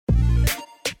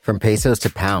From pesos to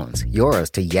pounds,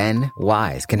 euros to yen,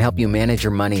 Wise can help you manage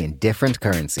your money in different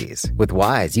currencies. With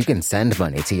Wise, you can send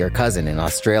money to your cousin in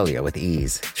Australia with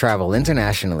ease, travel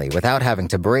internationally without having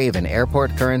to brave an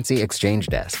airport currency exchange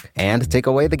desk, and take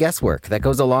away the guesswork that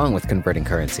goes along with converting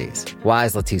currencies.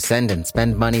 Wise lets you send and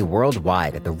spend money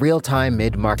worldwide at the real-time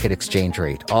mid-market exchange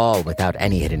rate, all without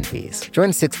any hidden fees.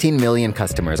 Join 16 million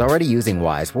customers already using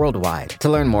Wise worldwide. To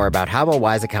learn more about how a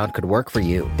Wise account could work for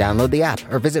you, download the app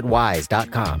or visit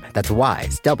wise.com. That's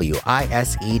Wise,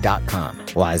 WISE.com.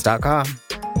 Wise.com.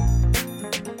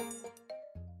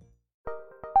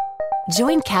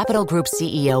 Join Capital Group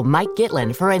CEO Mike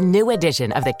Gitlin for a new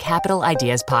edition of the Capital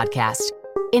Ideas Podcast.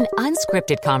 In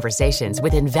unscripted conversations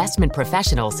with investment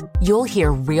professionals, you'll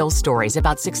hear real stories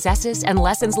about successes and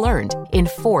lessons learned,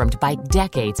 informed by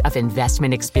decades of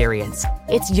investment experience.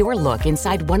 It's your look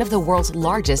inside one of the world's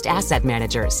largest asset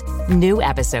managers. New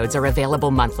episodes are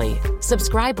available monthly.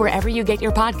 Subscribe wherever you get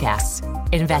your podcasts.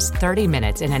 Invest 30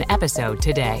 minutes in an episode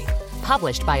today.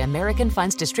 Published by American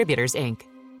Funds Distributors, Inc.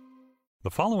 The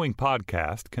following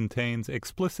podcast contains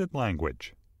explicit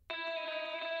language.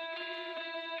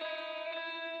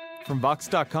 From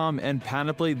Vox.com and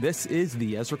Panoply, this is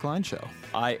The Ezra Klein Show.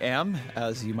 I am,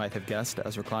 as you might have guessed,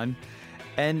 Ezra Klein.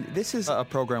 And this is a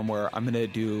program where I'm going to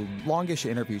do longish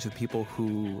interviews with people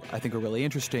who I think are really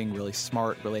interesting, really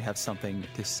smart, really have something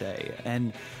to say.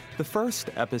 And the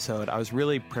first episode, I was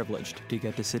really privileged to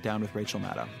get to sit down with Rachel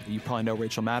Maddow. You probably know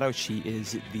Rachel Maddow. She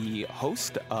is the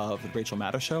host of The Rachel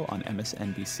Maddow Show on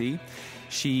MSNBC.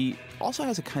 She also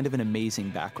has a kind of an amazing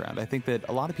background. I think that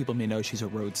a lot of people may know she's a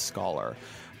Rhodes Scholar.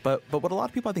 But what a lot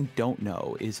of people, I think, don't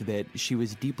know is that she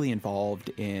was deeply involved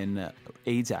in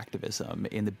AIDS activism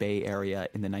in the Bay Area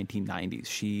in the 1990s.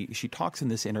 She talks in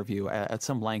this interview at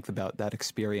some length about that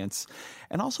experience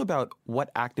and also about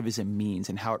what activism means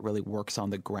and how it really works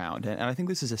on the ground. And I think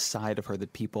this is a side of her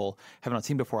that people have not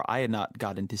seen before. I had not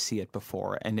gotten to see it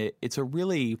before. And it's a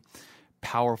really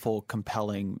powerful,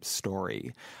 compelling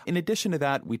story. In addition to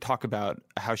that, we talk about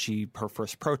how her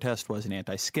first protest was an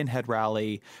anti-skinhead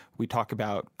rally. We talk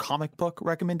about comic book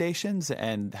recommendations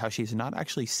and how she's not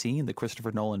actually seen the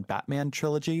Christopher Nolan Batman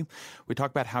trilogy. We talk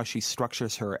about how she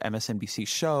structures her MSNBC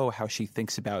show, how she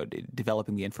thinks about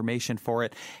developing the information for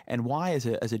it, and why, as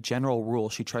a general rule,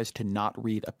 she tries to not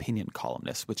read opinion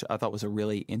columnists, which I thought was a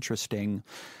really interesting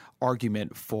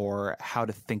argument for how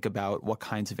to think about what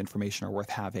kinds of information are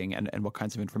worth having and what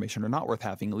kinds of information are not worth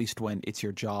having, at least when it's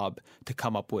your job to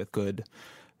come up with good,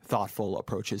 thoughtful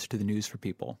approaches to the news for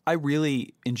people. I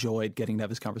really enjoyed getting to have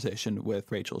this conversation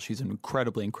with Rachel. She's an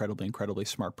incredibly, incredibly, incredibly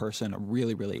smart person, a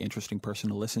really, really interesting person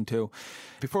to listen to.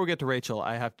 Before we get to Rachel,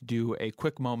 I have to do a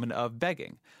quick moment of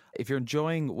begging. If you're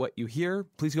enjoying what you hear,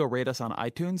 please go rate us on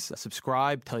iTunes,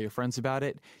 subscribe, tell your friends about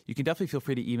it. You can definitely feel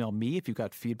free to email me if you've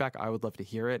got feedback. I would love to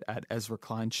hear it at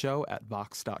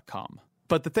EzraKleinShow@Vox.com.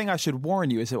 But the thing I should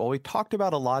warn you is that while we talked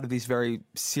about a lot of these very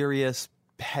serious,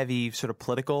 heavy sort of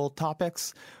political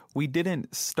topics, we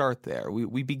didn't start there.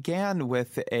 We began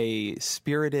with a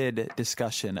spirited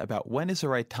discussion about when is the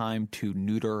right time to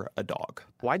neuter a dog.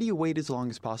 Why do you wait as long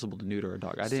as possible to neuter a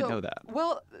dog? I didn't know that.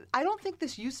 Well, I don't think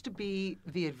this used to be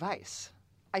the advice.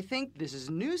 I think this is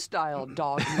new style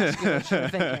dog musculation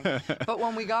thinking. But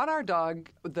when we got our dog,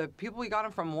 the people we got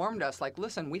him from warned us, like,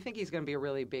 listen, we think he's going to be a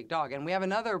really big dog. And we have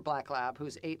another black lab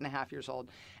who's 8.5 years old,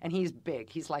 and he's big.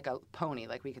 He's like a pony.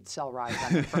 Like, we could sell rides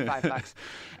on him for $5.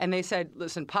 And they said,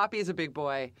 listen, Poppy is a big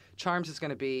boy. Charms is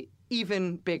going to be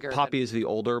even bigger. Poppy is the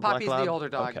older black lab? Poppy's the older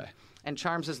dog. Okay. And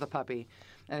Charms is the puppy.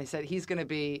 And they said, he's going to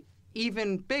be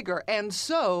even bigger. And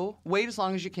so wait as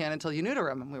long as you can until you neuter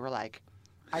him. And we were like,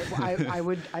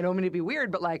 I don't mean to be weird,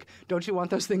 but like, don't you want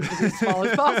those things to be as small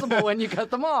as possible when you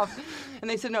cut them off? And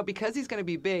they said, no, because he's going to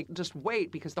be big, just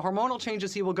wait, because the hormonal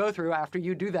changes he will go through after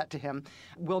you do that to him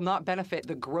will not benefit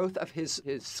the growth of his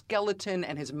skeleton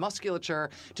and his musculature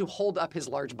to hold up his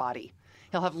large body.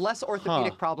 He'll have less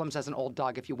orthopedic problems as an old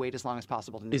dog if you wait as long as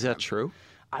possible to neuter him. Is that true?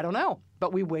 I don't know,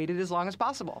 but we waited as long as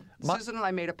possible. Susan and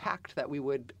I made a pact that we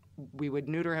would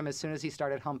neuter him as soon as he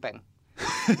started humping.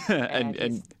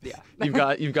 and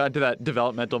you've got to that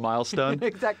developmental milestone.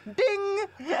 Exact ding.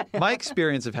 My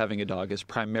experience of having a dog has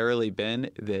primarily been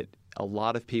that a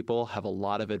lot of people have a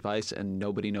lot of advice and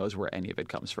nobody knows where any of it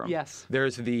comes from. Yes.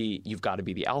 There's the you've got to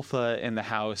be the alpha in the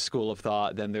house school of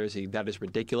thought. Then there's the that is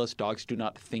ridiculous. Dogs do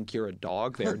not think you're a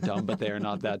dog. They are dumb, but they are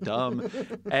not that dumb.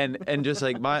 And just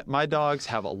like my dogs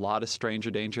have a lot of stranger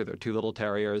danger. They're two little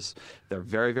terriers. They're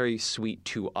very, very sweet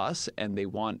to us, and they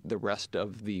want the rest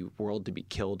of the world to be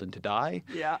killed and to die.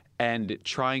 Yeah. And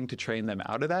trying to train them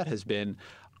out of that has been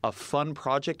a fun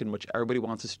project in which everybody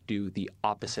wants us to do the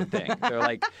opposite thing. They're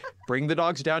like, bring the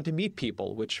dogs down to meet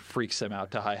people, which freaks them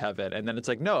out to high heaven. And then it's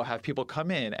like, no, have people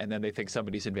come in, and then they think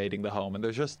somebody's invading the home. And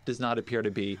there just does not appear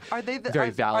to be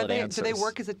very valid answers. Do they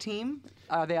work as a team?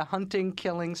 Are they a hunting,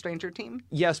 killing stranger team?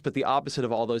 Yes, but the opposite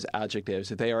of all those adjectives.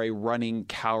 They are a running,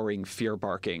 cowering,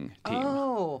 fear-barking team.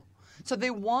 Oh, so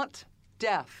they want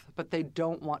death, but they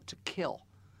don't want to kill.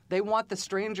 They want the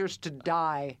strangers to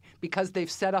die because they've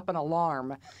set up an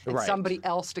alarm and somebody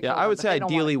else to kill them. I would say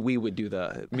ideally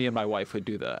me and my wife would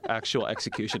do the actual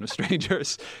execution of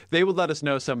strangers. They would let us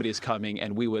know somebody's coming,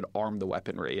 and we would arm the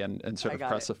weaponry and sort of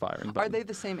press the firing button. Are they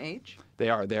the same age? They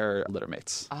are. They're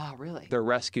littermates. Ah, really? They're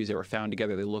rescues. They were found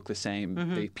together. They look the same.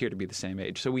 They appear to be the same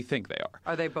age. So we think they are.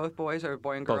 Are they both boys or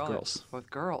boy and girl? Both girls. Both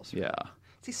girls. Yeah.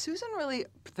 See, Susan really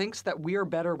thinks that we're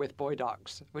better with boy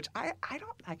dogs, which I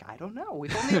don't know.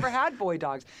 We've only ever had boy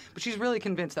dogs, but she's really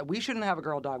convinced that we shouldn't have a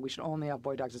girl dog. We should only have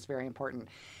boy dogs. It's very important.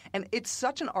 And it's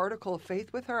such an article of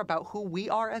faith with her about who we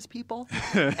are as people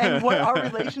and what our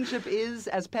relationship is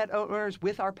as pet owners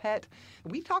with our pet.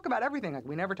 We talk about everything. Like,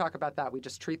 we never talk about that. We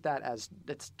just treat that as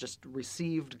it's just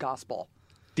received gospel.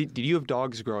 Did you have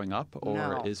dogs growing up, or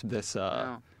No. is this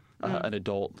an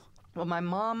adult? Well, my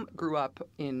mom grew up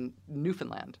in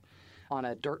Newfoundland on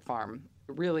a dirt farm,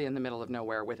 really in the middle of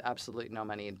nowhere with absolutely no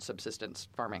money in subsistence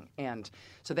farming. And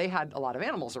so they had a lot of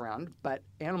animals around, but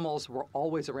animals were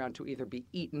always around to either be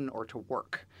eaten or to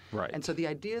work. Right. And so the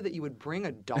idea that you would bring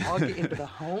a dog into the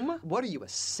home, what are you, a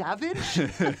savage?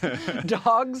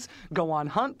 Dogs go on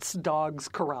hunts, dogs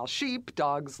corral sheep,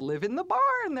 dogs live in the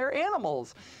barn, they're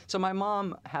animals. So my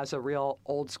mom has a real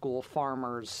old school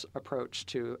farmer's approach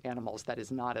to animals that is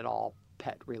not at all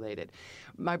pet related.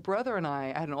 My brother and I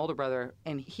had an older brother,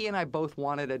 and he and I both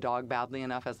wanted a dog badly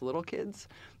enough as little kids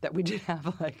that we did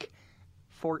have like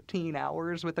 14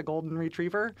 hours with a golden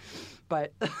retriever.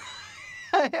 But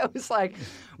it was like,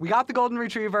 we got the golden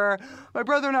retriever. My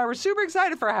brother and I were super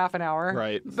excited for half an hour.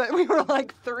 Right. But we were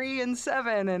like 3 and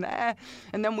 7, and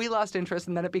then we lost interest,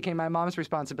 and then it became my mom's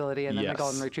responsibility, and then the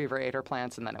golden retriever ate her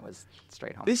plants, and then it was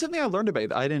straight home. This is something I learned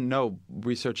about. I didn't know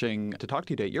researching to talk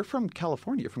to you today. You're from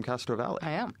California. You're from Castro Valley.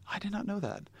 I am. I did not know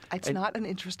that. It's not an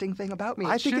interesting thing about me. It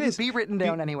I think shouldn't it is. be written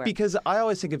down anywhere. Because I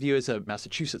always think of you as a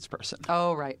Massachusetts person.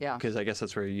 Oh, right, yeah. Because I guess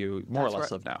that's where you more or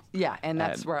less live now. Yeah, and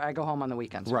that's where I go home on the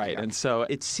weekends. Right, and so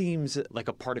it seems like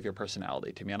a part of your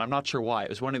personality to me, and I'm not sure why. It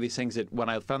was one of these things that when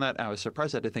I found that, I was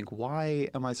surprised. I had to think, why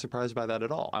am I surprised by that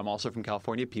at all? I'm also from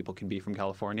California. People can be from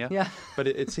California. Yeah. But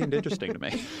it seemed interesting to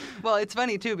me. Well, it's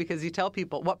funny, too, because you tell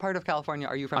people, what part of California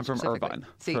are you from? I'm from Irvine,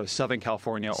 so Southern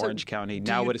California, Orange County.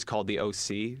 Now what is called the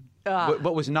OC.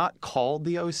 What was not called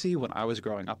the OC when I was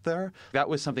growing up there, that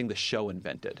was something the show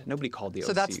invented. Nobody called the OC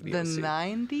So that's the the OC.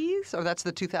 90s? Or that's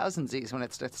the 2000s when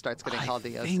it starts getting called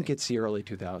the OC? I think it's the early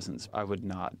 2000s. I would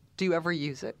not. Do you ever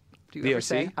use it? Do you The ever OC?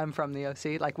 say, I'm from the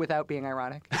OC, like without being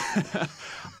ironic?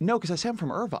 No, because I say I'm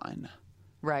from Irvine.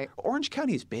 Right. Orange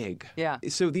County is big. Yeah.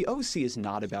 So the OC is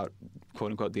not about, quote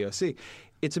unquote, the OC.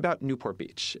 It's about Newport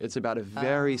Beach. It's about a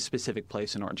very specific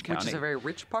place in Orange County. Which is a very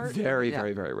rich part? Very,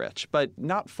 very, very rich. But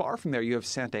not far from there, you have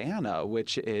Santa Ana,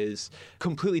 which is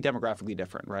completely demographically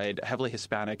different, right? Heavily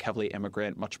Hispanic, heavily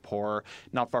immigrant, much poorer.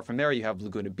 Not far from there, you have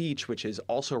Laguna Beach, which is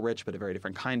also rich, but a very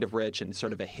different kind of rich, and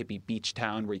sort of a hippie beach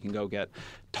town where you can go get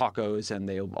tacos, and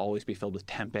they'll always be filled with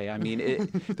tempeh. I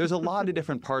mean, there's a lot of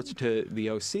different parts to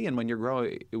the OC, and when you're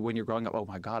growing up, oh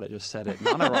my God, I just said it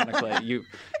non-ironically.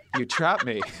 You trapped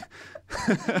me.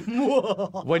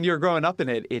 When you're growing up in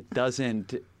it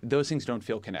doesn't, those things don't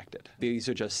feel connected. These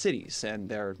are just cities and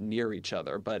they're near each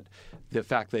other. But the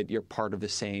fact that you're part of the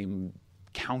same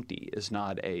county is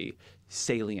not a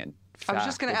salient fact. I was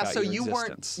just going to ask, so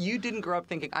existence. you didn't grow up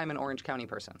thinking I'm an Orange County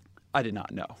person? I did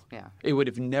not know. Yeah. It would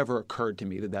have never occurred to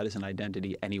me that that is an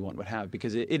identity anyone would have,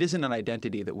 because it isn't an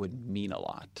identity that would mean a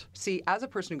lot. See, as a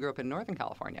person who grew up in Northern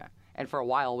California and for a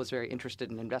while was very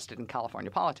interested and invested in California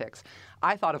politics,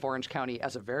 I thought of Orange County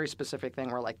as a very specific thing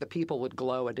where, like, the people would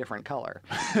glow a different color.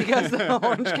 Because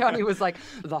Orange County was, like,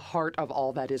 the heart of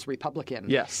all that is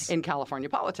Republican in California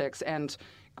politics. And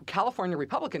California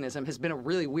Republicanism has been a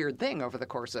really weird thing over the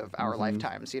course of our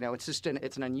lifetimes. You know, it's just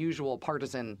it's an unusual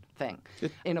partisan thing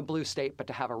in a blue state, but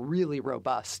to have a really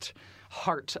robust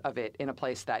heart of it in a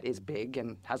place that is big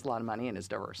and has a lot of money and is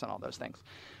diverse and all those things.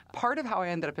 Part of how I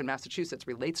ended up in Massachusetts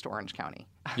relates to Orange County.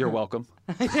 You're welcome.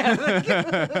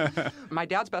 My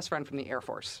dad's best friend from the Air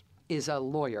Force is a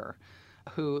lawyer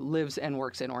who lives and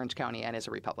works in Orange County and is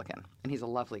a Republican, and he's a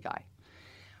lovely guy.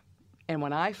 And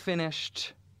when I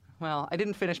finished Well, I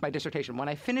didn't finish my dissertation. When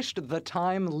I finished the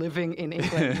time living in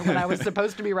England, when I was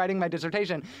supposed to be writing my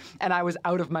dissertation, and I was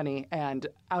out of money and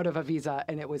out of a visa,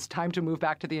 and it was time to move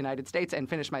back to the United States and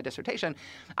finish my dissertation,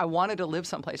 I wanted to live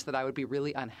someplace that I would be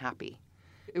really unhappy.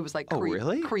 It was like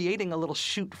creating a little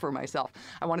shoot for myself.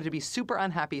 I wanted to be super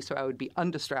unhappy so I would be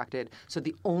undistracted. So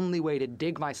the only way to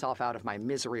dig myself out of my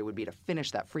misery would be to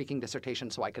finish that freaking dissertation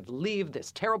so I could leave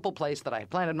this terrible place that I had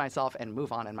planted myself and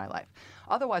move on in my life.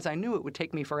 Otherwise, I knew it would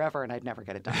take me forever and I'd never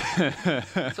get it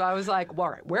done. So I was like, well,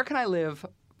 all right, where can I live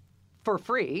for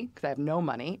free because I have no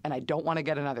money and I don't want to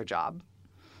get another job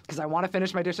because I want to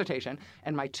finish my dissertation?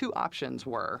 And my two options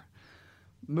were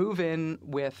move in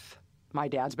with my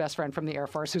dad's best friend from the Air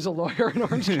Force, who's a lawyer in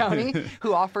Orange County,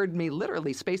 who offered me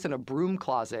literally space in a broom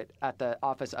closet at the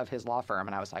office of his law firm.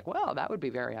 And I was like, well, that would be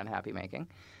very unhappy making.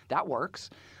 That works.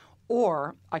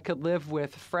 Or I could live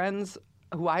with friends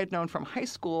who I had known from high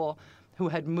school who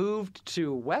had moved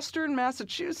to Western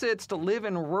Massachusetts to live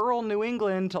in rural New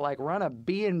England to like run a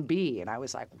B&B. And I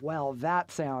was like, well,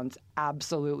 that sounds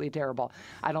absolutely terrible.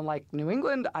 I don't like New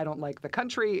England. I don't like the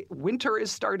country. Winter is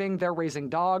starting. They're raising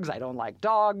dogs. I don't like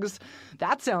dogs.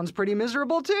 That sounds pretty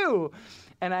miserable too.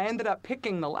 And I ended up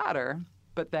picking the latter.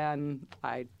 But then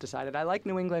I decided I like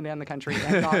New England and the country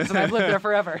and dogs, and I've lived there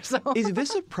forever. So is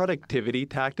this a productivity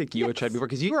tactic you had tried before?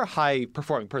 Because you were a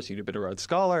high-performing person. You've been a Rhodes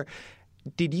Scholar.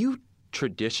 Did you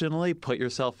traditionally put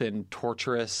yourself in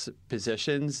torturous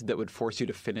positions that would force you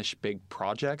to finish big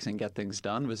projects and get things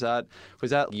done? Was that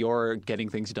your getting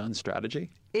things done strategy?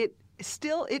 It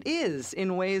is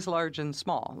in ways large and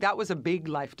small. That was a big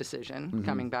life decision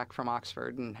coming back from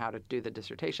Oxford and how to do the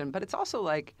dissertation. But it's also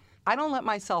like I don't let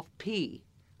myself pee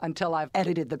until I've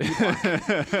edited the B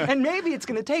block. And maybe it's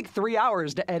going to take 3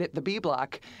 hours to edit the B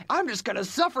block. I'm just going to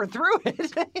suffer through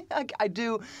it.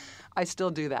 I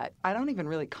still do that. I don't even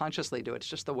really consciously do it. It's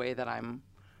just the way that I'm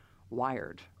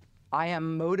wired. I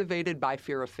am motivated by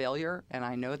fear of failure, and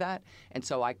I know that. And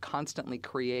so I constantly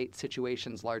create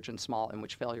situations, large and small, in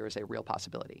which failure is a real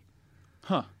possibility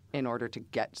in order to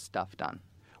get stuff done.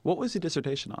 What was the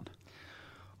dissertation on?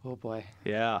 Oh, boy.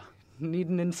 Yeah. Need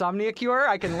an insomnia cure?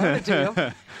 I can lend it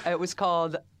to you. It was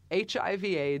called HIV,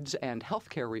 AIDS, and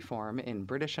Healthcare Reform in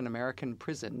British and American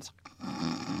Prisons.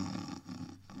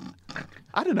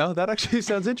 I don't know. That actually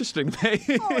sounds interesting to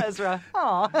me. Oh, Ezra.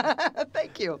 Oh,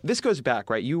 thank you. This goes back,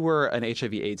 right? You were an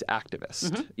HIV/AIDS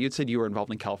activist. Mm-hmm. You'd said you were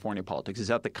involved in California politics. Is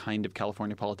that the kind of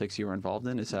California politics you were involved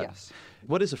in? Yes.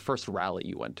 What is the first rally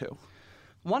you went to?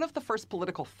 One of the first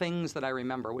political things that I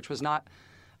remember, which was not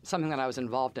something that I was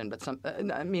involved in,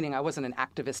 but meaning I wasn't an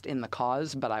activist in the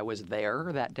cause, but I was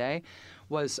there that day,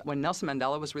 was when Nelson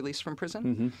Mandela was released from prison.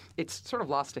 Mm-hmm. It's sort of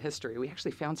lost to history. We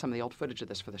actually found some of the old footage of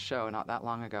this for the show not that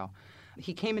long ago.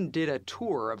 He came and did a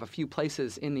tour of a few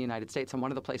places in the United States, and one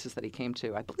of the places that he came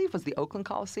to, I believe, was the Oakland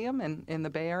Coliseum in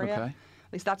the Bay Area. Okay.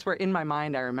 At least that's where, in my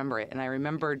mind, I remember it. And I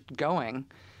remember going,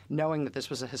 knowing that this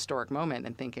was a historic moment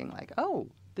and thinking like, oh,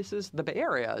 the Bay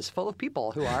Area is full of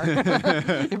people who are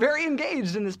very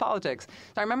engaged in this politics.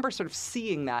 So I remember sort of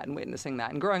seeing that and witnessing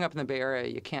that. And growing up in the Bay Area,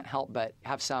 you can't help but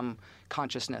have some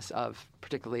consciousness of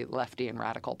particularly lefty and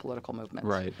radical political movements.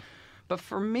 Right. But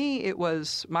for me, it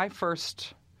was my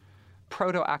first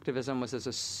proto-activism was as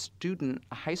a student,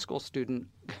 a high school student.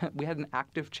 We had an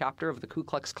active chapter of the Ku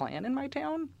Klux Klan in my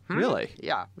town. Really?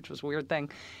 Yeah, which was a weird thing.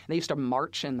 And they used to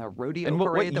march in the rodeo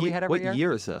parade that we had every year. What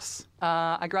year is this?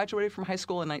 I graduated from high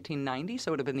school in 1990, so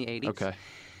it would have been the 80s. Okay.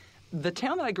 The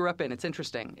town that I grew up in, it's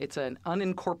interesting. It's an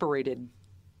unincorporated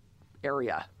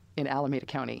area in Alameda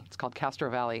County. It's called Castro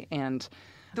Valley. And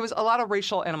there was a lot of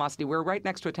racial animosity. We were right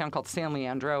next to a town called San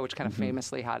Leandro, which kind of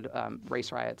famously had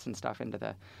race riots and stuff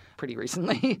pretty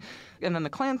recently. And then the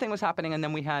Klan thing was happening, and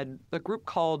then we had a group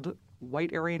called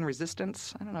White Aryan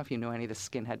Resistance. I don't know if you know any of the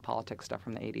skinhead politics stuff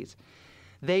from the 80s.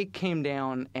 They came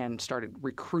down and started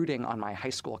recruiting on my high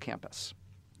school campus.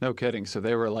 No kidding. So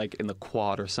they were like in the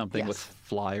quad or something with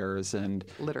flyers and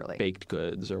literally baked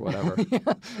goods or whatever.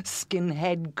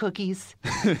 Skinhead cookies.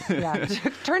 Yeah.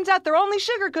 Turns out they're only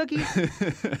sugar cookies.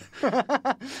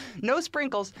 No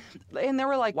sprinkles. And there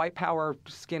were like white power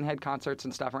skinhead concerts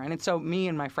and stuff around. And so me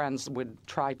and my friends would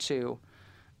try to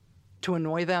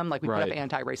annoy them. Like we put up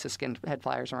anti-racist skinhead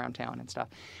flyers around town and stuff.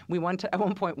 We at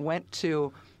one point went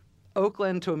to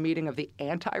Oakland to a meeting of the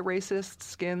anti-racist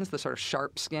skins, the sort of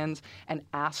sharp skins, and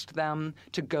asked them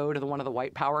to go to one of the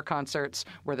white power concerts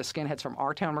where the skinheads from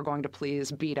our town were going to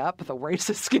please beat up the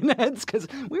racist skinheads because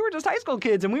we were just high school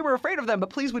kids and we were afraid of them.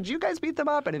 But please, would you guys beat them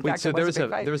up? And in fact, so there was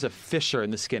a fissure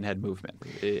in the skinhead movement,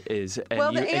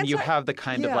 and you have the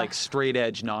kind of like straight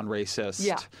edge, non-racist.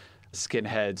 Yeah.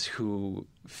 skinheads who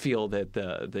feel that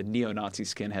the neo-Nazi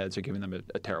skinheads are giving them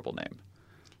a terrible name.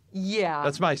 Yeah.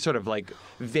 That's my sort of like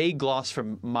vague gloss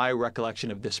from my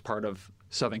recollection of this part of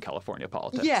Southern California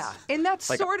politics. Yeah, and that's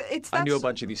like, sort of I knew a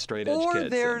bunch of these straight edge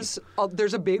kids. Or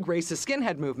there's a big racist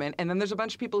skinhead movement, and then there's a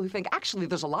bunch of people who think actually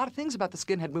there's a lot of things about the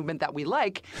skinhead movement that we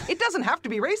like. It doesn't have to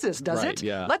be racist, does right, it?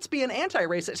 Yeah. Let's be an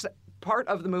anti-racist part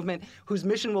of the movement whose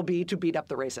mission will be to beat up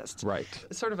the racists. Right.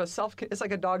 It's sort of it's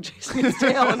like a dog chasing its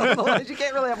tail, and you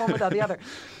can't really have one without the other.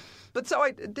 But so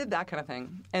I did that kind of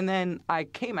thing, and then I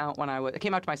came out I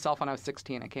came out to myself when I was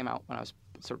 16. I came out when I was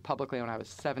sort of publicly when I was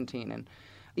 17, and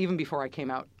even before I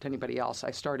came out to anybody else,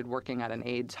 I started working at an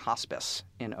AIDS hospice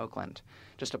in Oakland,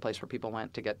 just a place where people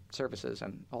went to get services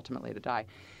and ultimately to die.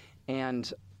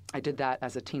 And I did that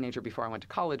as a teenager before I went to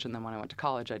college, and then when I went to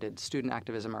college, I did student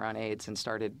activism around AIDS and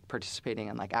started participating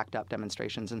in like ACT UP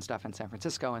demonstrations and stuff in San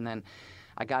Francisco. And then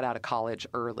I got out of college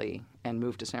early and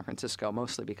moved to San Francisco,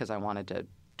 mostly because I wanted to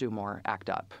do more ACT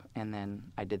UP, and then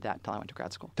I did that until I went to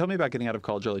grad school. Tell me about getting out of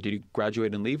college early. Did you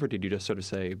graduate and leave, or did you just sort of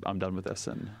say, I'm done with this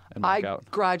and walk out? I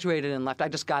graduated and left. I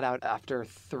just got out after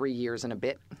 3 years and a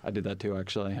bit. I did that too,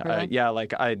 actually. Really?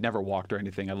 I had never walked or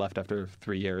anything. I left after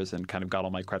 3 years and kind of got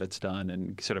all my credits done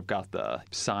and sort of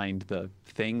signed the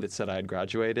thing that said I had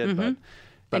graduated. Mm-hmm.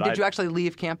 But and did you actually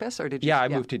leave campus, or did you? Yeah, I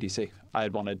moved to D.C. I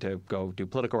had wanted to go do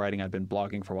political writing. I'd been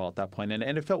blogging for a while at that point, and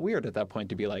it felt weird at that point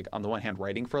to be like, on the one hand,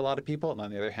 writing for a lot of people, and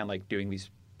on the other hand, like doing these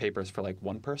papers for like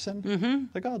one person. Mm-hmm.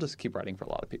 Like, I'll just keep writing for a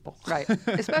lot of people. Right,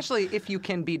 especially if you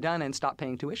can be done and stop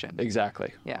paying tuition.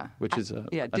 Exactly. Yeah, which is a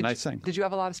nice thing. Did you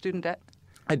have a lot of student debt?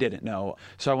 I didn't, no.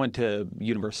 So I went to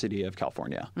University of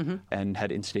California and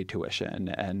had in-state tuition.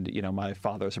 And, my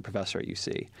father is a professor at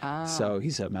UC. Oh. So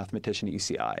he's a mathematician at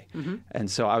UCI. Mm-hmm. And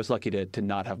so I was lucky to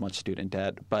not have much student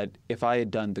debt. But if I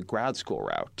had done the grad school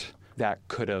route, that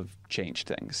could have changed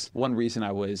things. One reason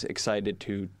I was excited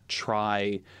to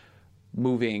try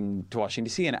moving to Washington,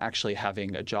 D.C. and actually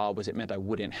having a job was it meant I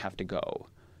wouldn't have to go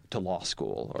to law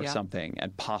school or something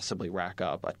and possibly rack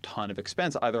up a ton of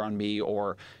expense either on me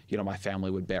or, my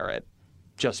family would bear it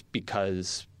just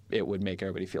because it would make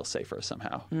everybody feel safer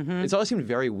somehow. Mm-hmm. It's always seemed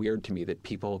very weird to me that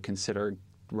people consider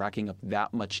racking up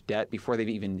that much debt before they've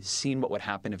even seen what would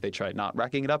happen if they tried not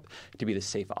racking it up to be the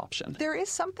safe option. There is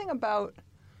something about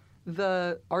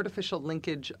the artificial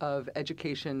linkage of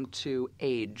education to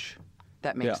age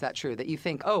that makes that true, that you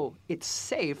think, oh, it's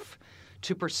safe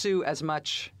to pursue as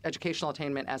much educational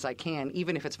attainment as I can,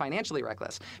 even if it's financially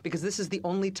reckless, because this is the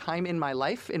only time in my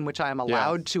life in which I am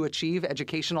allowed to achieve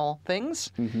educational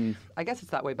things. Mm-hmm. I guess it's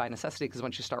that way by necessity, because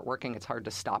once you start working, it's hard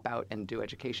to stop out and do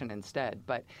education instead.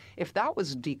 But if that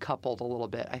was decoupled a little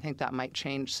bit, I think that might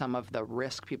change some of the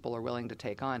risk people are willing to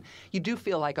take on. You do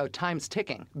feel like, oh, time's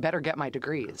ticking. Better get my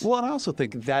degrees. Well, and I also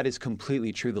think that is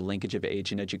completely true, the linkage of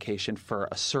age and education for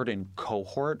a certain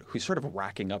cohort who's sort of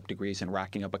racking up degrees and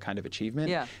racking up a kind of achievement.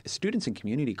 Yeah. Students in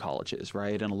community colleges,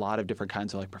 right, and a lot of different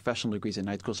kinds of like professional degrees in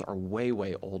night schools are way,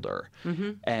 way older.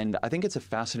 Mm-hmm. And I think it's a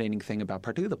fascinating thing about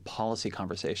particularly the policy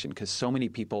conversation, because so many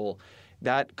people,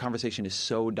 that conversation is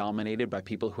so dominated by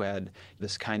people who had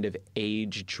this kind of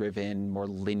age-driven, more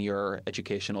linear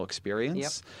educational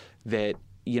experience that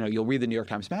you'll read the New York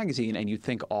Times Magazine and you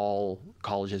think all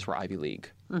colleges were Ivy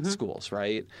League schools,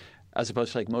 right? As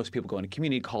opposed to like most people going to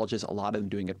community colleges, a lot of them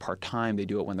doing it part-time. They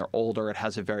do it when they're older. It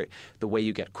has the way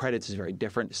you get credits is very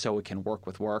different, so it can work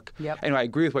with work. Yep. Anyway, I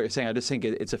agree with what you're saying. I just think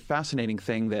it's a fascinating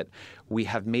thing that we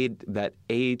have made that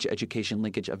age education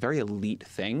linkage a very elite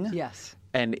thing. Yes.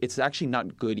 And it's actually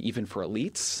not good even for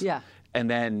elites. Yeah. And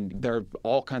then there are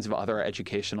all kinds of other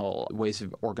educational ways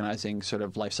of organizing sort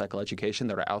of life cycle education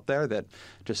that are out there that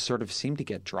just sort of seem to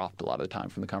get dropped a lot of the time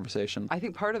from the conversation. I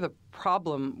think part of the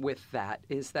problem with that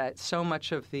is that so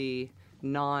much of the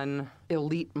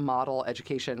non-elite model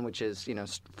education, which is,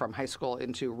 from high school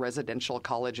into residential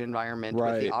college environment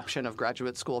with the option of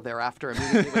graduate school thereafter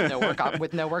immediately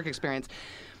with no work experience,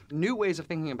 new ways of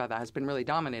thinking about that has been really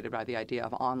dominated by the idea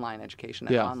of online education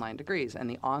and online degrees. And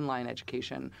the online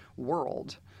education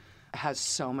world has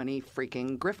so many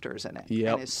freaking grifters in it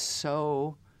and is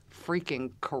so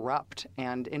freaking corrupt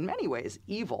and in many ways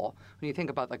evil. When you think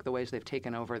about like the ways they've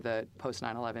taken over the post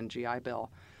 9/11 GI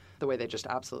Bill, the way they just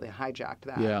absolutely hijacked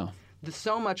that. Yeah.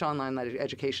 So much online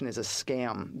education is a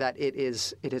scam that it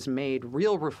has made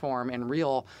real reform and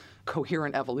real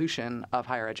coherent evolution of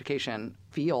higher education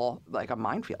feel like a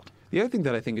minefield. The other thing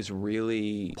that I think is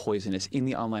really poisonous in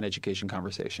the online education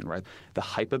conversation, right, the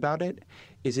hype about it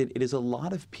is a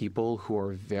lot of people who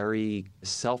are very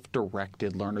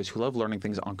self-directed learners who love learning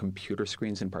things on computer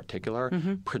screens in particular,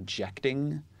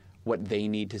 projecting what they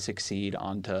need to succeed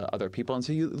onto other people. And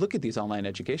so you look at these online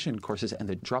education courses and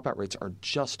the dropout rates are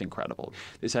just incredible.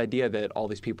 This idea that all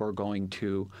these people are going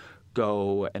to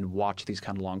go and watch these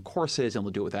kind of long courses and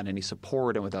they'll do it without any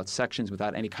support and without sections,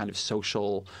 without any kind of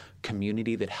social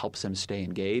community that helps them stay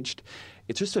engaged.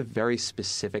 It's just a very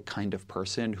specific kind of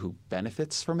person who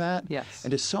benefits from that. Yes.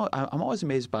 And I'm always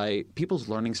amazed by people's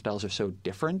learning styles are so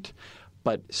different,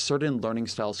 but certain learning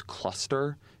styles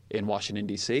cluster in Washington,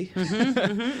 D.C.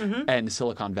 and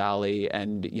Silicon Valley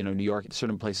and New York,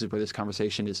 certain places where this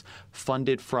conversation is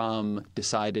funded from,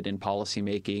 decided in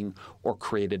policymaking, or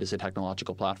created as a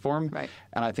technological platform. Right.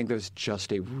 And I think there's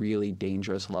just a really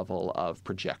dangerous level of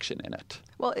projection in it.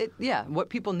 Well, what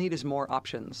people need is more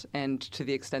options. And to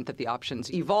the extent that the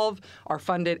options evolve, are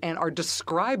funded, and are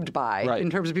described by, in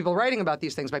terms of people writing about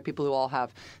these things, by people who all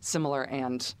have similar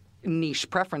and niche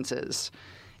preferences,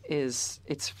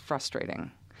 it's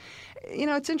frustrating.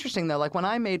 It's interesting, though. Like, when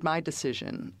I made my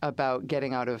decision about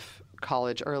getting out of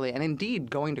college early, and indeed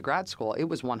going to grad school, it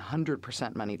was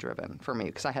 100% money-driven for me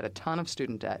because I had a ton of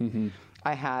student debt.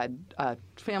 I had a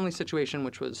family situation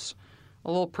which was a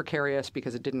little precarious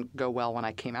because it didn't go well when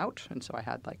I came out, and so I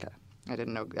had I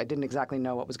didn't exactly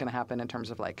know what was going to happen in terms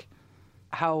of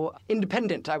how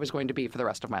independent I was going to be for the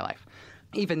rest of my life.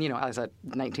 Even, as a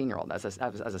 19-year-old, as a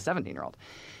 17-year-old.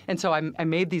 And so I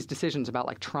made these decisions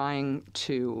about trying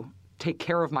to take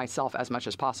care of myself as much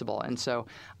as possible. And so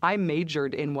I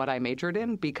majored in what I majored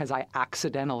in because I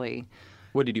accidentally...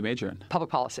 What did you major in? Public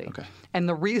policy. Okay. And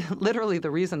literally the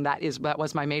reason that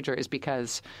was my major is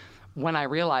because when I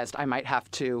realized I might have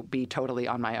to be totally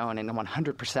on my own and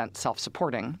 100%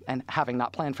 self-supporting, and having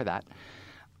not planned for that,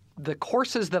 the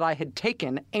courses that I had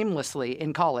taken aimlessly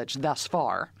in college thus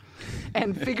far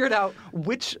and figured out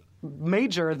which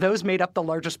major those made up the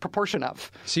largest proportion of,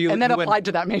 and then applied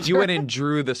to that major. You went and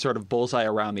drew the sort of bullseye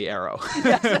around the arrow.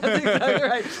 Yes, that's exactly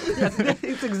right. Yes,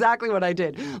 it's exactly what I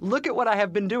did. Look at what I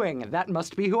have been doing. That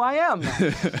must be who I am.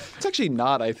 It's actually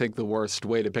not, I think, the worst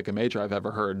way to pick a major I've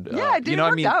ever heard. Yeah, it did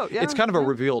work out. Yeah. It's kind of a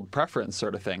revealed preference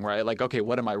sort of thing, right? Like, okay,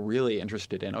 what am I really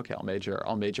interested in? Okay, I'll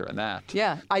major in that.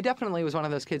 Yeah, I definitely was one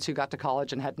of those kids who got to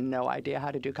college and had no idea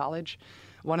how to do college.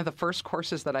 One of the first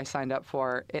courses that I signed up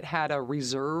for, it had a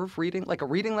reserve reading, like a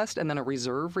reading list and then a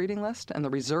reserve reading list. And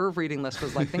the reserve reading list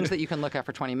was things that you can look at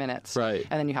for 20 minutes. Right.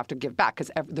 And then you have to give back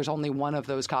because there's only one of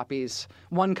those copies,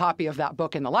 one copy of that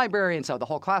book in the library. And so the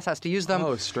whole class has to use them.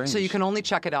 Oh, strange. So you can only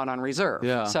check it out on reserve.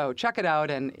 Yeah. So check it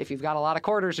out. And if you've got a lot of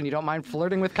quarters and you don't mind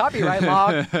flirting with copyright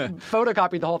law,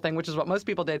 photocopy the whole thing, which is what most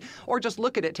people did. Or just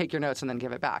look at it, take your notes, and then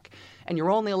give it back. And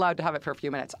you're only allowed to have it for a few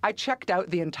minutes. I checked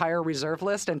out the entire reserve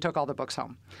list and took all the books home.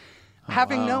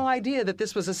 Having no idea that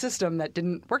this was a system that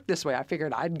didn't work this way. I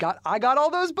figured I got all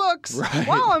those books. Right.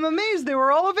 Wow, I'm amazed they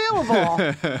were all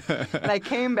available. And I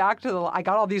came back I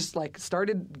got all these,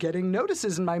 started getting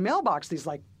notices in my mailbox, these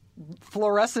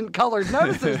fluorescent colored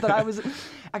notices that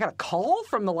I got a call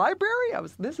from the library.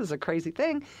 This is a crazy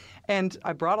thing. And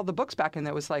I brought all the books back, and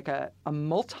it was a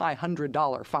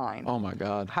multi-$100 fine. Oh, my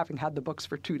God. Having had the books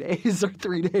for 2 days or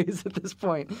 3 days at this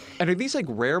point. And are these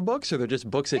rare books, or they're just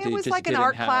books that it was just an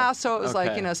art have? class, so it was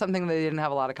Okay. something they didn't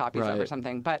have a lot of copies Right. of or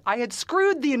something. But I had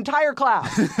screwed the entire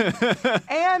class.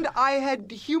 And I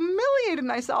had humiliated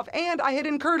myself, and I had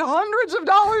incurred hundreds of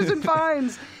dollars in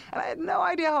fines. And I had no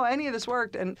idea how any of this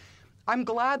worked. And I'm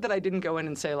glad that I didn't go in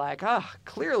and say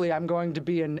clearly I'm going to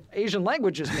be an Asian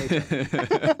languages major.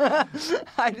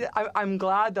 I'm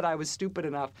glad that I was stupid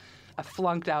enough. I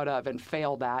flunked out of and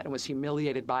failed at and was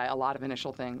humiliated by a lot of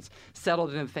initial things,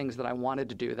 settled into things that I wanted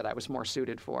to do that I was more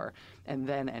suited for, and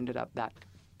then ended up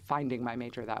finding my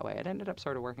major that way. It ended up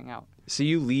sort of working out. So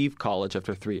you leave college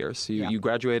after 3 years. So you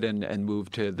graduate and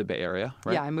move to the Bay Area,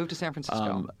 right? Yeah, I moved to San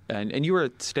Francisco. And you were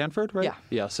at Stanford, right? Yeah.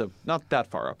 Yeah, so not that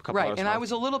far up, a couple hours Right, and north. I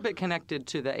was a little bit connected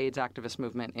to the AIDS activist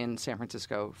movement in San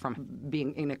Francisco from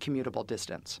being in a commutable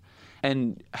distance.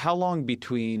 And how long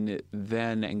between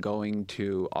then and going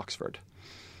to Oxford?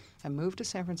 I moved to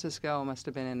San Francisco, must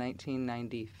have been in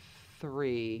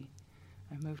 1993.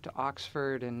 I moved to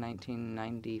Oxford in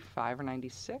 1995 or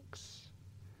 96,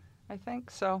 I think.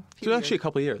 So Actually a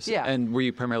couple of years. Yeah. And were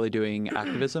you primarily doing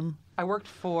activism? I worked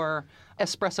for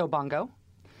Espresso Bongo,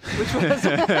 which was,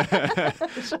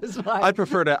 I'd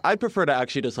prefer to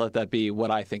actually just let that be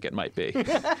what I think it might be.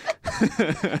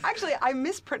 Actually,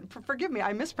 forgive me,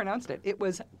 I mispronounced it. It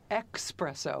was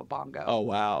Espresso Bongo. Oh,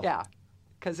 wow. Yeah.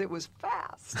 Because it was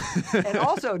fast and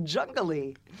also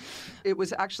jungly. It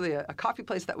was actually a coffee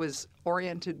place that was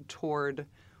oriented toward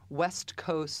West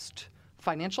Coast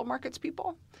financial markets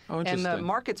people. Oh, and interesting. the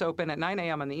markets open at 9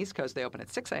 a.m. on the East Coast. They open at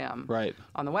 6 a.m. Right.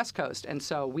 on the West Coast. And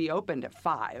so we opened at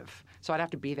 5. So I'd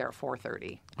have to be there at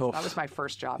 4:30. Oof. That was my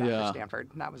first job Yeah. after Stanford.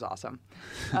 And that was awesome.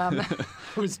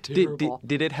 It was terrible.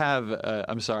 Did it have,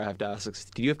 I'm sorry, I have to ask this,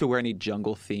 did you have to wear any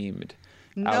jungle-themed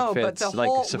No, outfits, but the like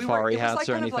whole safari it was hats like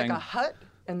or kind anything? of like a hut,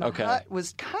 and the Okay. hut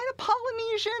was kind of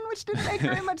Polynesian, which didn't make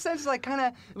very much sense. Like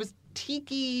it was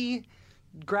tiki,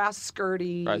 grass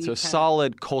skirty. Right, so kind of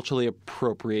solid culturally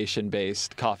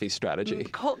appropriation-based coffee strategy.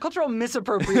 cultural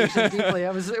misappropriation. Deeply,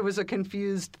 it was a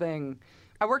confused thing.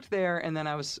 I worked there, and then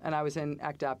I was in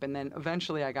ACT UP, and then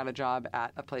eventually I got a job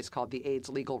at a place called the AIDS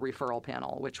Legal Referral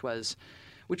Panel, which was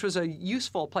a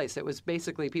useful place. It was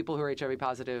basically people who are HIV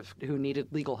positive who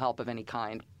needed legal help of any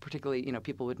kind, particularly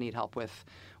people would need help with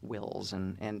wills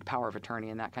and power of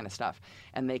attorney and that kind of stuff.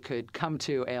 And they could come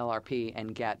to ALRP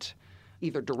and get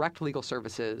either direct legal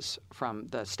services from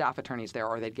the staff attorneys there,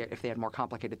 or they'd get, if they had more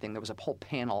complicated thing, there was a whole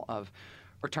panel of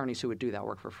attorneys who would do that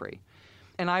work for free.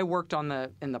 And I worked in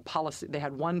the policy. They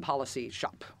had one policy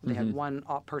shop. They had one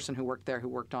person who worked there who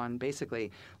worked on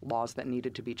basically laws that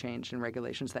needed to be changed and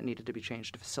regulations that needed to be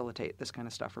changed to facilitate this kind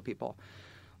of stuff for people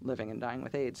living and dying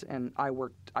with AIDS. And I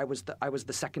was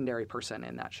the secondary person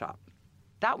in that shop.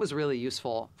 That was really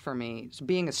useful for me,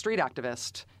 being a street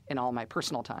activist in all my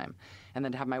personal time, and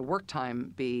then to have my work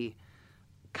time be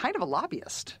kind of a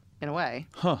lobbyist. In a way.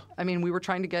 Huh. I mean, we were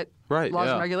trying to get Right, laws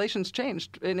yeah. and regulations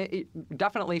changed, and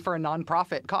definitely for a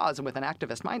nonprofit cause and with an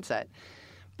activist mindset,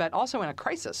 but also in a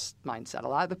crisis mindset. A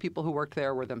lot of the people who worked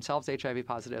there were themselves HIV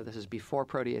positive. This is before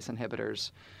protease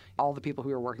inhibitors. All the people who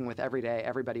we were working with every day,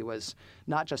 everybody was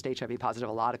not just HIV positive,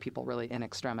 a lot of people really in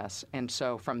extremis. And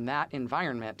so from that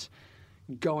environment,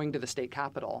 going to the state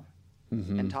capitol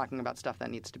and talking about stuff that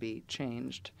needs to be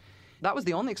changed, that was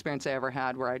the only experience I ever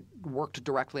had where I worked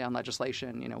directly on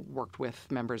legislation, worked with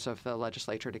members of the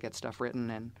legislature to get stuff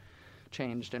written and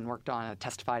changed and worked on,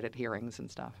 testified at hearings and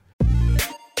stuff.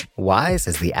 Wise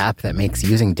is the app that makes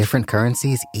using different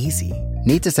currencies easy.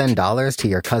 Need to send dollars to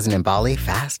your cousin in Bali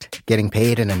fast? Getting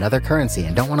paid in another currency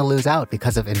and don't want to lose out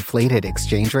because of inflated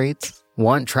exchange rates?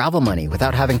 Want travel money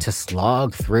without having to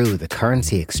slog through the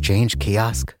currency exchange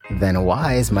kiosk? Then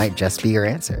Wise might just be your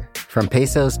answer. From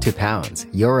pesos to pounds,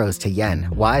 euros to yen,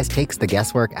 Wise takes the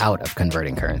guesswork out of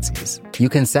converting currencies. You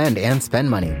can send and spend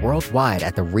money worldwide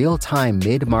at the real-time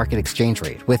mid-market exchange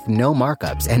rate with no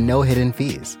markups and no hidden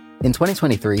fees. In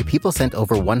 2023, people sent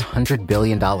over $100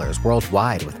 billion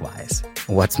worldwide with Wise.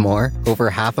 What's more,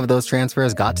 over half of those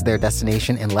transfers got to their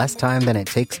destination in less time than it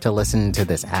takes to listen to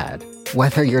this ad.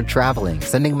 Whether you're traveling,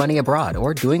 sending money abroad,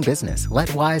 or doing business,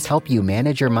 let Wise help you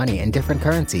manage your money in different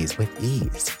currencies with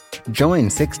ease.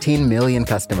 Join 16 million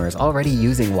customers already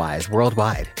using Wise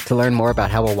worldwide. To learn more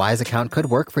about how a Wise account could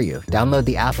work for you, download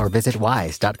the app or visit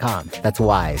wise.com. That's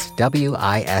Wise,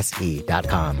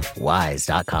 WISE.com.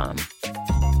 Wise.com.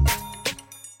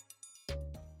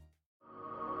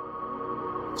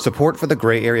 Support for the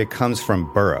gray area comes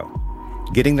from Burrow.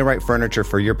 Getting the right furniture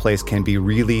for your place can be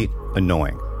really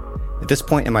annoying. At this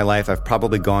point in my life, I've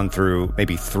probably gone through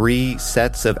maybe 3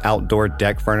 sets of outdoor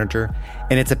deck furniture,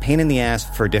 and it's a pain in the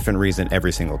ass for a different reason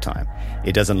every single time.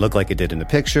 It doesn't look like it did in the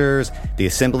pictures, the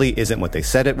assembly isn't what they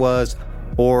said it was,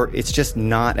 or it's just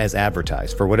not as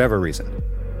advertised for whatever reason.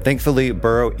 Thankfully,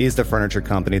 Burrow is the furniture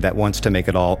company that wants to make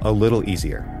it all a little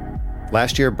easier.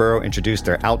 Last year, Burrow introduced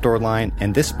their outdoor line,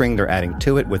 and this spring they're adding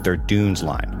to it with their Dunes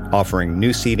line, offering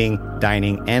new seating,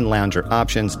 dining, and lounger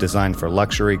options designed for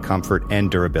luxury, comfort,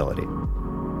 and durability.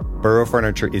 Burrow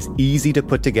furniture is easy to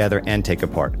put together and take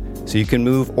apart, so you can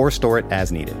move or store it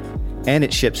as needed. And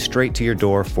it ships straight to your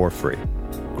door for free.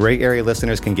 Gray Area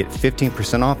listeners can get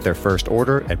 15% off their first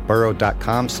order at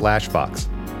burrow.com/Vox.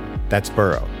 That's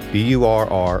Burrow,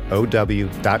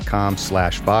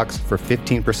 BURROW.com/Vox for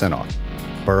 15% off.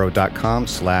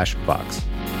 burrow.com/Vox.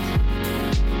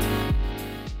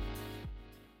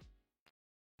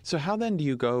 So how then do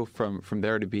you go from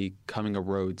there to becoming a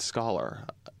Rhodes Scholar?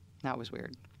 That was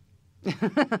weird.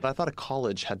 I thought a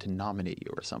college had to nominate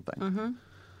you or something.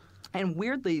 And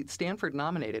weirdly, Stanford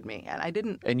nominated me, and I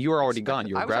didn't. And you were already gone.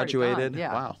 You were I was already graduated. gone,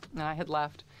 yeah. Wow. And I had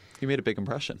left. You made a big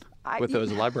impression with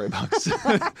those library books. Yeah,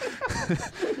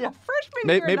 freshman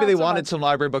year. Maybe not they so wanted much. some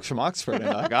library books from Oxford, and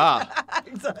they're like,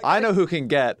 Exactly. I know who can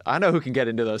get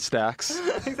into those stacks.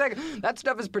 Exactly. That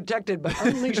stuff is protected, but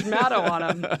unleash Maddow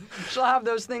on them. She'll have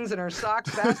those things in her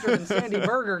socks faster than Sandy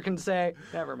Berger can say.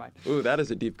 Never mind. Ooh, that is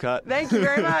a deep cut. Thank you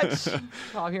very much.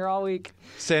 I'll hear all week.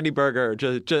 Sandy Berger.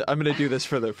 I'm going to do this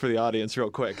for the audience real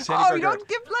quick. Sandy Berger. You don't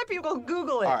let people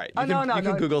Google it. All right, you No.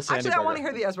 can Google Sandy Actually, I want to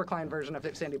Berger. hear the Ezra Klein version of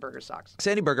Sandy Berger's socks.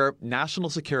 Sandy Berger, National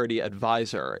Security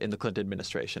Advisor in the Clinton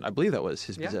administration. I believe that was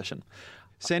his position.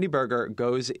 Sandy Berger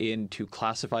goes into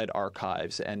classified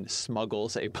archives and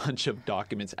smuggles a bunch of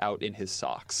documents out in his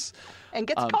socks. And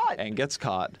gets caught. And gets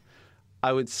caught.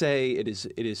 I would say it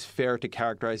is fair to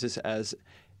characterize this as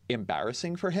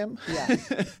embarrassing for him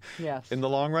Yes. in the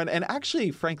long run, and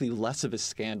actually, frankly, less of a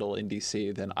scandal in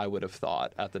D.C. than I would have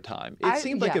thought at the time. It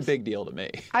seemed like a big deal to me.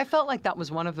 I felt like that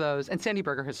was one of those, and Sandy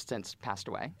Berger has since passed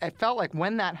away. I felt like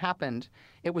when that happened,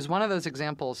 it was one of those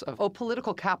examples of,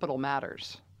 political capital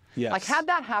matters. Yes. Like, had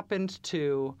that happened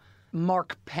to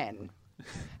Mark Penn,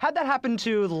 had that happened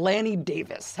to Lanny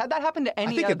Davis, had that happened to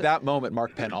any I think other... at that moment,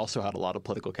 Mark Penn also had a lot of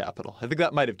political capital. I think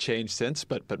that might have changed since,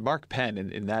 but Mark Penn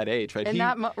in that age, right?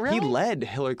 Really? He led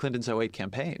Hillary Clinton's 2008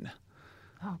 campaign.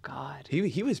 Oh, God.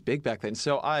 He was big back then.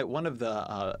 So one of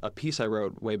the a piece I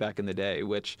wrote way back in the day,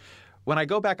 which when I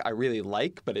go back I really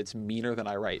like, but it's meaner than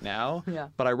I write now. Yeah.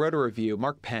 But I wrote a review.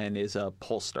 Mark Penn is a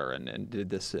pollster and did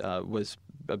this was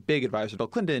a big advisor to Bill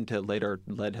Clinton, to later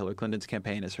led Hillary Clinton's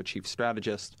campaign as her chief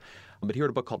strategist. But he wrote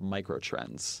a book called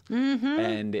Microtrends. Mm-hmm.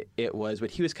 And it was what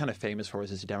he was kind of famous for was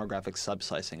his demographic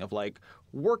subslicing of like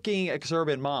working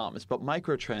exurban moms. But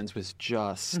Microtrends was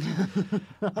just,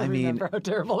 I mean, remember how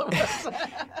terrible it was.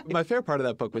 my favorite part of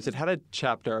that book was it had a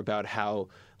chapter about how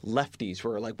lefties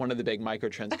were like one of the big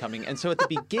microtrends coming. And so at the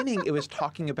beginning, it was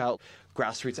talking about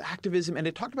grassroots activism, and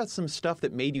it talked about some stuff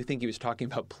that made you think he was talking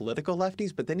about political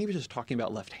lefties, but then he was just talking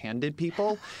about left-handed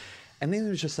people. And then it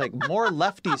was just like more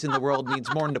lefties in the world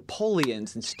means more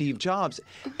Napoleons and Steve Jobs.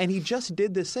 And he just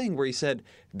did this thing where he said,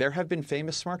 there have been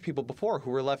famous smart people before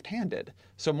who were left-handed.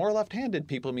 So more left-handed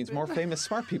people means more famous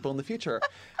smart people in the future.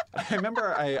 I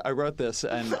remember I wrote this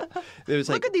and it was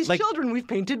Look at these children we've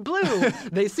painted blue.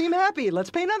 They seem happy.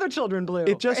 Let's paint other children blue.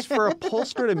 It just, for a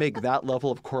pollster to make that level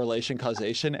of correlation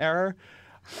causation error,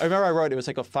 I remember I wrote it was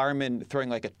like a fireman throwing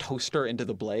like a toaster into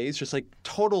the blaze, just like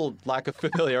total lack of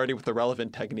familiarity with the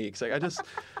relevant techniques. Like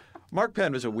Mark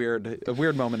Penn was a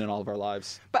weird moment in all of our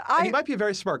lives. And he might be a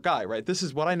very smart guy, right? This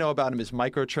is what I know about him is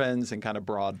microtrends and kind of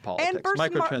broad politics. And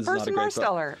Burson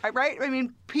Marsteller, right? I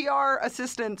mean, PR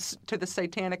assistants to the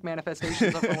satanic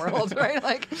manifestations of the world, right?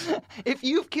 Like, if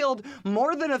you've killed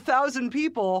more than 1,000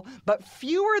 people, but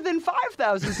fewer than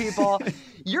 5,000 people,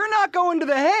 you're not going to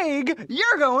The Hague.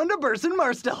 You're going to Burson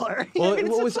Marsteller. Well,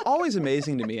 what was always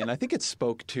amazing to me, and I think it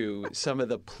spoke to some of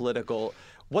the political...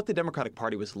 What the Democratic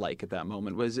Party was like at that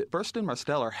moment was that Burson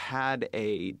Marsteller had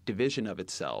a division of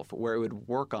itself where it would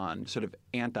work on sort of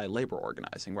anti-labor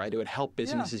organizing, right? It would help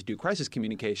businesses do crisis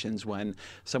communications when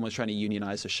someone's trying to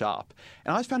unionize a shop.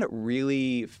 And I always found it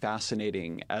really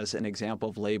fascinating as an example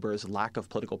of labor's lack of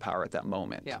political power at that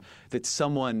moment. Yeah. That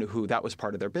someone who that was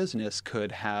part of their business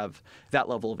could have that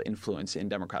level of influence in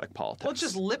Democratic politics. Well, it's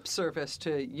just lip service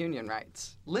to union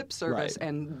rights. Lip service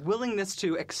and willingness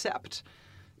to accept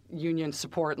union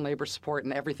support and labor support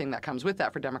and everything that comes with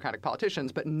that for Democratic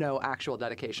politicians, but no actual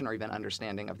dedication or even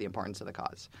understanding of the importance of the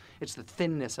cause. It's the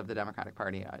thinness of the Democratic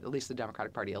Party, at least the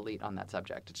Democratic Party elite on that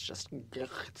subject. It's just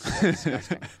it's so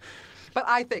disgusting. But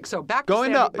I think so. Back to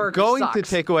Sandy Berger's going socks. to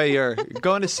take away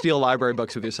going to steal library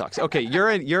books with your socks. Okay, you're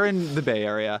in the Bay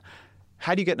Area.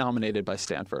 How do you get nominated by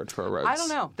Stanford for a Rhodes? I don't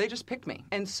know. They just picked me.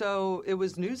 And so it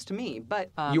was news to me.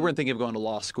 But you weren't thinking of going to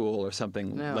law school or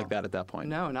something like that at that point?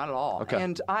 No, not at all. Okay.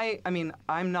 And I mean,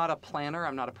 I'm not a planner.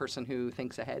 I'm not a person who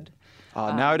thinks ahead.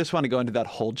 Now I just want to go into that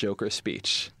whole Joker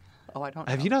speech. Oh, I don't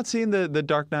know. Have you not seen the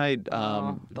Dark Knight?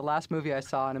 The last movie I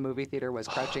saw in a movie theater was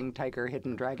Crouching Tiger,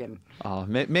 Hidden Dragon. Oh,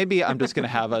 maybe I'm just going to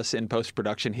have us in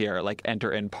post-production here, like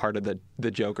enter in part of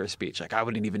the Joker speech. Like I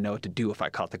wouldn't even know what to do if I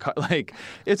caught the car. Like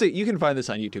you can find this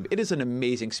on YouTube. It is an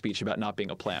amazing speech about not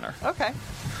being a planner. Okay.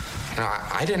 No,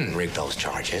 I didn't rig those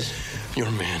charges. You're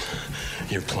a man.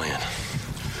 Your plan.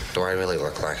 Do I really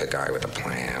look like a guy with a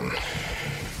plan?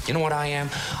 You know what I am?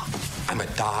 I'm a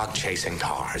dog chasing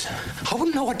cars. I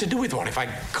wouldn't know what to do with one if I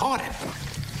caught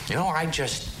it. You know, I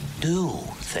just do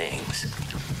things.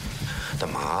 The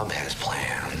mob has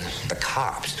plans. The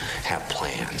cops have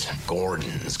plans.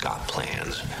 Gordon's got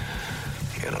plans.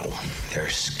 You know, they're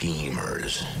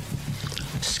schemers.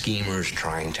 Schemers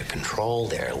trying to control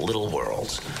their little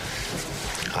worlds.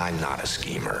 I'm not a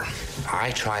schemer.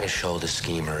 I try to show the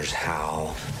schemers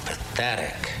how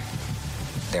pathetic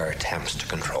their attempts to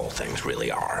control things really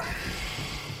are.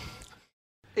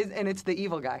 And it's the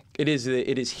evil guy. It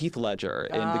is Heath Ledger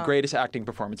in the greatest acting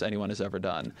performance anyone has ever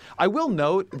done. I will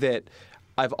note that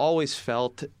I've always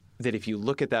felt that if you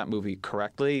look at that movie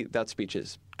correctly, that speech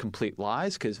is complete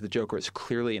lies because the Joker is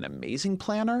clearly an amazing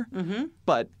planner. Mm-hmm.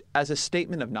 But as a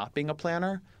statement of not being a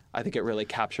planner, I think it really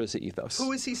captures the ethos.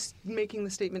 Who is he making the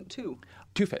statement to?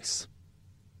 Two-Face.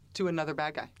 To another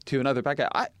bad guy. To another bad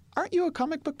guy. Aren't you a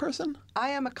comic book person? I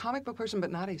am a comic book person, but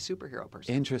not a superhero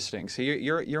person. Interesting. So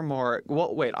you're more.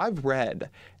 Well, wait. I've read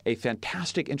a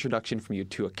fantastic introduction from you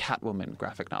to a Catwoman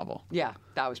graphic novel. Yeah,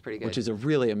 that was pretty good. Which is a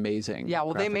really amazing. Yeah,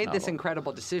 well, they made novel. this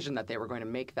incredible decision that they were going to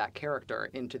make that character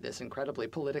into this incredibly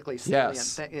politically salient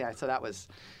thing. Yeah, so that was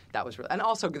really, and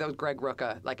also those Greg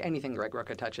Rucka, like anything Greg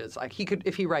Rucka touches, like he could,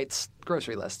 if he writes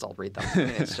grocery lists, I'll read them. I mean,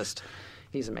 it's just.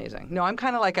 He's amazing. No, I'm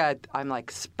kind of like I'm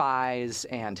like spies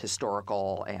and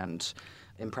historical and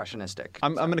impressionistic.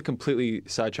 I'm going to completely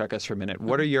sidetrack us for a minute.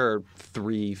 What are your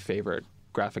 3 favorite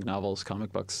graphic novels,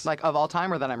 comic books? Like of all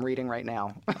time or that I'm reading right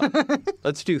now?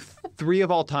 Let's do 3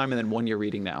 of all time and then 1 you're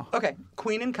reading now. Okay.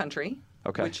 Queen and Country.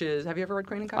 Okay. Which is, have you ever read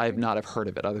Queen and Country? I have not. I've heard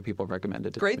of it. Other people have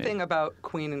recommended it to me. Great thing about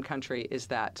Queen and Country is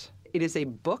that it is a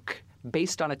book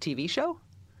based on a TV show,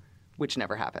 which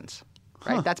never happens.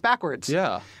 Right? Huh. That's backwards.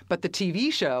 Yeah. But the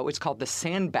TV show is called The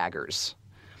Sandbaggers.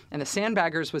 And The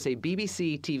Sandbaggers was a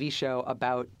BBC TV show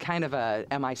about kind of a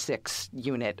MI6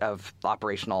 unit of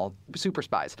operational super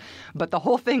spies. But the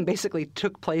whole thing basically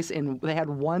took place they had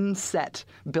one set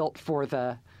built for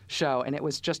the show, and it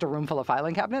was just a room full of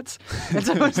filing cabinets. And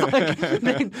so it was like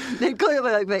they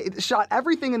clearly they shot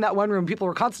everything in that one room. People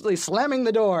were constantly slamming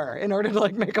the door in order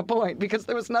to make a point because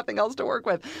there was nothing else to work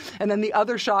with. And then the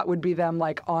other shot would be them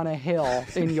on a hill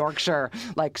in Yorkshire,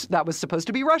 that was supposed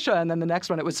to be Russia, and then the next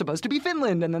one it was supposed to be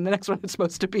Finland, and then the next one it's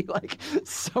supposed to be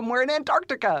somewhere in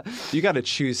Antarctica. You got to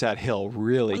choose that hill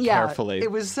really carefully.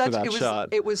 It was such for that shot.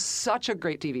 It was such a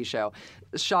great TV show,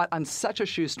 shot on such a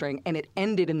shoestring, and it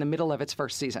ended in the middle of its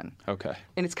first season. Okay.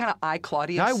 And it's kind of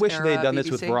Claudius. Now, I wish they had done this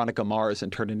BBC. with Veronica Mars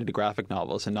and turned it into graphic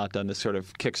novels and not done this sort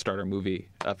of Kickstarter movie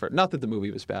effort. Not that the movie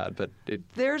was bad, but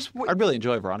I'd really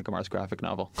enjoy Veronica Mars' graphic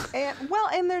novel.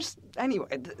 And there's anyway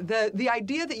the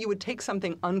idea that you would take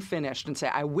something unfinished and say,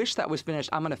 I wish that was finished.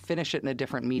 I'm going to finish it in a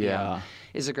different medium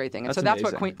is a great thing. And that's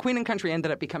what Queen and Country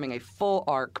ended up becoming, a full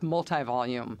arc,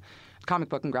 multi-volume comic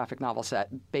book and graphic novel set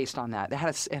based on that. It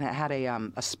had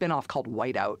a spin-off called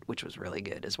Whiteout, which was really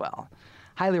good as well.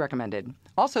 Highly recommended.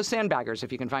 Also, Sandbaggers,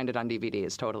 if you can find it on DVD,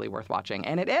 is totally worth watching,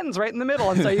 and it ends right in the middle,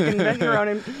 and so you can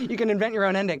invent your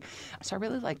own ending. So I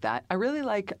really like that. I really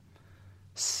like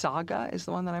Saga is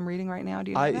the one that I'm reading right now.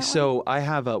 Do you know that one? I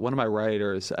have one of my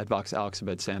writers at Vox, Alex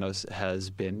Abed-Santos, has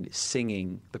been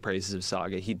singing the praises of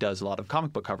Saga. He does a lot of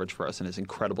comic book coverage for us and has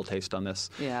incredible taste on this.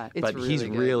 Yeah, it's but really he's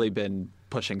good. really been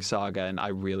pushing Saga, and I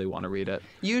really want to read it.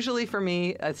 Usually for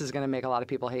me, this is going to make a lot of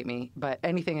people hate me, but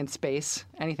anything in space,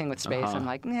 anything with space, I'm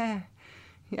like, nah.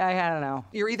 Yeah, I don't know.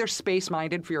 You're either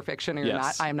space-minded for your fiction or you're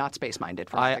not. I am not space-minded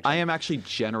for my fiction. I am actually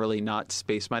generally not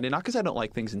space-minded, not because I don't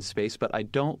like things in space, but I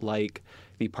don't like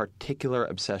the particular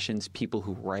obsessions people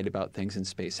who write about things in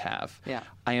space have. Yeah.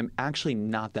 I am actually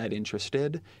not that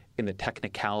interested in the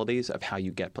technicalities of how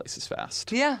you get places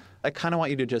fast. Yeah. I kind of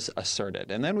want you to just assert it.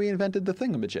 And then we invented the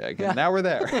thingamajig, and now we're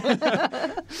there.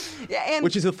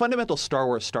 Which is a fundamental Star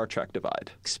Wars Star Trek divide.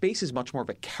 Space is much more of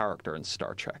a character in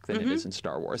Star Trek than it is in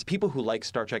Star Wars. People who like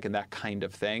Star Trek and that kind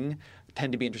of thing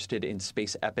tend to be interested in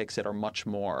space epics that are much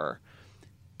more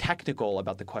technical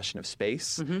about the question of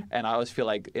space. And I always feel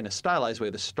like in a stylized way,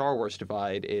 the Star Wars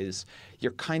divide is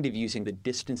you're kind of using the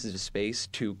distances of space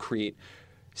to create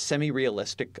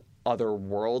semi-realistic other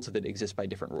worlds that exist by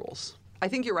different rules. I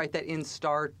think you're right that in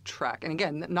Star Trek, and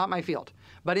again, not my field,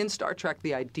 but in Star Trek,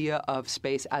 the idea of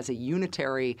space as a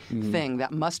unitary thing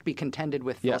that must be contended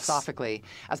with philosophically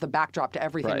as the backdrop to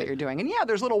everything that you're doing. And yeah,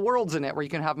 there's little worlds in it where you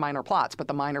can have minor plots, but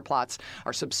the minor plots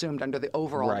are subsumed under the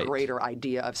overall greater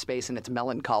idea of space and its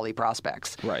melancholy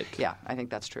prospects. Right. Yeah, I think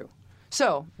that's true.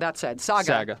 So, that said,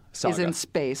 Saga. is in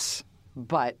space,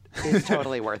 but it's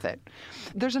totally worth it.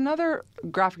 There's another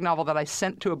graphic novel that I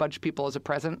sent to a bunch of people as a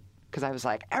present because I was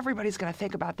like, everybody's going to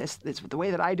think about this the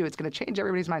way that I do. It's going to change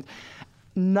everybody's minds.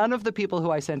 None of the people who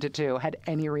I sent it to had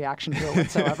any reaction to it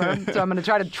whatsoever. So I'm going to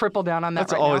try to triple down on that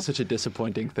That's always such a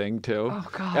disappointing thing, too. Oh,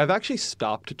 God. I've actually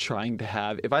stopped trying to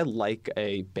have, if I like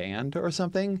a band or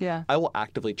something, I will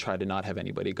actively try to not have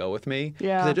anybody go with me.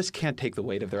 Because I just can't take the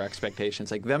weight of their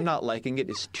expectations. Like, them not liking it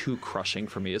is too crushing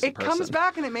for me as a person. It comes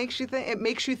back and it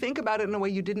makes you think about it in a way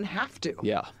you didn't have to.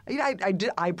 Yeah.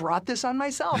 I brought this on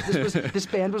myself. This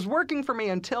band was working for me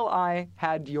until I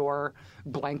had your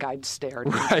blank-eyed stare.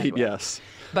 Right, yes.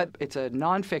 But it's a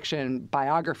nonfiction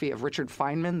biography of Richard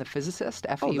Feynman, the physicist,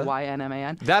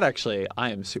 Feynman. That actually, I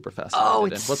am super fascinated. Oh,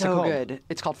 it's What's so it called? good.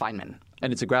 It's called Feynman.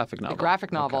 And it's a graphic novel. A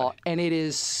graphic novel, and it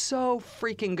is so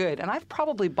freaking good. And I've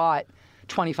probably bought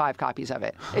 25 copies of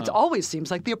it. It always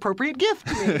seems like the appropriate gift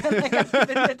to me. And, like, I've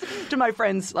given it to my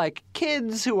friends, like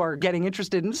kids who are getting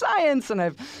interested in science, and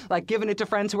I've like given it to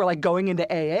friends who are like going into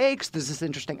AA because there's this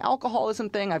interesting alcoholism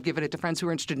thing. I've given it to friends who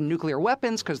are interested in nuclear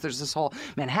weapons because there's this whole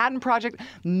Manhattan Project.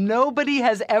 Nobody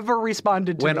has ever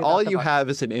responded to me When about all the you book. have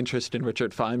is an interest in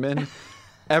Richard Feynman,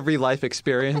 every life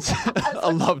experience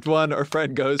a loved one or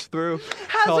friend goes through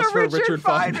calls has a for Richard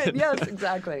Feynman. Yes,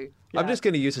 exactly. I'm Yeah. just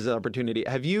going to use this as an opportunity.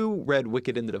 Have you read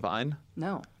Wicked and the Divine?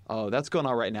 No. Oh, that's going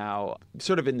on right now,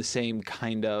 sort of in the same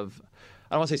kind of,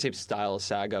 I don't want to say same style as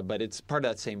Saga, but it's part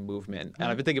of that same movement. And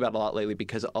I've been thinking about it a lot lately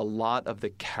because a lot of the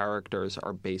characters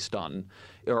are based on,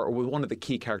 or one of the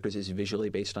key characters is visually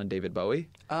based on David Bowie.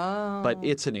 Oh, But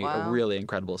it's a wow. really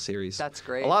incredible series. That's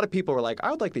great. A lot of people were like,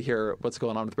 I would like to hear what's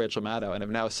going on with Rachel Maddow, and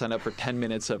have now signed up for 10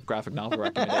 minutes of graphic novel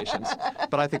recommendations.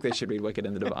 But I think they should read Wicked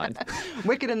and the Divine.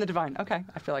 Wicked and the Divine. Okay.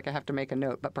 I feel like I have to make a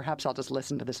note, but perhaps I'll just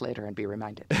listen to this later and be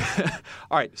reminded.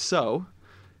 All right, so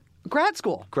Grad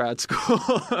school. grad school.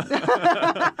 That's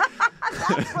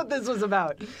what this was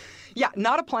about. Yeah,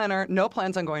 not a planner, no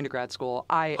plans on going to grad school.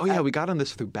 Oh, yeah, we got on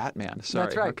this through Batman. Sorry.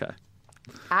 That's right. Okay.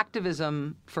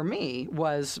 Activism for me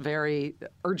was very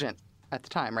urgent at the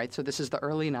time, right? So this is the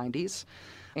early 90s.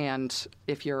 And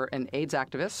if you're an AIDS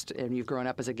activist and you've grown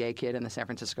up as a gay kid in the San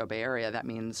Francisco Bay Area, that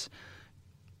means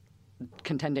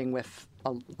contending with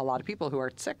a lot of people who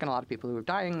are sick and a lot of people who are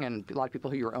dying and a lot of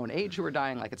people who are your own age who are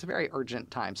dying. Like, it's a very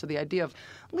urgent time. So the idea of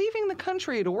leaving the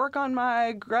country to work on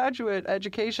my graduate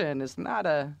education is not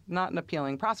an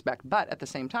appealing prospect. But at the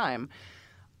same time,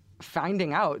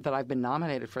 finding out that I've been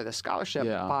nominated for this scholarship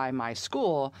by my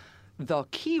school, the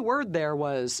key word there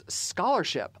was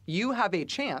scholarship. You have a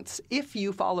chance, if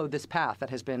you follow this path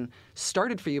that has been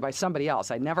started for you by somebody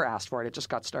else. I never asked for it. It just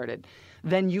got started.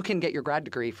 Then you can get your grad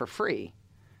degree for free.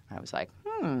 I was like,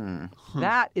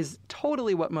 that is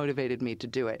totally what motivated me to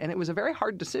do it. And it was a very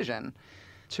hard decision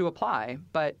to apply.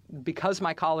 But because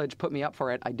my college put me up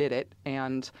for it, I did it.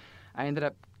 And I ended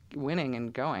up winning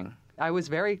and going. I was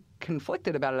very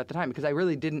conflicted about it at the time because I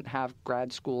really didn't have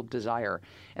grad school desire.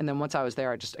 And then once I was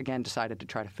there, I just, again, decided to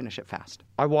try to finish it fast.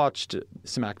 I watched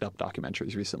some ACT UP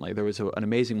documentaries recently. There was an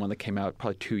amazing one that came out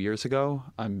probably 2 years ago.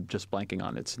 I'm just blanking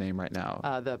on its name right now.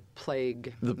 The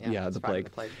Plague. The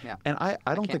Plague. Yeah. And I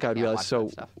don't think I'd can't realized. watch So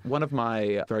that stuff. one of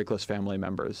my very close family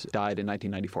members died in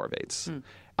 1994 of AIDS.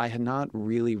 I had not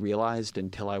really realized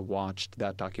until I watched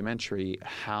that documentary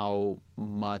how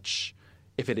much,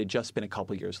 if it had just been a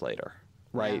couple years later,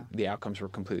 right, the outcomes were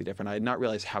completely different. I had not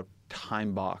realized how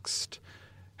time-boxed,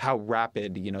 how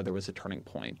rapid, there was a turning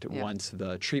point once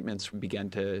the treatments began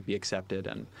to be accepted.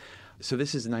 And so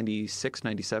this is 96,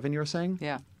 97, you were saying?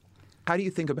 Yeah. How do you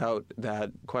think about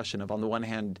that question of, on the one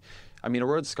hand, I mean, a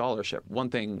Rhodes Scholarship, one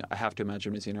thing I have to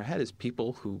imagine is in your head is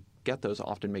people who get those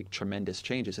often make tremendous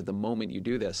changes. At the moment you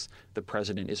do this, the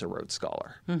president is a Rhodes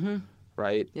Scholar,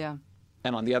 right? Yeah.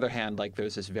 And on the other hand, like,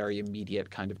 there's this very immediate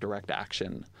kind of direct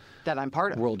action That I'm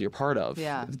part of. world you're part of.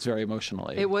 Yeah. It's very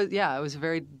emotionally. It was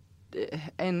very,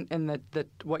 and the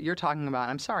what you're talking about,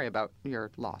 I'm sorry about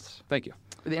your loss. Thank you.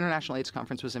 The International AIDS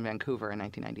Conference was in Vancouver in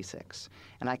 1996.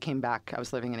 And I came back, I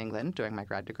was living in England doing my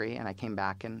grad degree, and I came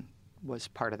back and was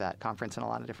part of that conference in a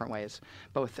lot of different ways,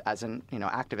 both as an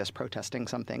activist protesting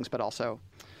some things, but also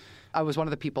I was one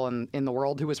of the people in the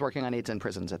world who was working on AIDS in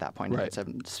prisons at that point. Right. It's a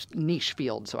niche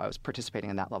field, so I was participating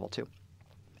in that level too.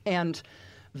 And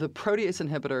the protease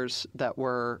inhibitors that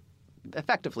were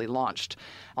effectively launched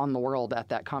on the world at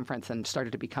that conference and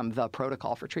started to become the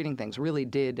protocol for treating things really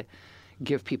did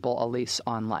give people a lease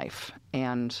on life.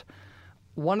 And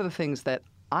one of the things that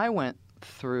I went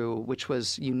through, which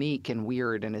was unique and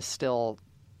weird and is still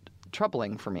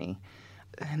troubling for me,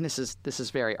 and this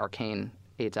is very arcane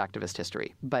AIDS activist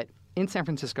history, but in San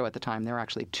Francisco at the time, there were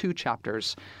actually 2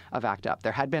 chapters of ACT UP.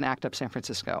 There had been ACT UP San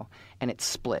Francisco, and it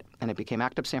split, and it became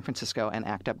ACT UP San Francisco and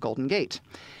ACT UP Golden Gate.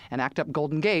 And ACT UP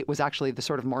Golden Gate was actually the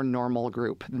sort of more normal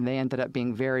group. And they ended up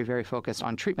being very, very focused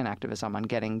on treatment activism, on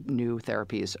getting new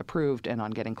therapies approved, and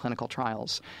on getting clinical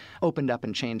trials opened up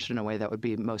and changed in a way that would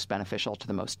be most beneficial to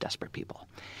the most desperate people.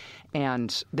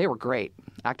 And they were great.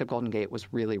 ACT UP Golden Gate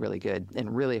was really, really good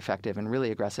and really effective and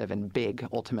really aggressive and big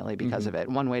ultimately because of it.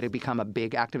 One way to become a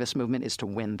big activist movement is to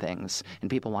win things, and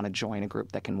people want to join a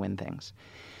group that can win things.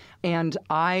 And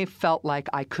I felt like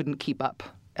I couldn't keep up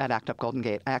at ACT UP Golden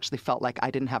Gate. I actually felt like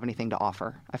I didn't have anything to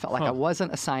offer. I felt like I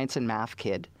wasn't a science and math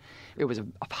kid. It was a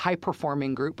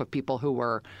high-performing group of people who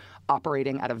were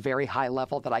operating at a very high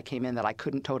level that I came in that I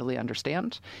couldn't totally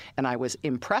understand. And I was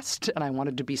impressed and I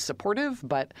wanted to be supportive,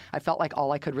 but I felt like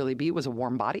all I could really be was a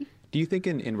warm body. Do you think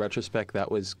in retrospect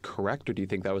that was correct, or do you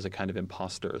think that was a kind of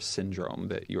imposter syndrome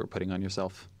that you were putting on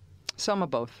yourself? Some of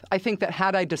both. I think that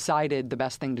had I decided the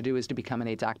best thing to do is to become an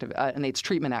AIDS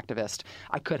treatment activist,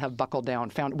 I could have buckled down,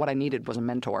 found what I needed was a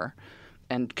mentor,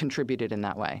 and contributed in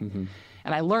that way. Mm-hmm.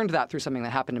 And I learned that through something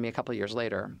that happened to me a couple of years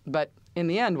later. But in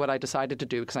the end, what I decided to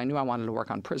do, because I knew I wanted to work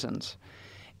on prisons,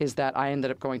 is that I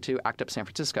ended up going to ACT UP San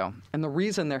Francisco. And the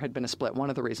reason there had been a split, one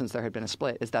of the reasons there had been a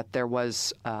split, is that there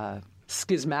was a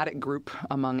schismatic group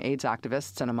among AIDS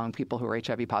activists and among people who were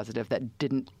HIV positive that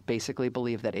didn't basically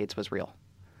believe that AIDS was real.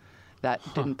 That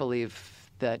didn't believe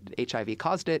that HIV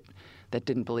caused it, that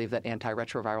didn't believe that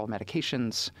antiretroviral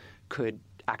medications could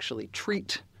actually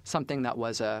treat something that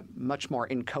was a much more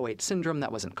inchoate syndrome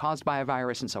that wasn't caused by a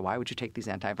virus. And so why would you take these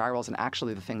antivirals? And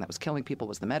actually the thing that was killing people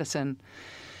was the medicine.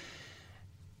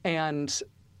 And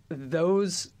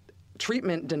those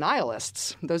treatment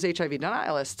denialists, those HIV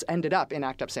denialists, ended up in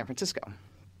ACT UP San Francisco,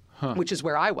 which is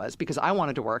where I was because I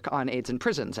wanted to work on AIDS in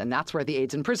prisons. And that's where the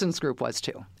AIDS in prisons group was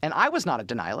too. And I was not a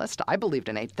denialist. I believed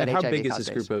in that HIV. How big is this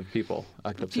group of people?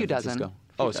 ACT UP San Francisco?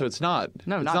 So it's not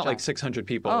like 600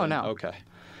 people. Oh, no. Okay.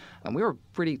 And we were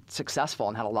pretty successful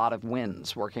and had a lot of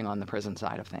wins working on the prison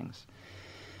side of things.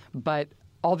 But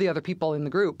all the other people in the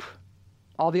group,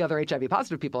 all the other HIV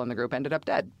positive people in the group ended up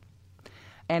dead.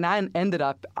 And I ended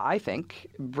up, I think,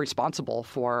 responsible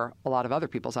for a lot of other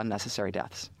people's unnecessary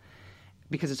deaths.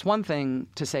 Because it's one thing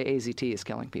to say AZT is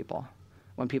killing people.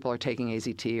 When people are taking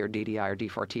AZT or DDI or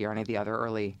D4T or any of the other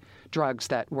early drugs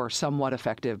that were somewhat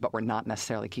effective but were not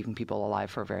necessarily keeping people alive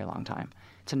for a very long time.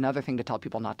 It's another thing to tell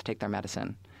people not to take their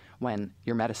medicine when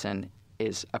your medicine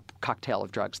is a cocktail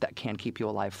of drugs that can keep you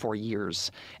alive for years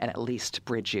and at least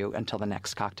bridge you until the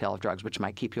next cocktail of drugs, which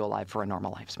might keep you alive for a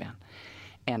normal lifespan.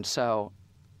 And so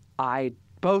I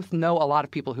both know a lot of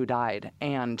people who died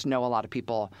and know a lot of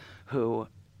people who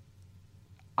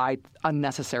I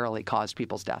unnecessarily caused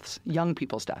people's deaths, young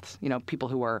people's deaths, people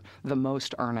who were the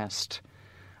most earnest,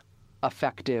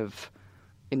 effective,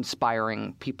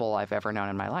 inspiring people I've ever known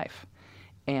in my life.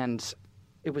 And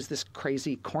it was this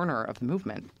crazy corner of the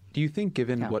movement. Do you think,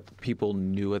 given what people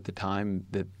knew at the time,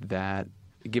 that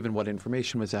given what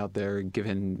information was out there,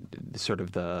 given sort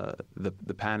of the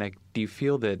panic, do you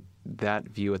feel that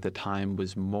view at the time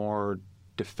was more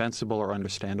defensible or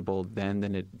understandable then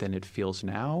than it feels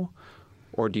now?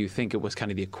 Or do you think it was kind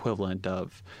of the equivalent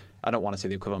of, I don't want to say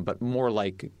the equivalent, but more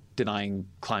like denying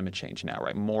climate change now,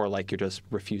 right? More like you're just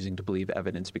refusing to believe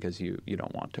evidence because you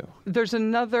don't want to. There's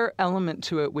another element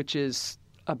to it, which is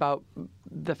about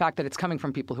the fact that it's coming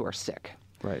from people who are sick.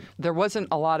 Right. There wasn't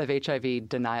a lot of HIV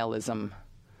denialism,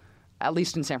 at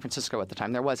least in San Francisco at the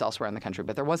time. There was elsewhere in the country,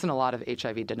 but there wasn't a lot of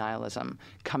HIV denialism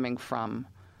coming from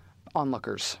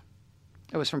onlookers.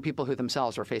 It was from people who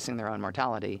themselves were facing their own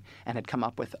mortality and had come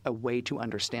up with a way to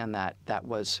understand that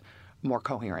was more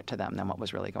coherent to them than what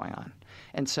was really going on.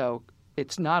 And so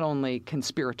it's not only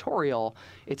conspiratorial,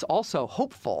 it's also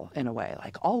hopeful in a way.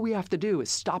 Like, all we have to do is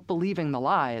stop believing the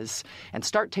lies and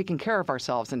start taking care of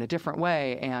ourselves in a different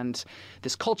way. And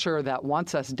this culture that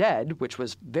wants us dead, which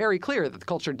was very clear that the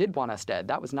culture did want us dead,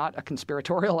 that was not a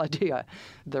conspiratorial idea.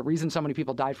 The reason so many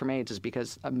people died from AIDS is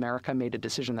because America made a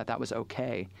decision that was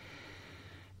okay.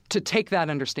 To take that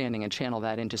understanding and channel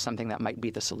that into something that might be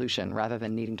the solution rather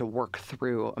than needing to work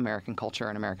through American culture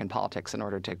and American politics in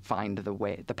order to find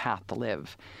the path to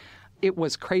live. It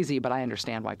was crazy, but I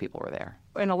understand why people were there.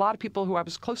 And a lot of people who I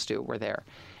was close to were there.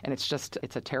 And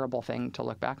it's a terrible thing to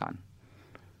look back on.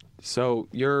 So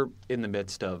you're in the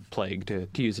midst of Plague,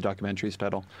 to use the documentary's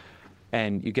title,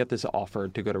 and you get this offer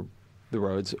to go to the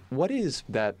roads. What is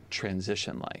that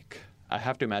transition like? I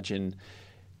have to imagine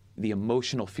the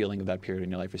emotional feeling of that period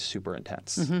in your life is super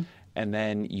intense. Mm-hmm. And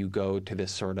then you go to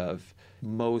this sort of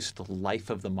most life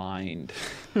of the mind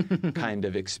kind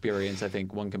of experience I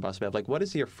think one can possibly have. Like, what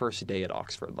is your first day at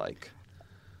Oxford like?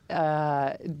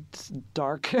 It's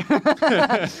dark.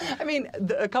 I mean,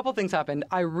 a couple things happened.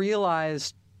 I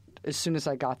realized as soon as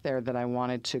I got there that I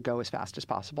wanted to go as fast as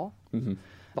possible. Mm-hmm.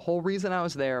 The whole reason I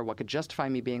was there, what could justify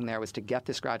me being there, was to get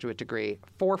this graduate degree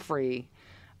for free.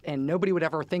 And nobody would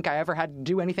ever think I ever had to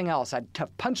do anything else. I'd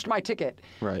have punched my ticket.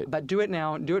 Right. But do it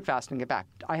now, do it fast, and get back.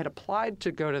 I had applied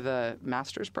to go to the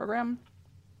master's program.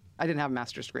 I didn't have a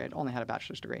master's degree. I only had a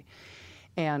bachelor's degree.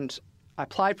 And I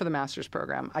applied for the master's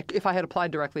program. If I had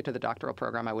applied directly to the doctoral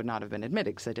program, I would not have been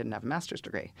admitted because I didn't have a master's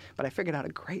degree. But I figured out a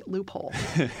great loophole,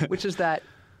 which is that,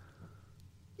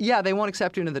 they won't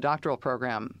accept you into the doctoral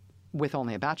program with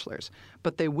only a bachelor's,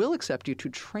 but they will accept you to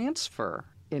transfer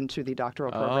into the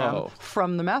doctoral program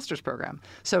from the master's program.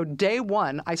 So day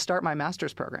one, I start my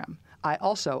master's program. I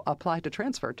also applied to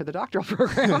transfer to the doctoral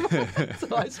program.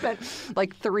 So I spent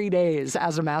like 3 days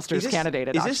as a master's candidate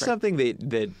at Oxford. Is this something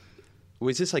that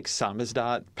was this like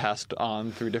samizdat passed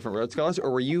on through different Rhodes Scholars,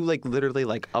 or were you like literally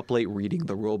like up late reading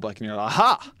the rule book and you're like,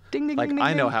 aha! Ding, ding, like ding, ding,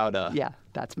 I know ding. how to. Yeah,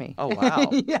 that's me. Oh wow!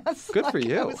 Yes, good for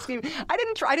like, you.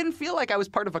 I didn't feel like I was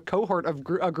part of a cohort of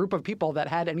a group of people that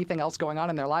had anything else going on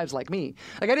in their lives like me.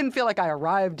 Like I didn't feel like I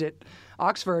arrived at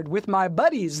Oxford with my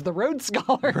buddies, the Rhodes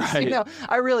Scholars. Right. You know,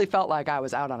 I really felt like I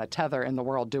was out on a tether in the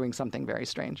world doing something very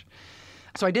strange.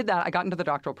 So I did that. I got into the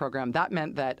doctoral program. That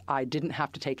meant that I didn't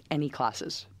have to take any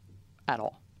classes at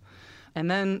all.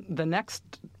 And then the next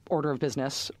order of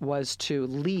business was to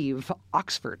leave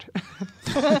Oxford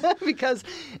because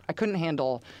I couldn't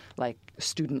handle like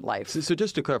student life. So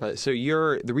just to clarify, so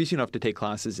the reason you don't have to take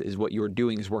classes is what you're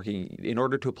doing is working in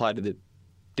order to apply to the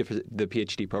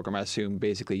PhD program. I assume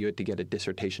basically you had to get a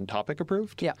dissertation topic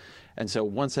approved. Yeah. And so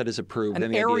once that is approved, an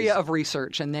then the area idea is, of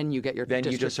research, and then you get your then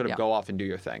you just sort of go off and do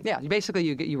your thing. Yeah, basically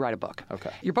you write a book.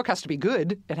 Okay. Your book has to be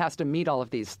good. It has to meet all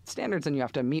of these standards, and you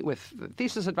have to meet with the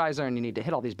thesis advisor, and you need to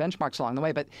hit all these benchmarks along the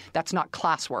way. But that's not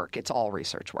classwork. It's all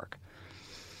research work.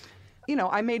 You know,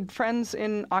 I made friends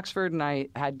in Oxford, and I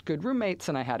had good roommates,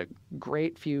 and I had a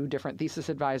great few different thesis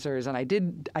advisors, and I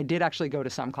did actually go to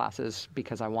some classes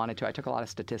because I wanted to. I took a lot of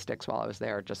statistics while I was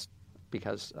there just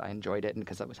because I enjoyed it and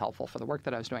because it was helpful for the work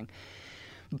that I was doing.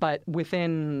 But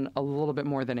within a little bit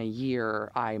more than a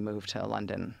year, I moved to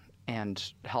London and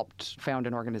helped found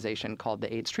an organization called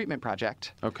the AIDS Treatment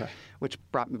Project, which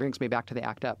brings me back to the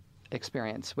ACT UP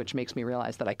experience, which makes me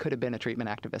realize that I could have been a treatment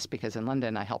activist because in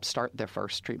London I helped start their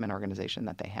first treatment organization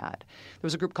that they had. There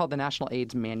was a group called the National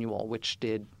AIDS Manual, which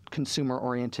did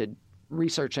consumer-oriented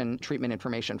research and treatment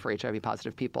information for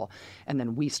HIV-positive people. And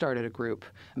then we started a group,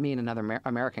 me and another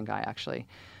American guy actually,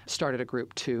 started a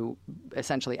group to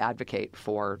essentially advocate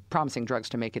for promising drugs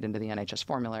to make it into the NHS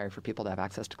formulary for people to have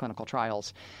access to clinical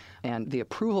trials. And the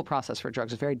approval process for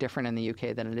drugs is very different in the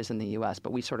UK than it is in the US,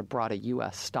 but we sort of brought a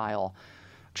US-style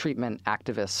treatment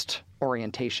activist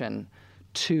orientation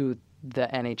to the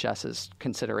NHS's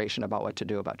consideration about what to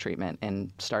do about treatment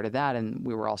and started that. And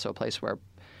we were also a place where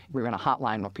we ran a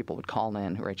hotline where people would call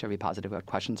in who are HIV positive who had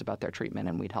questions about their treatment,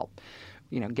 and we'd help,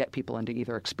 get people into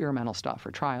either experimental stuff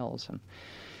or trials.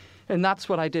 And that's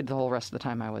what I did the whole rest of the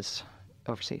time I was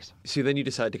overseas. So then you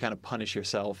decided to kind of punish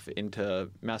yourself into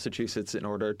Massachusetts in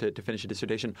order to finish a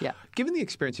dissertation. Yeah. Given the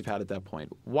experience you've had at that point,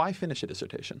 why finish a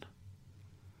dissertation?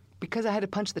 Because I had to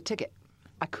punch the ticket.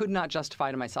 I could not justify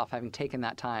to myself having taken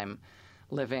that time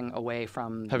living away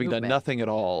from having movement. done nothing at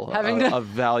all of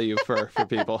value for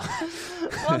people.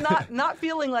 Well, not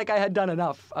feeling like I had done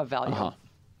enough of value. Uh-huh.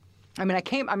 I mean,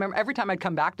 I remember every time I'd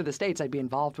come back to the States, I'd be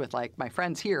involved with like my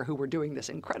friends here who were doing this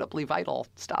incredibly vital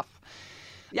stuff.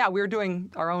 Yeah, we were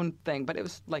doing our own thing, but it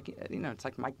was like, it's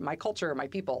like my culture, my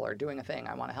people are doing a thing.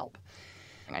 I want to help.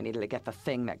 I needed to get the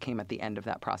thing that came at the end of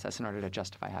that process in order to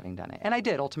justify having done it. And I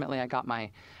did. Ultimately, I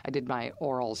did my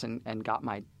orals and got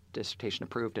my dissertation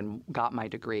approved and got my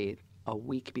degree a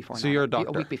week before. So you're a doctor.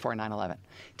 A week before 9/11.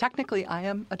 Technically, I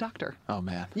am a doctor. Oh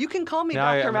man. You can call me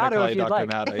Now Dr. Maddow if you'd like.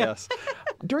 Dr. Maddow, yes.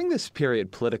 During this period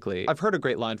politically, I've heard a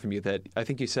great line from you that I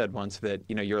think you said once that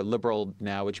you're a liberal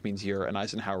now, which means you're an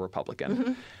Eisenhower Republican.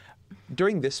 Mm-hmm.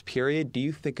 During this period, do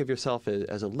you think of yourself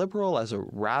as a liberal, as a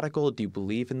radical? Do you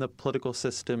believe in the political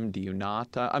system? Do you not?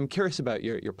 I'm curious about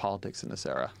your politics in this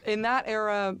era. In that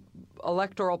era,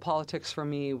 electoral politics for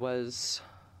me was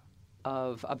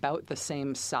of about the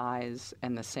same size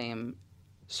and the same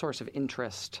source of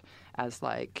interest as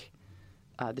like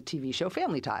the TV show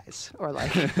Family Ties, or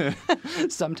like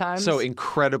sometimes. So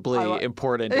incredibly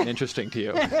important and interesting to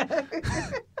you.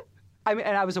 I mean,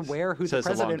 and I was aware who the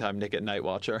president. Says a long-time Nick at Night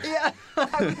watcher. Yeah,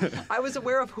 I was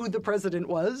aware of who the president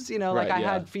was. Like I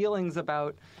had feelings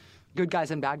about good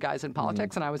guys and bad guys in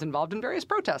politics, and I was involved in various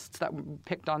protests that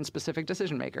picked on specific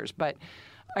decision makers. But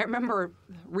I remember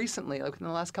recently, like in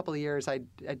the last couple of years, I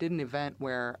did an event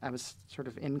where I was sort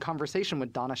of in conversation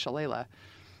with Donna Shalala.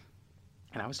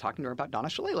 And I was talking to her about Donna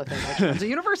Shalala things. Like she runs a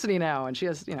university now, and she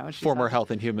has, she's former Health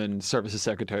and Human Services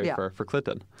Secretary for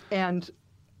Clinton. And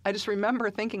I just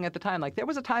remember thinking at the time, like, there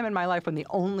was a time in my life when the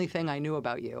only thing I knew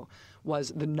about you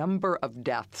was the number of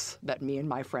deaths that me and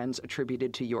my friends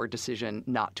attributed to your decision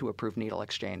not to approve needle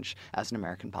exchange as an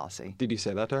American policy. Did you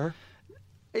say that to her?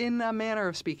 In a manner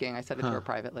of speaking, I said it to her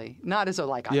privately. Not as a,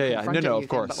 like, I'm confronting no, you of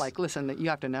course. thing, but, like, listen, that you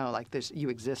have to know, like, you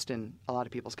exist in a lot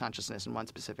of people's consciousness in one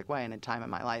specific way, and in a time in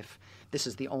my life, this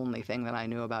is the only thing that I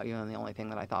knew about you and the only thing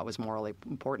that I thought was morally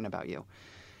important about you.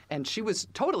 And she was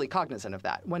totally cognizant of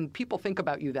that. When people think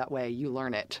about you that way, you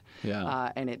learn it,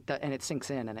 and it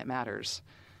sinks in and it matters.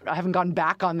 I haven't gone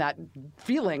back on that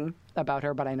feeling about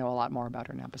her, but I know a lot more about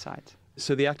her now besides.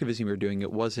 So the activism you're doing,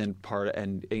 it wasn't part,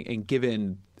 and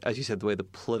given, as you said, the way the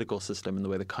political system and the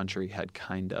way the country had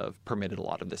kind of permitted a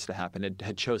lot of this to happen, it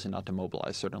had chosen not to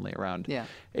mobilize, certainly around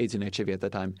AIDS and HIV at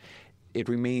that time. It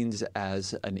remains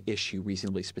as an issue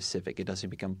reasonably specific. It doesn't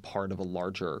become part of a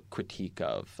larger critique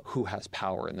of who has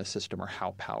power in the system or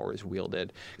how power is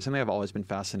wielded. Something I've always been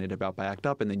fascinated about by ACT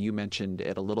UP, and then you mentioned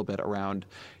it a little bit around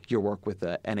your work with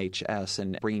the NHS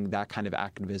and bringing that kind of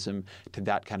activism to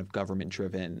that kind of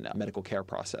government-driven medical care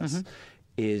process,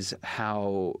 is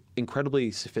how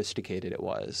incredibly sophisticated it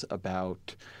was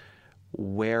about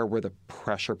where were the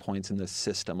pressure points in the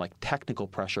system, like technical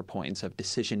pressure points of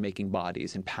decision-making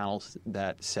bodies and panels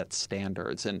that set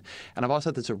standards. And I've also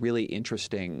thought that's a really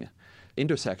interesting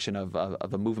intersection of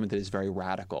a movement that is very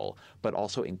radical, but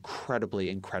also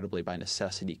incredibly by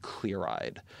necessity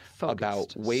clear-eyed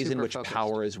about ways in which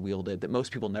power is wielded that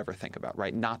most people never think about,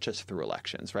 right? Not just through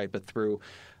elections, right? But through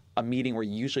a meeting where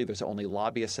usually there's only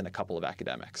lobbyists and a couple of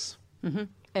academics. And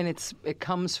it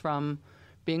comes from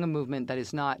being a movement that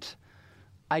is not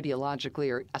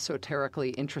ideologically or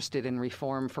esoterically interested in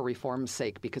reform for reform's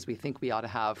sake because we think we ought to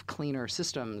have cleaner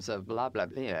systems of blah, blah,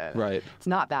 blah. Right. It's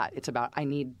not that. It's about I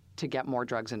need to get more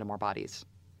drugs into more bodies.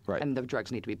 Right. And the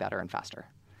drugs need to be better and faster.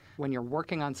 When you're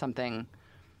working on something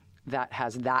that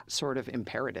has that sort of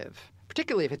imperative,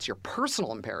 particularly if it's your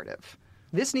personal imperative,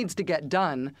 this needs to get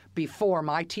done before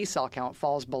my T cell count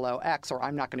falls below X or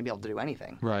I'm not going to be able to do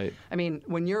anything. Right. I mean,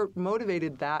 when you're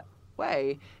motivated that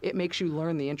way, it makes you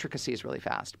learn the intricacies really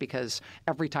fast because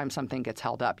every time something gets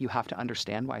held up, you have to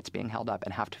understand why it's being held up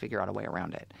and have to figure out a way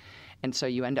around it. And so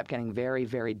you end up getting very,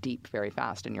 very deep very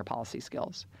fast in your policy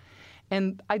skills.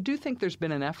 And I do think there's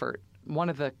been an effort. One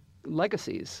of the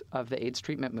legacies of the AIDS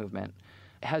treatment movement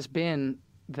has been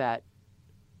that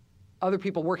other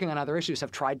people working on other issues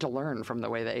have tried to learn from the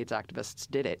way the AIDS activists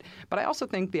did it. But I also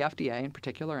think the FDA in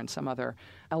particular and some other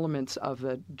elements of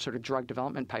the sort of drug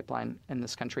development pipeline in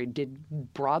this country did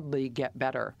broadly get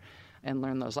better and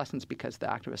learn those lessons because the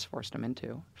activists forced them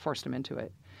into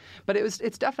it. But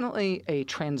it's definitely a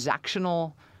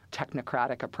transactional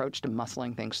technocratic approach to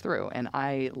muscling things through. And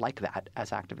I like that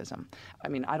as activism. I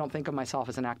mean, I don't think of myself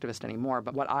as an activist anymore,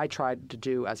 but what I tried to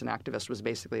do as an activist was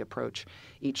basically approach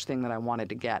each thing that I wanted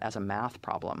to get as a math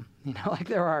problem. You know, like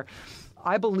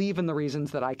I believe in the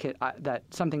reasons that that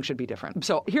something should be different.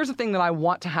 So here's the thing that I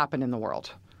want to happen in the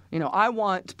world. You know, I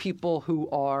want people who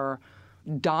are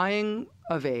dying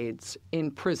of AIDS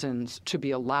in prisons to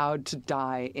be allowed to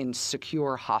die in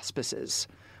secure hospices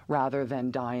rather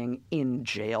than dying in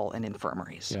jail and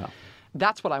infirmaries. Yeah.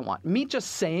 That's what I want. Me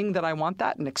just saying that I want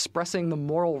that and expressing the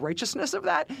moral righteousness of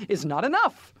that is not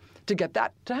enough to get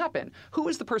that to happen. Who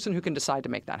is the person who can decide to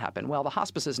make that happen? Well, the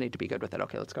hospices need to be good with it.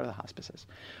 Okay, let's go to the hospices.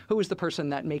 Who is the person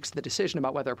that makes the decision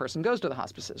about whether a person goes to the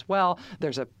hospices? Well,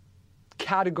 there's a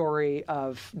category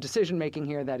of decision-making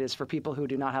here that is for people who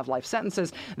do not have life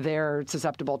sentences. They're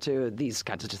susceptible to these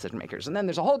kinds of decision-makers. And then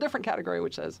there's a whole different category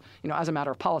which says, you know, as a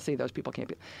matter of policy, those people can't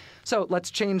be. So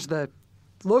let's change the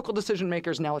local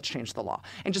decision-makers. Now let's change the law.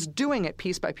 And just doing it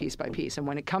piece by piece by piece. And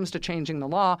when it comes to changing the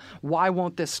law, why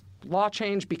won't this law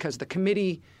change? Because the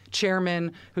committee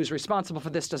chairman who's responsible for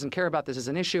this doesn't care about this as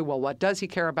an issue. Well, what does he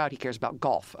care about? He cares about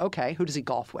golf. Okay, who does he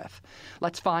golf with?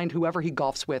 Let's find whoever he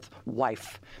golfs with,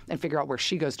 wife, and figure out where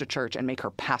she goes to church and make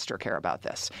her pastor care about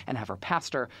this and have her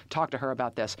pastor talk to her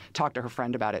about this, talk to her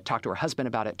friend about it, talk to her husband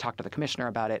about it, talk to the commissioner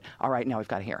about it. All right, now we've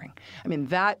got a hearing. I mean,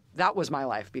 that was my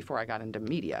life before I got into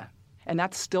media. And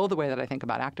that's still the way that I think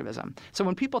about activism. So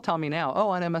when people tell me now, oh,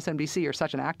 on MSNBC, you're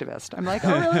such an activist, I'm like,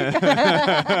 oh,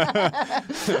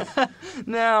 really?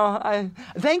 No,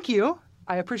 thank you.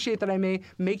 I appreciate that I may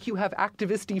make you have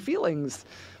activist-y feelings.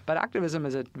 But activism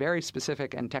is a very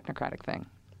specific and technocratic thing.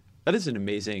 That is an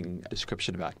amazing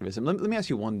description of activism. Let me ask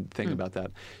you one thing about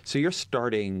that. So you're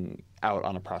starting out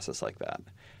on a process like that.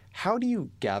 How do you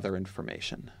gather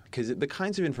information? Because the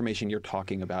kinds of information you're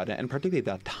talking about, and particularly at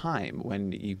that time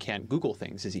when you can't Google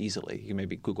things as easily, you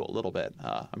maybe Google a little bit.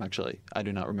 I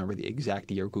do not remember the exact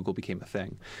year Google became a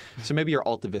thing. So maybe you're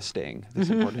altivisting this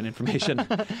important information.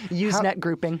 Usenet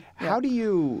grouping. How do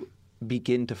you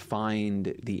begin to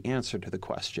find the answer to the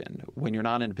question when you're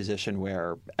not in a position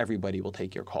where everybody will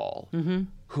take your call?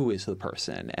 Who is the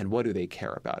person and what do they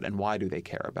care about and why do they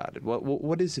care about it?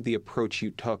 What is the approach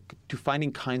you took to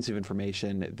finding kinds of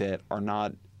information that are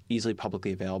not easily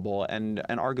publicly available and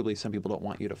arguably some people don't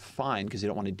want you to find because they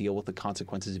don't want to deal with the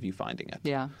consequences of you finding it?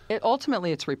 Yeah.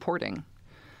 Ultimately, it's reporting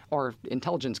or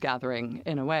intelligence gathering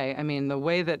in a way. I mean, the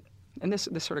way that and this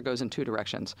sort of goes in two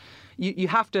directions. You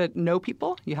have to know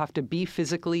people. You have to be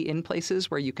physically in places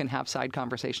where you can have side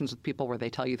conversations with people where they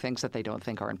tell you things that they don't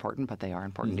think are important, but they are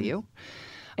important to you.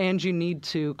 And you need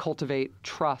to cultivate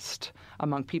trust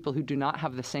among people who do not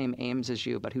have the same aims as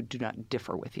you, but who do not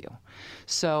differ with you.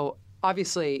 So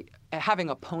obviously, having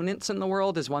opponents in the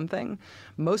world is one thing.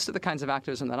 Most of the kinds of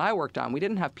activism that I worked on, we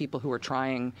didn't have people who were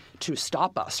trying to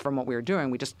stop us from what we were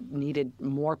doing. We just needed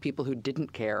more people who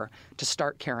didn't care to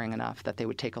start caring enough that they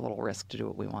would take a little risk to do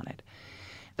what we wanted.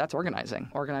 That's organizing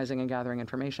and gathering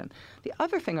information. The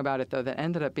other thing about it, though, that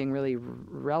ended up being really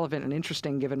relevant and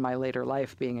interesting given my later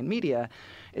life being in media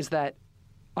is that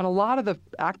on a lot of the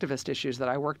activist issues that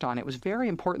I worked on, it was very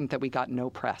important that we got no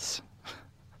press.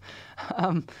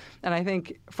 And I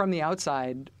think from the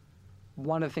outside,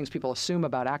 one of the things people assume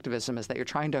about activism is that you're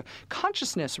trying to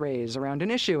consciousness raise around an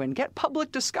issue and get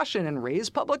public discussion and raise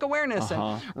public awareness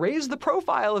and raise the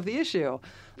profile of the issue.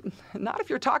 Not if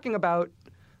you're talking about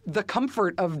the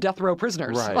comfort of death row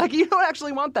prisoners. Right. Like, you don't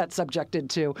actually want that subjected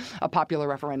to a popular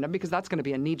referendum because that's going to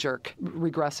be a knee-jerk,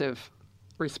 regressive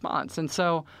response. And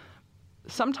so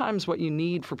sometimes what you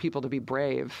need for people to be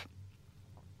brave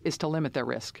is to limit their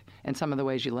risk. And some of the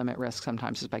ways you limit risk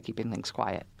sometimes is by keeping things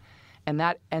quiet. And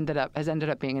that has ended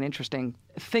up being an interesting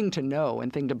thing to know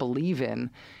and thing to believe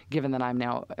in, given that I'm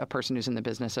now a person who's in the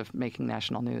business of making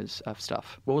national news of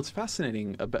stuff. Well, what's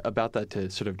fascinating about that,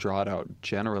 to sort of draw it out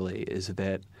generally, is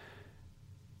that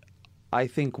I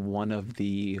think one of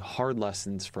the hard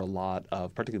lessons for a lot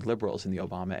of particularly liberals in the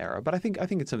Obama era, but I think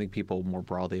it's something people more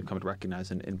broadly have come to recognize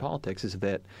in politics, is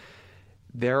that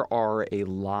there are a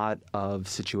lot of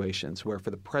situations where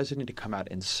for the president to come out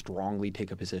and strongly take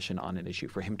a position on an issue,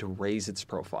 for him to raise its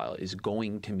profile, is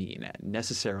going to mean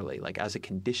necessarily, like as a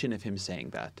condition of him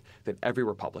saying that every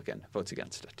Republican votes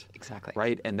against it. Exactly.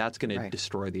 Right? And that's going to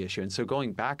destroy the issue. And so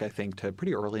going back, I think, to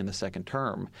pretty early in the second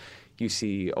term, you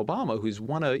see Obama, who's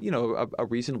a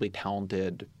reasonably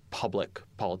talented public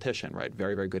politician, right?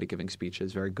 Very, very good at giving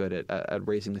speeches, very good at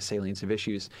raising the salience of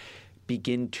issues,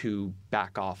 begin to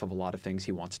back off of a lot of things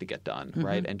he wants to get done,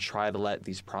 right? And try to let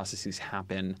these processes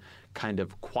happen kind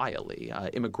of quietly.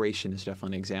 Immigration is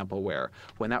definitely an example where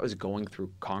when that was going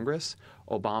through Congress,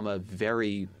 Obama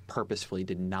very purposefully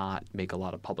did not make a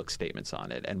lot of public statements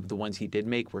on it. And the ones he did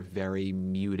make were very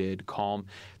muted, calm.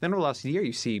 Then over the last year,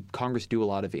 you see Congress do a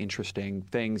lot of interesting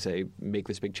things. They make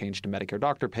this big change to Medicare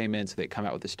doctor payments. They come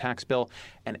out with this tax bill.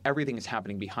 And everything is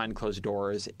happening behind closed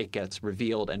doors. It gets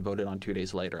revealed and voted on 2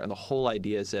 days later. And the whole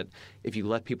idea is that if you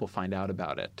let people find out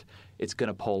about it, it's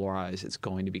going to polarize. It's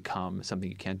going to become something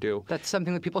you can't do. That's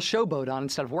something that people showbot on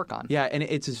instead of work on. Yeah, and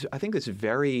I think it's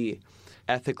very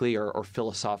ethically or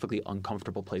philosophically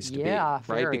uncomfortable place to be,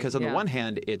 right? Because on the one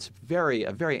hand, it's a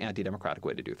very anti-democratic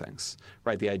way to do things,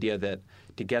 right? The idea that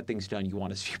to get things done, you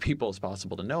want as few people as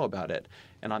possible to know about it.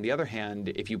 And on the other hand,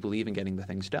 if you believe in getting the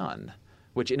things done,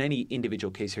 which in any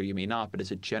individual case here you may not, but as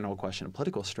a general question of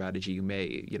political strategy, you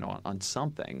may, on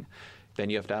something, then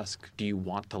you have to ask, do you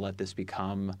want to let this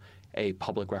become a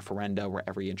public referenda where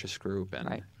every interest group and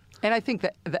right. And I think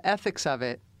that the ethics of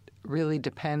it really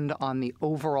depend on the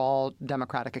overall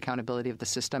democratic accountability of the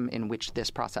system in which this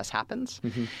process happens.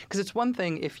 Because it's one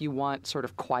thing if you want sort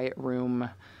of quiet room,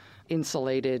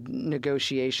 insulated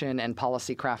negotiation and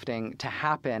policy crafting to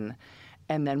happen,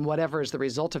 and then whatever is the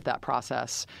result of that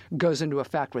process goes into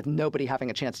effect with nobody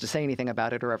having a chance to say anything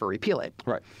about it or ever repeal it.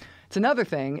 Right. It's another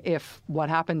thing if what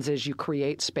happens is you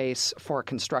create space for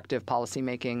constructive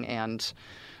policymaking and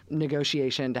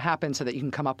negotiation to happen so that you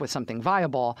can come up with something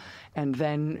viable, and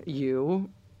then you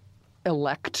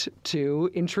elect to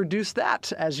introduce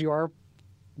that as your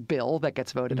bill that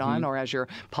gets voted on or as your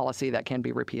policy that can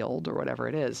be repealed or whatever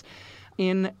it is.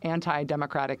 In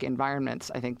anti-democratic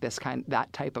environments, I think that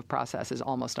type of process is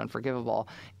almost unforgivable.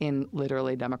 In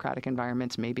literally democratic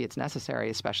environments, maybe it's necessary,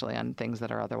 especially on things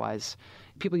that are otherwise.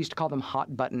 People used to call them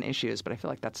hot button issues, but I feel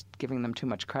like that's giving them too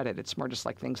much credit. It's more just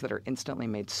like things that are instantly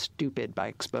made stupid by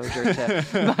exposure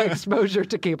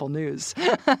to cable news.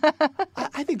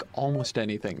 I think almost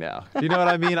anything now. Do you know what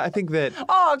I mean? I think that.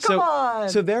 Oh, come on!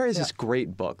 So there is this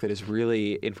great book that has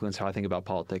really influenced how I think about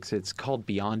politics. It's called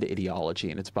Beyond Ideology,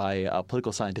 and it's by a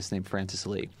political scientist named Frances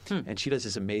Lee. And she does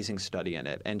this amazing study in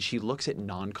it, and she looks at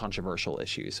non-controversial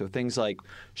issues. So things like,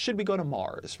 should we go to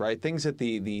Mars, right? Things that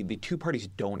the two parties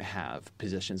don't have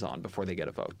positions on before they get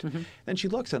a vote. Then she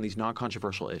looks on these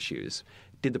non-controversial issues.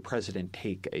 Did the president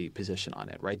take a position on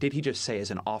it, right? Did he just say as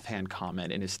an offhand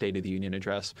comment in his State of the Union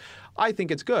address, I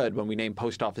think it's good when we name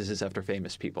post offices after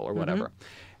famous people or whatever.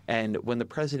 And when the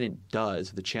president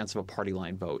does, the chance of a party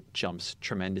line vote jumps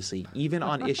tremendously, even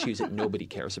on issues that nobody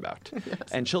cares about. Yes.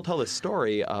 And she'll tell this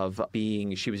story of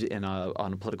she was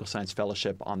on a political science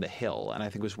fellowship on the Hill, and I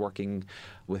think was working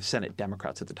with Senate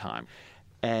Democrats at the time.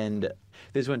 And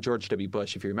this is when George W.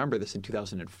 Bush, if you remember this, in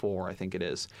 2004, I think it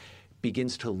is,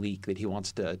 begins to leak that he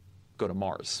wants to go to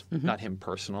Mars. Mm-hmm. Not him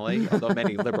personally, although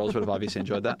many liberals would have obviously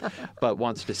enjoyed that, but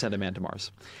wants to send a man to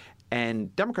Mars.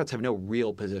 And Democrats have no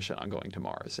real position on going to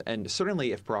Mars. And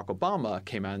certainly if Barack Obama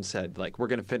came out and said, like, we're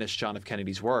going to finish John F.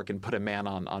 Kennedy's work and put a man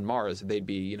on Mars, they'd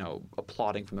be,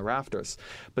 applauding from the rafters.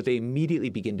 But they immediately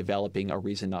begin developing a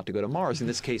reason not to go to Mars. In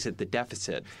this case, at the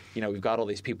deficit. We've got all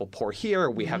these people poor here.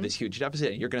 We have this huge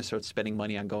deficit. And you're going to start spending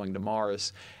money on going to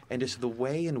Mars. And just the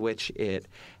way in which it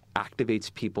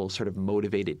activates people's sort of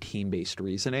motivated team-based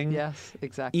reasoning. Yes,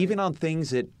 exactly. Even on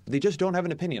things that they just don't have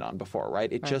an opinion on before, right?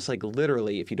 It just like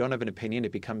literally, if you don't have an opinion,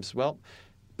 it becomes, well,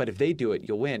 but if they do it,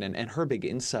 you'll win. And her big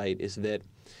insight is that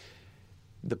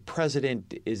the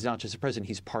president is not just a president,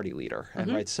 he's party leader.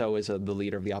 And right, so is the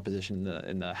leader of the opposition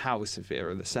in the House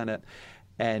or the Senate.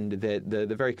 And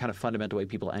the very kind of fundamental way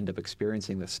people end up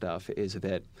experiencing this stuff is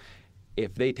that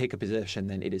if they take a position,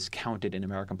 then it is counted in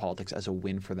American politics as a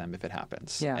win for them if it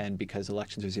happens. Yeah. And because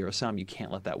elections are zero-sum, you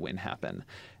can't let that win happen.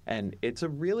 And it's a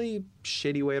really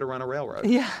shitty way to run a railroad.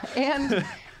 Yeah,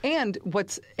 and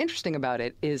what's interesting about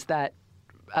it is that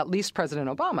at least President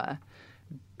Obama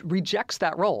rejects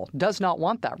that role, does not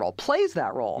want that role, plays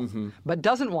that role, but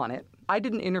doesn't want it. I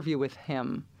did an interview with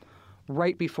him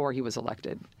right before he was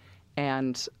elected.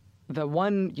 And the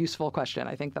one useful question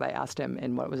I think that I asked him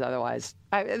in what was otherwise,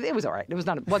 it was all right. It was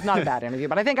not a bad interview,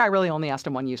 but I think I really only asked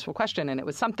him one useful question, and it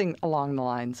was something along the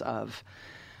lines of,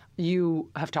 you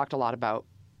have talked a lot about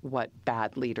what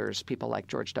bad leaders, people like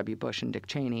George W. Bush and Dick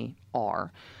Cheney,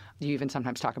 are. You even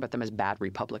sometimes talk about them as bad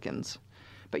Republicans.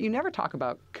 But you never talk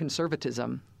about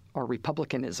conservatism or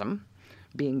republicanism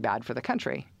being bad for the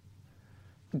country.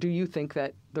 Do you think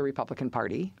that the Republican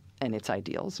Party and its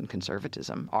ideals and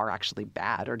conservatism are actually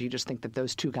bad, or do you just think that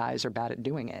those two guys are bad at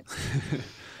doing it?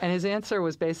 And his answer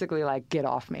was basically like, get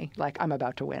off me, like I'm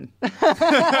about to win.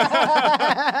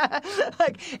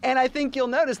 And I think you'll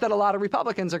notice that a lot of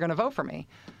Republicans are going to vote for me.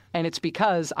 And it's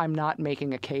because I'm not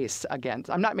making a case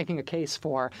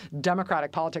for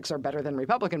Democratic politics are better than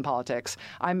Republican politics.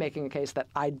 I'm making a case that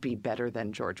I'd be better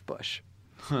than George Bush.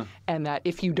 And that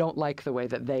if you don't like the way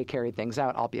that they carried things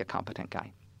out, I'll be a competent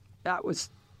guy. That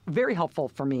was very helpful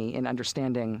for me in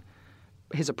understanding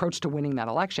his approach to winning that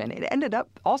election. It ended up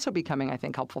also becoming, I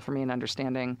think, helpful for me in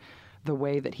understanding the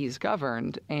way that he's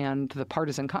governed and the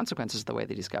partisan consequences of the way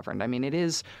that he's governed. I mean, it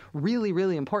is really,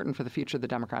 really important for the future of the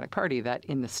Democratic Party that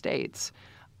in the states,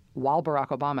 while Barack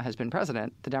Obama has been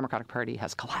president, the Democratic Party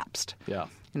has collapsed. Yeah.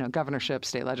 Governorships,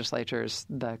 state legislatures,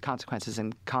 the consequences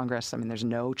in Congress. I mean, there's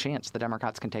no chance the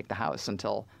Democrats can take the House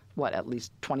until at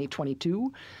least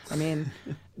 2022? I mean,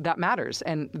 that matters.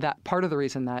 And that part of the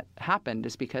reason that happened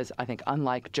is because I think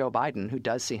unlike Joe Biden, who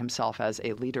does see himself as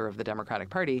a leader of the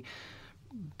Democratic Party,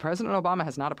 President Obama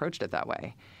has not approached it that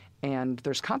way. And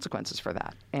there's consequences for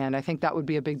that. And I think that would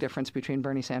be a big difference between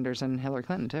Bernie Sanders and Hillary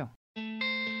Clinton, too.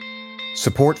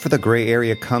 Support for the gray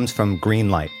area comes from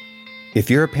Greenlight. If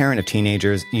you're a parent of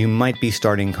teenagers, you might be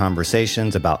starting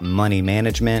conversations about money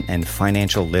management and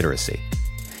financial literacy.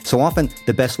 So often,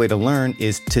 the best way to learn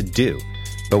is to do.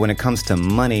 But when it comes to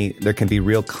money, there can be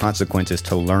real consequences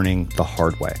to learning the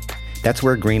hard way. That's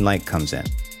where Greenlight comes in.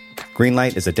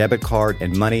 Greenlight is a debit card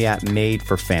and money app made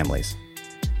for families.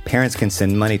 Parents can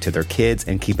send money to their kids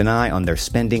and keep an eye on their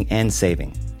spending and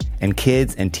saving. And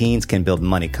kids and teens can build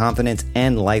money confidence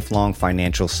and lifelong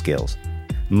financial skills.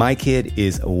 My kid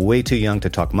is way too young to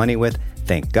talk money with,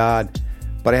 thank God.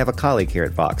 But I have a colleague here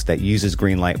at Vox that uses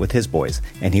Greenlight with his boys,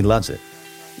 and he loves it.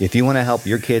 If you want to help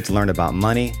your kids learn about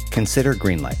money, consider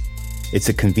Greenlight. It's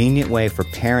a convenient way for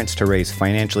parents to raise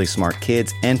financially smart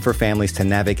kids and for families to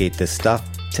navigate this stuff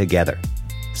together.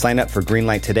 Sign up for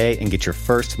Greenlight today and get your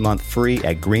first month free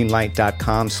at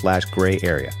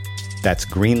greenlight.com/grayarea. That's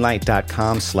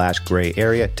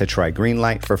greenlight.com/grayarea to try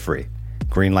Greenlight for free.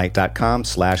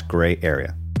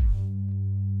 Greenlight.com/grayarea.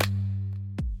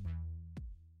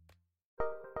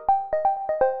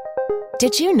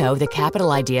 Did you know the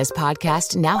Capital Ideas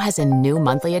podcast now has a new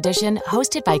monthly edition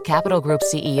hosted by Capital Group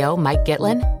CEO Mike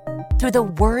Gitlin? Through the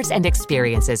words and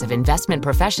experiences of investment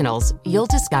professionals, you'll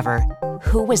discover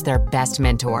who was their best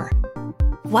mentor,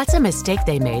 what's a mistake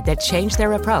they made that changed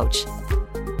their approach,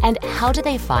 and how do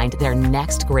they find their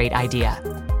next great idea.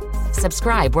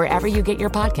 Subscribe wherever you get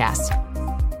your podcasts.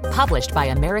 Published by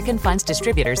American Funds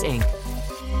Distributors, Inc.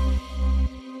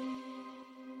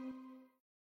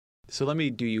 So let me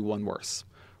do you one worse.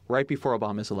 right before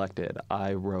Obama was elected,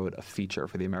 I wrote a feature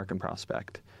for the American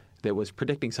Prospect that was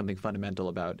predicting something fundamental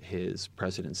about his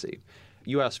presidency.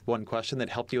 You asked one question that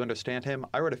helped you understand him.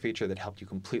 I wrote a feature that helped you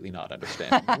completely not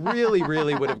understand him. Really,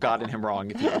 really would have gotten him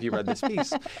wrong if you read this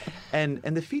piece. And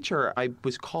the feature, I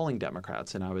was calling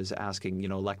Democrats and I was asking,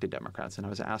 elected Democrats, and I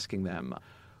was asking them,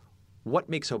 what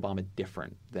makes Obama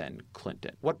different than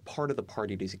Clinton? What part of the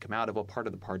party does he come out of? What part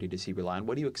of the party does he rely on?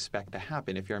 What do you expect to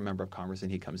happen if you're a member of Congress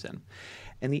and he comes in?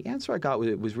 And the answer I got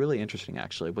was really interesting,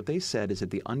 actually. What they said is that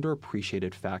the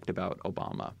underappreciated fact about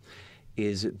Obama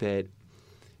is that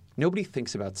nobody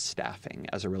thinks about staffing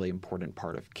as a really important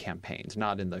part of campaigns,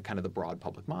 not in the kind of the broad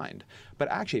public mind. But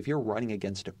actually, if you're running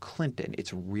against a Clinton,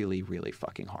 it's really, really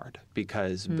fucking hard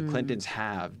because the Clintons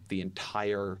have the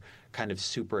entire kind of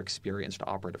super experienced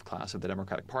operative class of the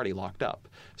Democratic Party locked up.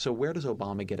 So where does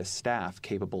Obama get a staff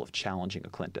capable of challenging a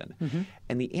Clinton?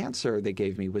 And the answer they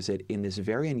gave me was that in this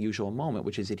very unusual moment,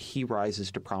 which is that he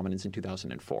rises to prominence in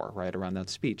 2004, right around that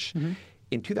speech.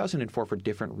 In 2004, for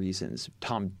different reasons,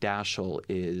 Tom Daschle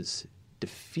is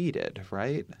defeated,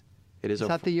 right? Is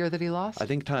that the year that he lost? I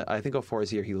think 04 is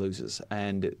the year he loses,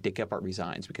 and Dick Gephardt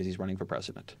resigns because he's running for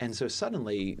president. And so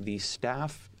suddenly the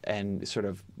staff and sort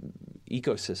of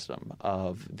ecosystem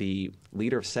of the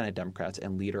leader of Senate Democrats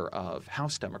and leader of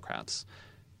House Democrats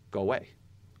go away.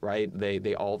 Right?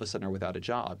 They all of a sudden are without a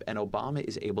job. And Obama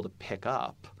is able to pick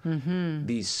up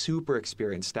these super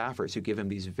experienced staffers who give him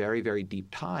these very, very deep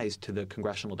ties to the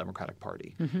Congressional Democratic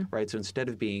Party. Right? So instead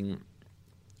of being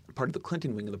part of the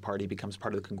Clinton wing of the party, becomes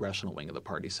part of the congressional wing of the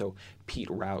party. So Pete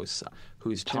Rouse,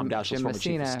 who's Tom Daschle's former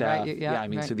chief of staff.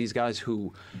 Right? So these guys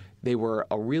who they were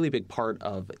a really big part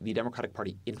of the Democratic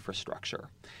Party infrastructure.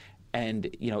 And,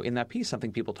 in that piece,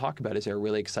 something people talk about is they're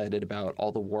really excited about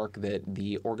all the work that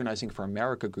the Organizing for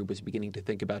America group is beginning to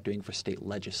think about doing for state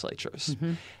legislatures.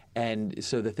 And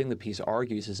so the thing the piece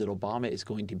argues is that Obama is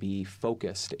going to be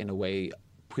focused in a way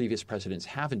previous presidents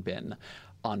haven't been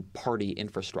on party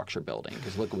infrastructure building.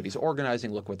 Because look at what he's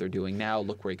organizing, look what they're doing now,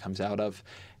 look where he comes out of.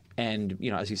 And,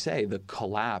 as you say, the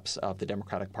collapse of the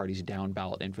Democratic Party's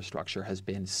down-ballot infrastructure has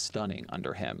been stunning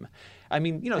under him. I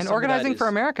mean, and Organizing for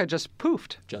America just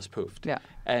poofed. Yeah.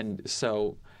 And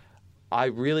so I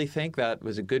really think that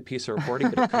was a good piece of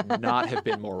reporting, but it could not have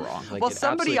been more wrong. Well,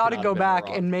 somebody ought to go back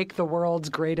and make the world's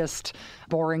greatest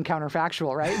boring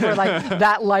counterfactual, right? Where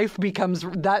that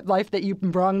life that you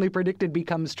wrongly predicted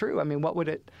becomes true. I mean, what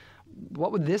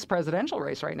would this presidential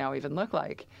race right now even look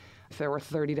like? If there were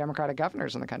 30 Democratic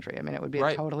governors in the country, I mean, it would be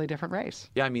a totally different race.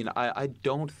 Yeah, I mean, I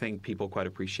don't think people quite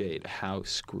appreciate how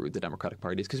screwed the Democratic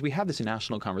Party is because we have this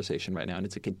national conversation right now, and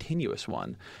it's a continuous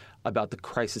one about the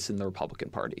crisis in the Republican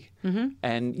Party.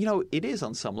 And, it is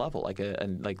on some level,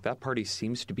 like that party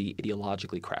seems to be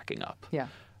ideologically cracking up. Yeah.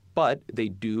 But they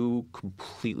do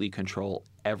completely control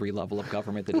every level of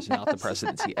government that is not the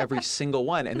presidency, every single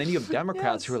one. And then you have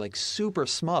Democrats who are super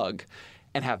smug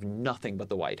and have nothing but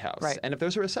the White House. Right. And if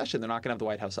there's a recession, they're not going to have the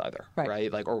White House either,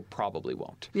 right? Or probably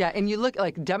won't. Yeah, and you look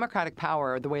like Democratic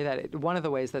power, the way that one of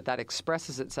the ways that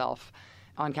expresses itself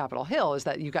on Capitol Hill is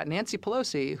that you've got Nancy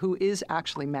Pelosi, who is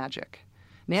actually magic.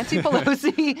 Nancy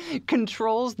Pelosi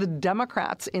controls the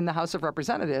Democrats in the House of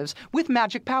Representatives with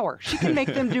magic power. She can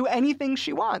make them do anything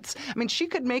she wants. I mean, she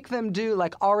could make them do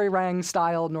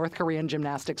Arirang-style North Korean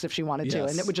gymnastics if she wanted to.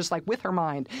 And it would just with her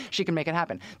mind, she can make it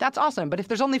happen. That's awesome. But if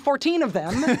there's only 14 of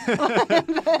them,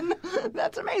 then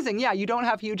that's amazing. Yeah, you don't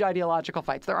have huge ideological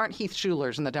fights. There aren't Heath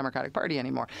Schulers in the Democratic Party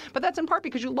anymore. But that's in part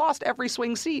because you lost every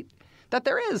swing seat that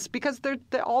there is, because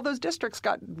all those districts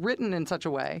got written in such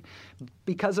a way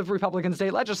because of Republican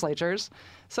state legislatures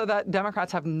so that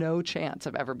Democrats have no chance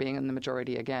of ever being in the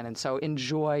majority again. And so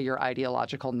enjoy your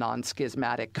ideological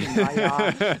non-schismatic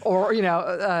or,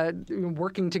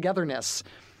 working togetherness.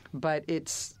 But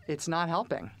it's not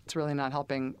helping. It's really not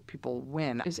helping people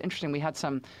win. It's interesting. We had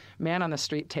some man on the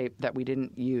street tape that we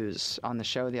didn't use on the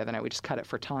show the other night. We just cut it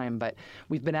for time. But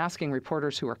we've been asking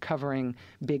reporters who are covering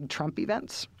big Trump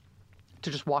events to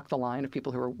just walk the line of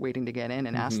people who are waiting to get in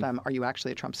and ask them, are you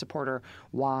actually a Trump supporter?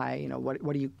 Why?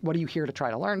 What are you here to try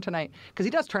to learn tonight? Because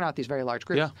he does turn out these very large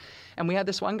groups. Yeah. And we had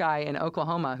this one guy in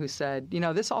Oklahoma who said,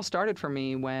 this all started for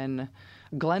me when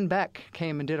Glenn Beck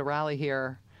came and did a rally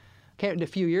here a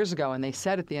few years ago, and they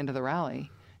said at the end of the rally,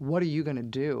 what are you going to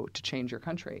do to change your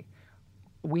country?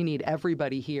 we need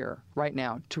everybody here right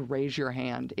now to raise your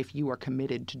hand if you are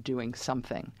committed to doing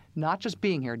something. Not just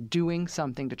being here, doing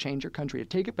something to change your country, to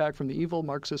take it back from the evil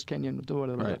Marxist Kenyan.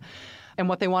 Right. And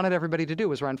what they wanted everybody to do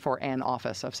was run for an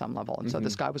office of some level. And so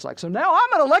this guy was like, so now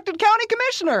I'm an elected county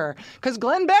commissioner because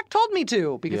Glenn Beck told me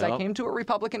to, because I came to a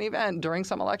Republican event during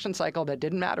some election cycle that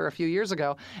didn't matter a few years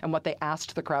ago. And what they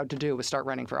asked the crowd to do was start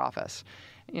running for office.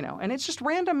 And it's just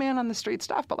random man on the street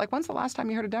stuff. But when's the last time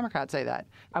you heard a Democrat say that?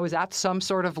 I was at some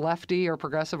sort of lefty or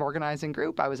progressive organizing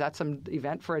group. I was at some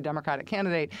event for a Democratic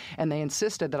candidate, and they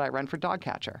insisted that I run for dog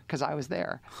catcher because I was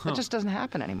there. It just doesn't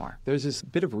happen anymore. There's this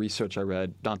bit of research I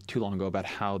read not too long ago about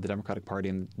how the Democratic Party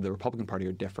and the Republican Party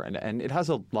are different. And it has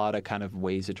a lot of kind of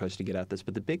ways it tries to get at this.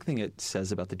 But the big thing it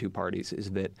says about the two parties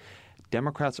is that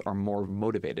Democrats are more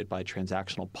motivated by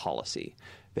transactional policy.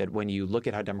 That when you look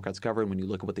at how Democrats govern, when you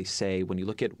look at what they say, when you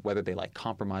look at whether they like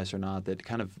compromise or not, that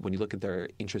kind of when you look at their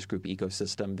interest group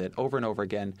ecosystem, that over and over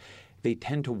again, they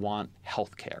tend to want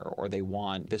health care, or they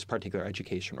want this particular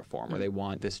education reform, or they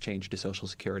want this change to Social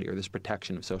Security, or this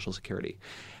protection of Social Security.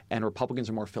 And Republicans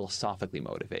are more philosophically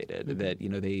motivated, that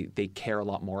they care a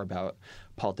lot more about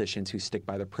politicians who stick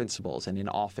by their principles, and in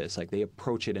office, they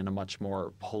approach it in a much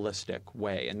more holistic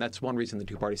way. And that's one reason the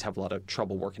two parties have a lot of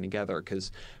trouble working together,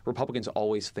 because Republicans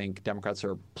always think Democrats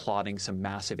are plotting some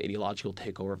massive ideological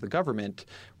takeover of the government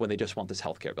when they just want this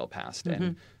health care bill passed.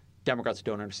 And Democrats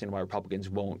don't understand why Republicans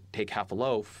won't take half a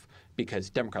loaf,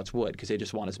 because Democrats would, because they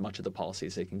just want as much of the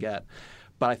policies they can get.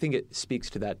 But I think it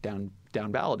speaks to that down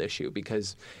ballot issue,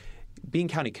 because being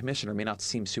county commissioner may not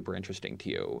seem super interesting to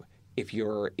you if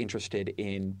you're interested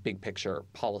in big picture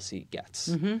policy gets.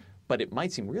 But it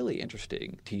might seem really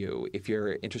interesting to you if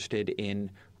you're interested in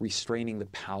restraining the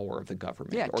power of the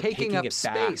government, or taking up it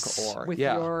space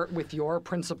back, or with your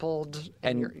principled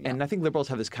and I think liberals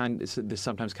have this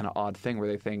sometimes kind of odd thing where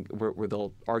they think where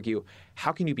they'll argue,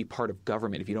 how can you be part of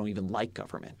government if you don't even like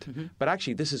government? But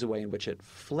actually, this is a way in which it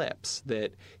flips,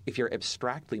 that if you're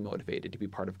abstractly motivated to be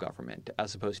part of government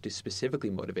as opposed to specifically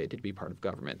motivated to be part of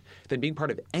government, then being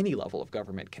part of any level of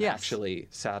government can actually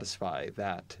satisfy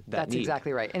that That's need.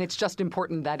 Exactly right. And it's just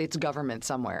important that it's government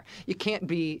somewhere. You can't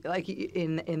be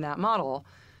in that model.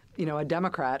 A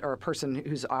Democrat or a person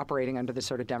who's operating under this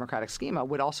sort of democratic schema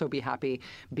would also be happy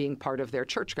being part of their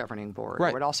church governing board. Right.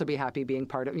 Or would also be happy being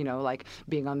part of,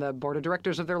 being on the board of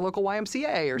directors of their local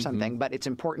YMCA or something. But it's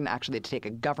important actually to take a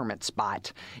government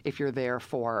spot if you're there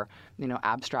for,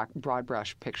 abstract, broad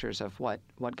brush pictures of what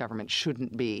government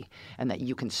shouldn't be, and that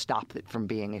you can stop it from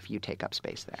being if you take up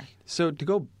space there. So to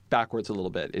go backwards a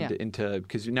little bit into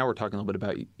because now we're talking a little bit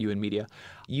about you in media.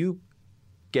 You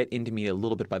get into media a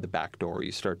little bit by the back door.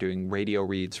 You start doing radio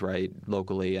reads, right,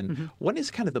 locally. And when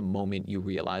is kind of the moment you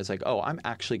realize, I'm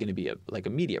actually going to be a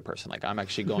media person? I'm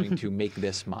actually going to make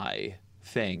this my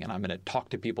thing, and I'm going to talk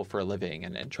to people for a living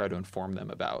and try to inform them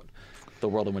about the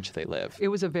world in which they live. It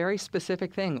was a very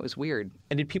specific thing. It was weird.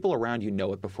 And did people around you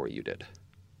know it before you did?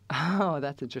 Oh,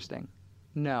 that's interesting.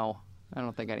 No, I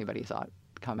don't think anybody saw it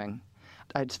coming.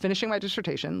 I was finishing my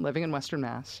dissertation, living in Western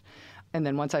Mass. And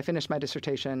then once I finished my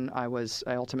dissertation, I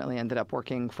ultimately ended up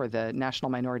working for the National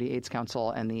Minority AIDS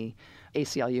Council and the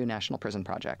ACLU National Prison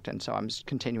Project. And so I'm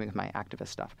continuing with my activist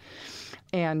stuff.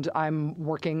 And I'm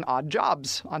working odd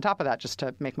jobs on top of that just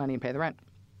to make money and pay the rent.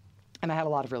 And I had a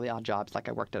lot of really odd jobs.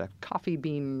 I worked at a coffee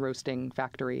bean roasting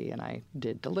factory, and I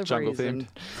did deliveries. Jungle themed?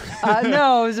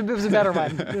 No, it was a better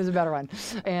one. It was a better one.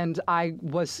 And I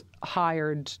was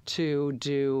hired to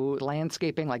do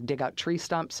landscaping, dig out tree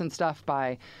stumps and stuff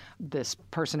by this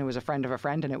person who was a friend of a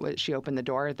friend. And she opened the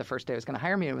door the first day I was going to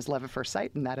hire me. And it was love at first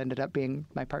sight. And that ended up being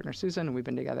my partner, Susan. And we've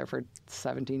been together for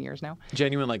 17 years now.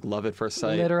 Genuine, love at first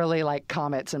sight? Literally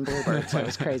comets and bluebirds. So it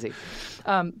was crazy.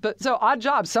 But so odd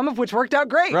jobs, some of which worked out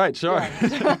great. Right, sure.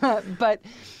 Yeah. But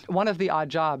one of the odd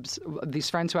jobs, these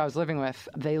friends who I was living with,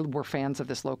 they were fans of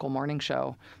this local morning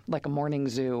show, a morning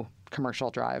zoo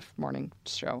commercial drive morning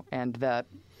show. And the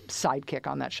sidekick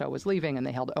on that show was leaving, and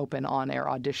they held open on-air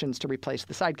auditions to replace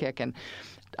the sidekick. And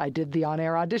I did the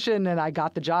on-air audition, and I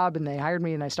got the job, and they hired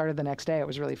me, and I started the next day. It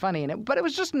was really funny. But it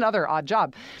was just another odd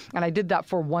job. And I did that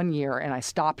for 1 year, and I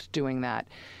stopped doing that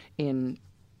in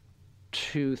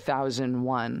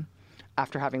 2001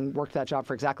 after having worked that job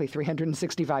for exactly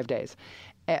 365 days.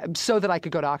 So that I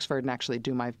could go to Oxford and actually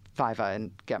do my viva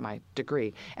and get my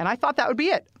degree. And I thought that would be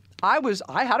it. I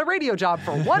had a radio job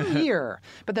for 1 year.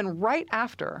 But then right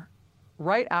after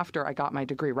I got my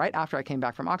degree, right after I came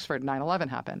back from Oxford, 9/11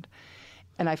 happened.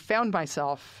 And I found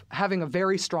myself having a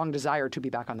very strong desire to be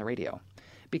back on the radio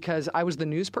because I was the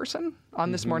news person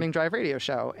on this morning drive radio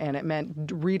show, and it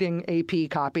meant reading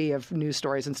AP copy of news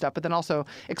stories and stuff, but then also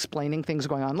explaining things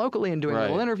going on locally and doing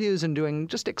little interviews and doing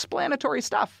just explanatory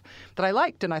stuff that I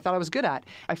liked and I thought I was good at.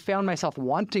 I found myself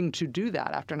wanting to do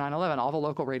that after 9/11. All the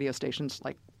local radio stations,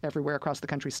 like everywhere across the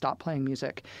country, stopped playing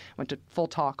music, went to full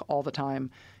talk all the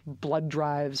time, blood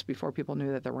drives before people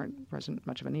knew that there wasn't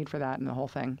much of a need for that and the whole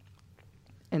thing.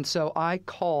 And so I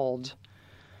called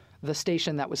the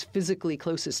station that was physically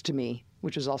closest to me,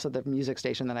 which was also the music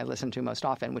station that I listened to most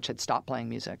often, which had stopped playing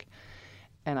music.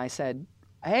 And I said,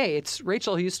 hey, it's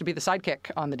Rachel who used to be the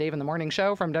sidekick on the Dave in the Morning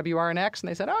show from WRNX. And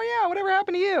they said, oh, yeah, whatever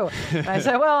happened to you? And I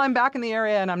said, well, I'm back in the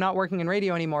area and I'm not working in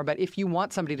radio anymore. But if you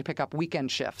want somebody to pick up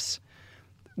weekend shifts,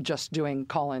 just doing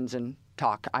call-ins and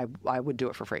talk, I would do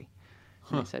it for free.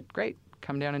 And they said, great,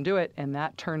 come down and do it. And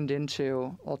that turned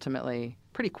into, ultimately,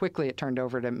 pretty quickly, it turned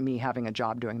over to me having a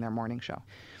job doing their morning show.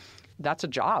 That's a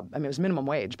job. I mean, it was minimum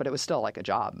wage, but it was still like a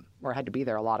job where I had to be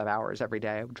there a lot of hours every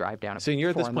day. I would drive down at 4 So you're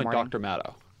at this in the point morning. Dr.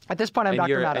 Maddow. At this point, I'm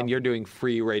Dr. Maddow. And you're doing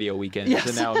free radio weekends Yes.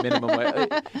 and now minimum wage.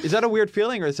 Is that a weird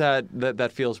feeling, or is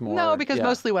that feels more? No, because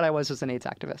mostly what I was an AIDS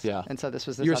activist. Yeah. And so this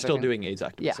was this You're other still thing. doing AIDS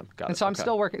activism. Yeah. Got and it. so I'm Okay.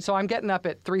 still working. So I'm getting up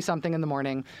at 3-something in the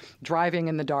morning, driving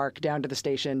in the dark down to the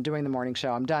station, doing the morning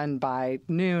show. I'm done by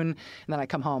noon, and then I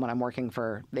come home and I'm working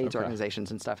for AIDS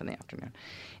organizations and stuff in the afternoon.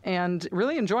 And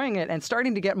really enjoying it and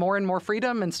starting to get more and more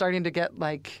freedom and starting to get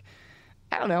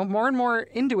more and more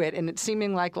into it, and it's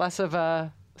seeming like less of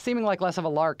a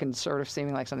lark and sort of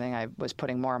seeming like something I was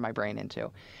putting more of my brain into.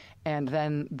 And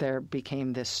then there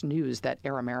became this news that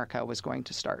Air America was going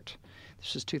to start.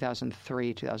 This was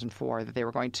 2003, 2004, that they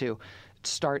were going to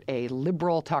start a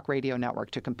liberal talk radio network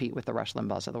to compete with the Rush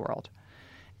Limbaughs of the world.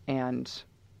 And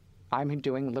I'm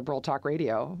doing liberal talk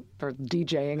radio for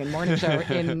DJing and morning show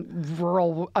in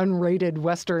rural, unrated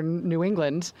Western New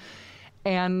England.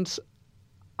 And It's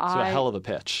a hell of a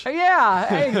pitch.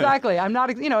 Yeah, exactly. I'm not,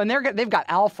 and they've got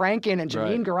Al Franken and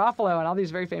Janine Right. Garofalo and all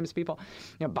these very famous people,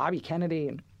 Bobby Kennedy.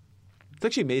 And It's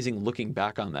actually amazing looking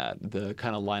back on that, the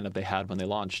kind of lineup they had when they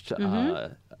launched.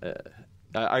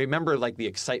 I remember the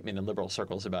excitement in liberal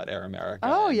circles about Air America.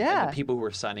 Oh, yeah. And the people who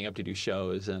were signing up to do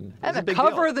shows. And the big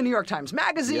cover deal. of the New York Times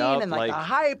Magazine Yup, and the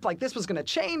hype, this was going to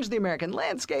change the American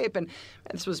landscape. And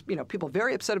this was, people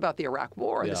very upset about the Iraq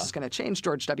War. And this is going to change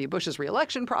George W. Bush's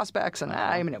reelection prospects. And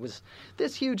it was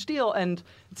this huge deal. And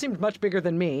it seemed much bigger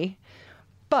than me.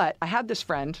 But I had this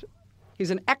friend. He's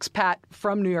an expat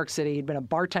from New York City. He'd been a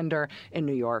bartender in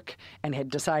New York and had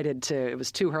decided it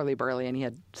was too hurly-burly, and he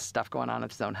had stuff going on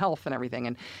with his own health and everything.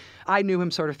 And I knew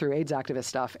him sort of through AIDS activist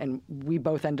stuff, and we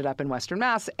both ended up in Western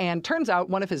Mass. And turns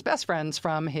out one of his best friends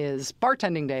from his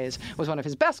bartending days was one of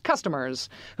his best customers,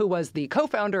 who was the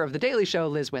co-founder of The Daily Show,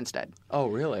 Liz Winstead. Oh,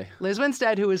 really? Liz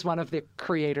Winstead, who is one of the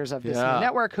creators of this new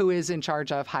network, who is in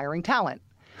charge of hiring talent.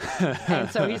 And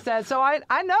so he said, so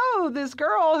I know this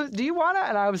girl. Do you want to?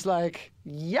 And I was like,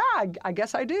 yeah, I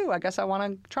guess I do. I guess I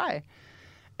want to try.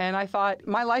 And I thought,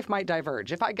 my life might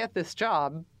diverge. If I get this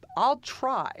job, I'll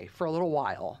try for a little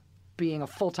while being a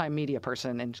full-time media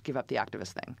person and give up the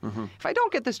activist thing. Mm-hmm. If I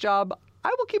don't get this job, I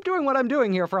will keep doing what I'm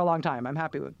doing here for a long time. I'm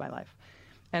happy with my life.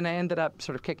 And I ended up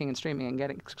sort of kicking and screaming and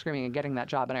getting that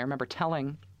job. And I remember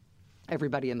telling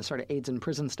everybody in the sort of AIDS in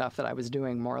prison stuff that I was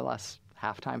doing more or less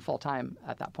half-time, full-time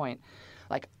at that point.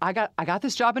 I got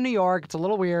this job in New York. It's a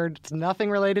little weird. It's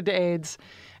nothing related to AIDS.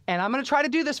 And I'm going to try to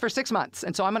do this for 6 months.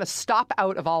 And so I'm going to stop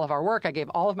out of all of our work. I gave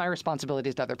all of my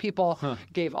responsibilities to other people,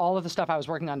 gave all of the stuff I was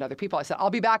working on to other people. I said, I'll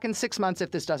be back in 6 months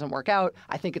if this doesn't work out.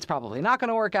 I think it's probably not going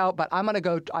to work out, but I'm going to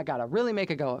go. I got to really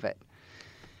make a go of it.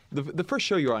 The first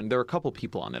show you're on, there were a couple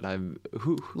people on it.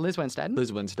 Liz Winstead.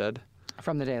 Liz Winstead.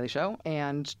 From The Daily Show,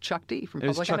 and Chuck D from It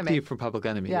was Public Chuck Enemy. D from Public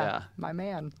Enemy, yeah. My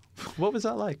man. What was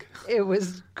that like? It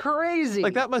was crazy.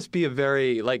 That must be a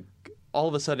very, all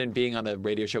of a sudden being on a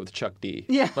radio show with Chuck D.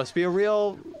 Yeah. Must be a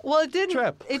real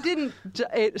trip. It didn't.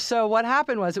 So what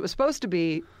happened was it was supposed to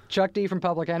be Chuck D from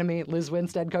Public Enemy, Liz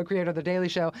Winstead, co-creator of The Daily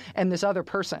Show, and this other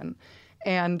person.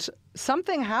 And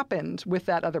something happened with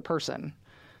that other person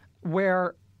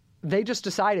where they just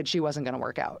decided she wasn't going to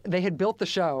work out. They had built the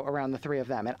show around the three of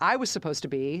them, and I was supposed to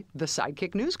be the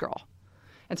sidekick news girl.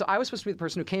 And so I was supposed to be the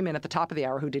person who came in at the top of the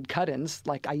hour who did cut-ins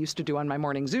like I used to do on my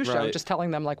morning zoo show, just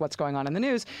telling them what's going on in the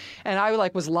news. And I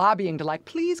was lobbying to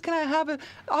please can I have an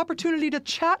opportunity to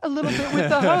chat a little bit with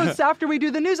the hosts after we do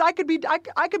the news? I could be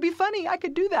funny. I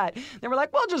could do that. They were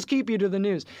like, we'll just keep you to the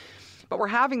news. But we're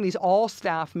having these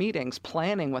all-staff meetings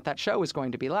planning what that show is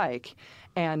going to be like.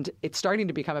 And it's starting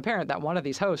to become apparent that one of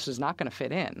these hosts is not going to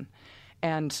fit in.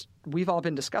 And we've all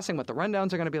been discussing what the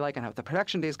rundowns are going to be like and how the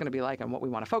production day is going to be like and what we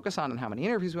want to focus on and how many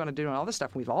interviews we want to do and all this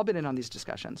stuff. We've all been in on these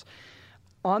discussions.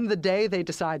 on the day they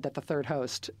decide that the third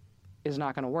host is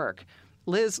not going to work,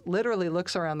 Liz literally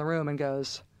looks around the room and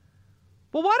goes,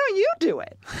 well, why don't you do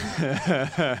it?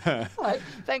 Like,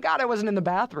 thank God I wasn't in the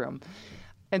bathroom.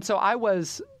 And so I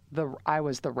was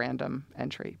the random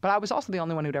entry. But I was also the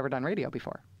only one who'd ever done radio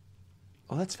before.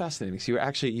 Oh, that's fascinating. So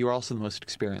you were also the most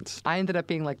experienced. I ended up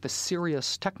being like the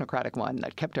serious technocratic one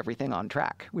that kept everything on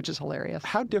track, which is hilarious.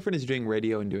 How different is doing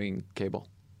radio and doing cable?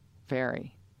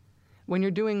 Very. When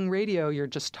you're doing radio, you're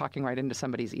just talking right into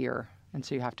somebody's ear. And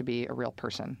so you have to be a real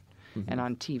person. Mm-hmm. And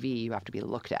on TV, you have to be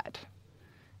looked at.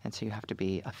 And so you have to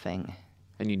be a thing.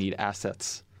 And you need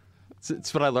assets.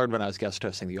 It's what I learned when I was guest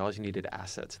hosting. You always needed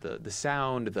assets. The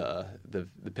sound, the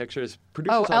pictures.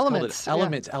 Producers elements.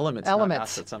 Elements, not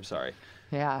assets. I'm sorry.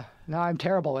 Yeah. No, I'm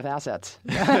terrible with assets.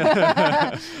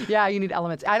 Yeah, you need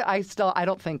elements. I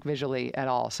don't think visually at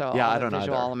all. So yeah, I don't know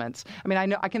visual either. Elements. I mean,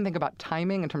 I can think about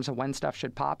timing in terms of when stuff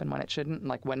should pop and when it shouldn't, and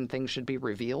like when things should be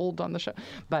revealed on the show.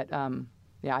 But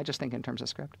yeah, I just think in terms of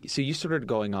script. So you started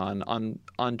going on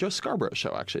Joe Scarborough's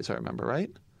show, actually, as I remember, right?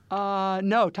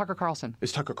 No, Tucker Carlson.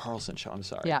 It's Tucker Carlson's show. I'm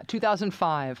sorry. Yeah,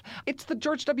 2005. It's the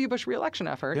George W. Bush re-election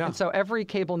effort. Yeah. And so every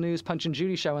cable news Punch and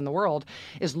Judy show in the world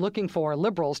is looking for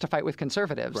liberals to fight with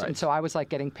conservatives. Right. And so I was like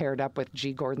getting paired up with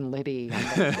G. Gordon Liddy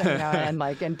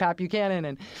and Pat Buchanan.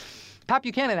 And Pat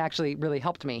Buchanan actually really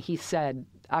helped me. He said,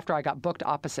 after I got booked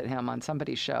opposite him on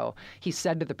somebody's show, he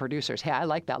said to the producers, hey, I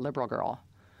like that liberal girl.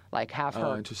 Like, have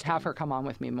her come on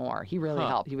with me more. He really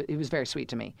helped. He was very sweet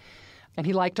to me. And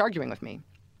he liked arguing with me.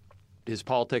 His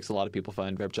politics, a lot of people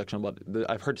find very objectionable. But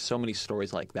I've heard so many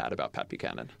stories like that about Pat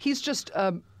Buchanan. He's just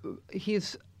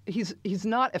he's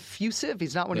not effusive.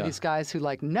 He's not one of these guys who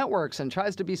like networks and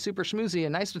tries to be super schmoozy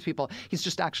and nice with people. He's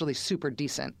just actually super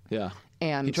decent. Yeah.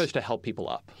 And he tries to help people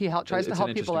up. He tries to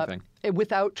help people up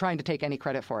without trying to take any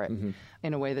credit for it, mm-hmm.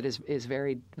 in a way that is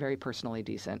very, very personally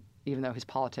decent, even though his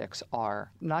politics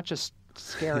are not just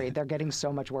scary, they're getting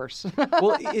so much worse.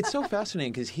 Well, it's so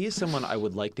fascinating because he is someone I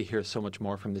would like to hear so much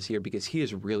more from this year because he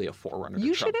is really a forerunner to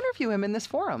You Trump. should interview him in this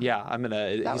forum. Yeah,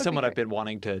 he's someone I've been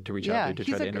wanting to reach out to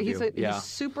try to interview. He's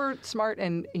super smart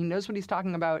and he knows what he's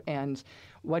talking about, and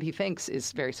what he thinks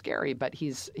is very scary, but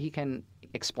he can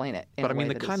explain it in a way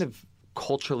the that kind is of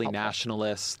culturally helpful.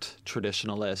 Nationalist,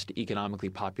 traditionalist, economically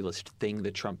populist thing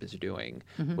that Trump is doing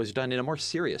mm-hmm. was done in a more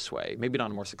serious way. Maybe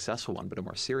not a more successful one, but a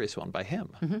more serious one by him.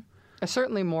 Mm-hmm.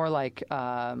 Certainly more like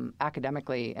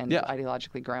academically and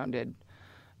ideologically grounded.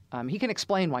 He can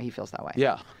explain why he feels that way.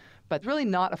 Yeah. But really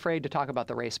not afraid to talk about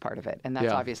the race part of it. And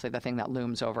that's obviously the thing that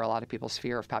looms over a lot of people's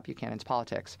fear of Pat Buchanan's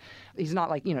politics. He's not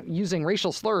like, using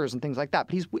racial slurs and things like that,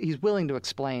 but he's willing to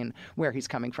explain where he's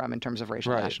coming from in terms of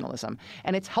racial nationalism.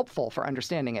 And it's helpful for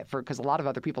understanding it because a lot of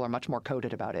other people are much more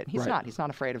coded about it. He's not. He's not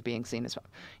afraid of being seen as,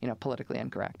 politically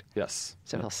incorrect. Yes.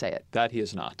 So he'll say it. That he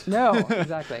is not. No,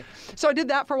 exactly. So I did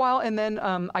that for a while, and then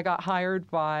I got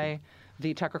hired by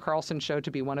the Tucker Carlson show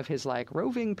to be one of his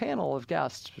roving panel of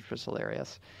guests, which was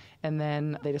hilarious. And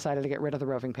then they decided to get rid of the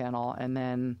roving panel. And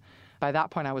then by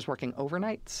that point, I was working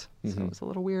overnights. Mm-hmm. So it was a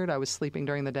little weird. I was sleeping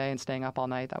during the day and staying up all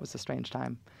night. That was a strange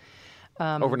time.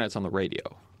 Overnights on the radio.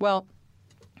 Well,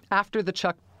 after the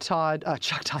Chuck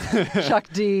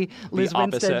D, Liz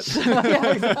Winstead.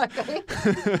 Yeah, exactly.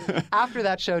 After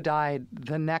that show died,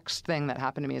 the next thing that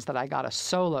happened to me is that I got a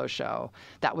solo show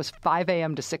that was 5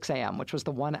 a.m. to 6 a.m., which was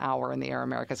the 1 hour in the Air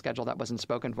America schedule that wasn't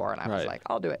spoken for. And I was like,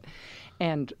 I'll do it.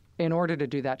 And in order to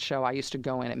do that show, I used to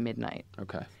go in at midnight.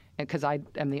 Okay. Because I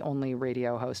am the only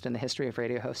radio host in the history of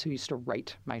radio hosts who used to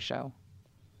write my show.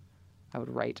 I would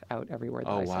write out every word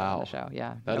that I said on the show.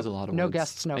 Yeah. That is a lot of no words.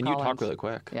 Guests, no and call-ins. And you talk really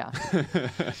quick.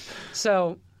 Yeah.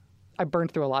 So I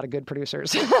burned through a lot of good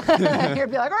producers. You'd be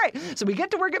like, all right, so we get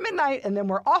to work at midnight, and then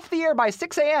we're off the air by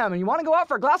 6 a.m., and you want to go out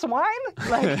for a glass of wine?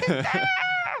 Like,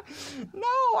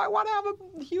 no, I want to have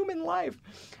a human life.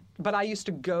 But I used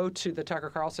to go to the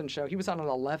Tucker Carlson show. He was on at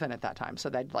 11 at that time, so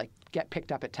they'd get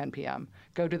picked up at 10 p.m.,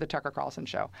 go to the Tucker Carlson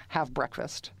show, have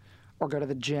breakfast, or go to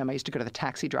the gym. I used to go to the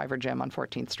taxi driver gym on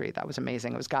 14th Street. That was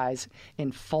amazing. It was guys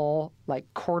in full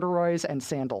corduroys and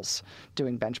sandals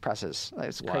doing bench presses. It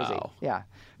was crazy. Wow. Yeah.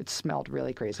 It smelled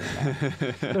really crazy in there.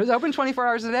 But it was open 24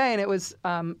 hours a day, and it was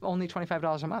only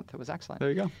 $25 a month. It was excellent. There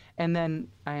you go. And then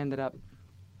I ended up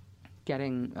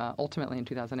getting, ultimately in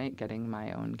 2008, getting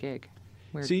my own gig.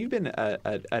 Weird. So you've been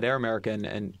at Air America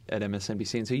and at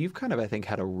MSNBC, and so you've kind of, I think,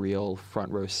 had a real front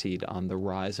row seat on the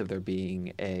rise of there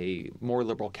being a more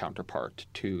liberal counterpart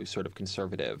to sort of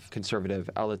conservative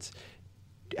outlets.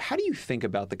 How do you think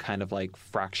about the kind of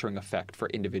fracturing effect for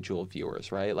individual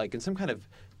viewers, right? In some kind of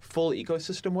full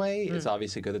ecosystem way, it's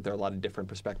obviously good that there are a lot of different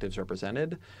perspectives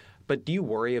represented. But do you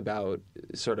worry about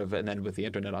sort of, and then with the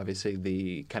internet, obviously,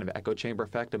 the kind of echo chamber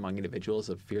effect among individuals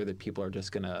of fear that people are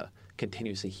just going to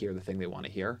continuously hear the thing they want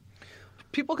to hear?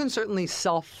 People can certainly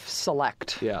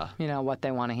self-select, what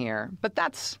they want to hear. But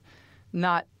that's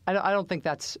not, I don't think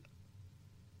that's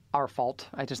our fault.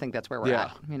 I just think that's where we're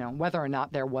at. Whether or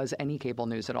not there was any cable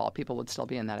news at all, people would still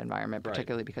be in that environment,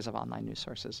 particularly because of online news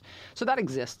sources. So that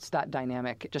exists. That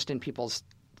dynamic, just in people's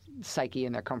psyche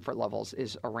and their comfort levels,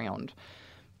 is around.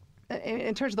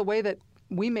 In terms of the way that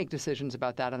we make decisions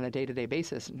about that on a day-to-day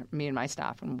basis, me and my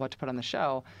staff, and what to put on the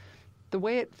show, the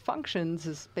way it functions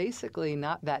is basically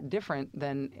not that different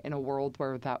than in a world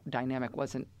where that dynamic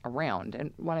wasn't around.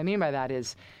 And what I mean by that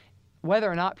is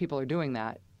whether or not people are doing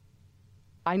that,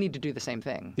 I need to do the same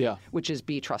thing, which is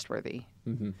be trustworthy.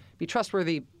 Be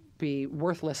trustworthy, be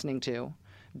worth listening to,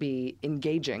 be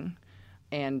engaging,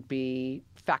 and be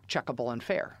fact-checkable and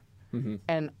fair.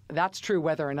 And that's true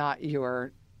whether or not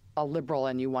you're a liberal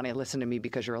and you want to listen to me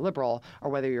because you're a liberal, or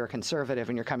whether you're a conservative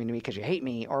and you're coming to me because you hate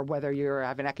me, or whether you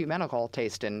have an ecumenical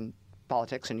taste in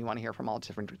politics and you want to hear from all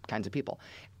different kinds of people.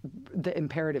 The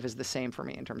imperative is the same for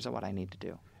me in terms of what I need to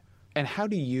do. And how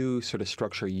do you sort of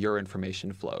structure your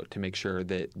information flow to make sure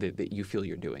that you feel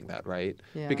you're doing that, right?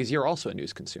 Yeah. Because you're also a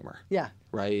news consumer. Yeah.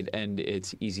 Right? And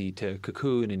it's easy to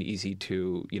cocoon and easy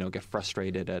to, get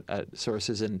frustrated at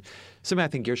sources. And something I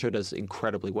think your show does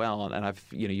incredibly well, and I've,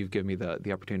 you've given me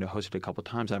the opportunity to host it a couple of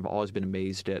times, and I've always been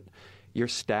amazed at your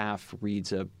staff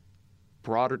reads a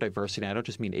broader diversity, and I don't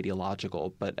just mean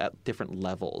ideological, but at different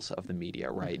levels of the media,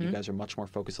 right? You guys are much more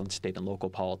focused on state and local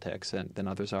politics than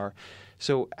others are.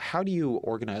 So how do you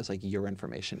organize your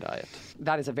information diet?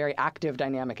 That is a very active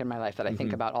dynamic in my life that I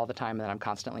think about all the time, that I'm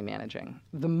constantly managing.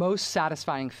 The most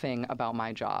satisfying thing about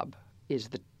my job is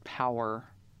the power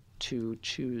to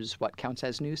choose what counts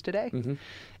as news today.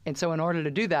 And so in order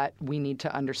to do that, we need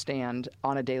to understand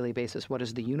on a daily basis what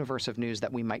is the universe of news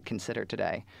that we might consider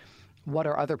today. What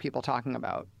are other people talking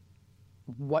about?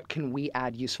 What can we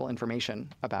add useful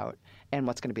information about? And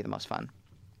what's going to be the most fun?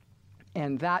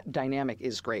 And that dynamic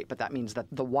is great, but that means that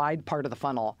the wide part of the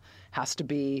funnel has to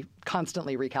be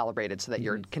constantly recalibrated so that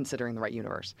you're considering the right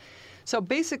universe. So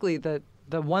basically, the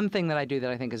one thing that I do that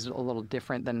I think is a little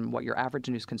different than what your average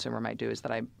news consumer might do is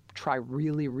that I try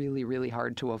really, really, really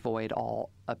hard to avoid all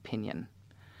opinion.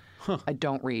 I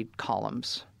don't read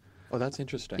columns. Oh, that's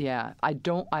interesting. Yeah,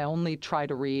 I only try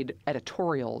to read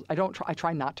editorials. I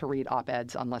try not to read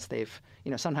op-eds unless they've,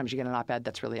 sometimes you get an op-ed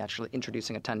that's really actually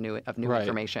introducing a ton of new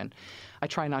information. I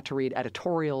try not to read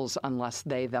editorials unless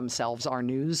they themselves are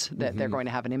news, that they're going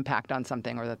to have an impact on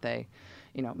something, or that they,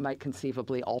 might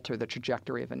conceivably alter the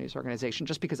trajectory of a news organization,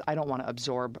 just because I don't want to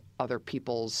absorb other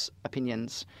people's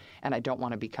opinions, and I don't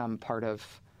want to become part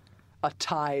of a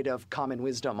tide of common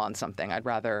wisdom on something. I'd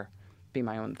rather be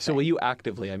my own thing. So will you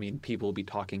actively, people will be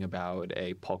talking about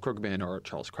a Paul Krugman or a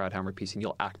Charles Krauthammer piece, and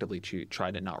you'll actively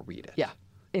try to not read it? Yeah.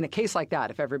 In a case like that,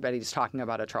 if everybody's talking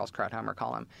about a Charles Krauthammer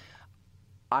column,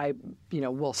 I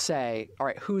will say, all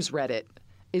right, who's read it?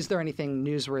 Is there anything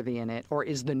newsworthy in it? Or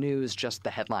is the news just the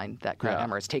headline that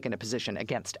Krauthammer has taken a position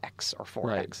against X or for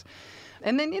X?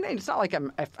 And then, it's not like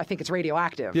I think it's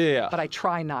radioactive, but I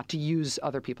try not to use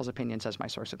other people's opinions as my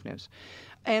source of news.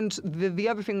 And the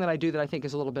other thing that I do that I think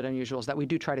is a little bit unusual is that we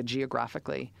do try to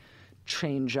geographically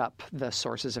change up the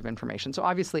sources of information. So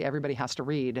obviously everybody has to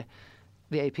read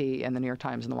the AP and the New York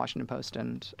Times and the Washington Post,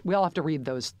 and we all have to read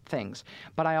those things.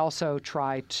 But I also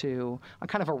try to, on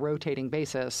kind of a rotating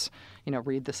basis,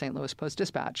 read the St. Louis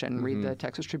Post-Dispatch and read the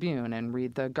Texas Tribune and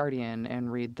read the Guardian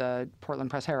and read the Portland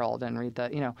Press-Herald and read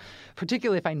the,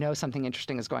 particularly if I know something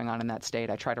interesting is going on in that state,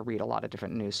 I try to read a lot of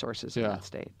different news sources in that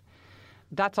state.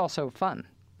 That's also fun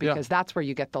because that's where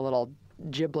you get the little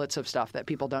giblets of stuff that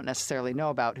people don't necessarily know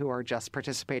about who are just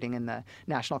participating in the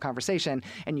national conversation,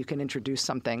 and you can introduce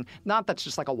something, not that's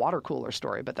just like a water cooler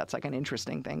story, but that's like an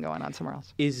interesting thing going on somewhere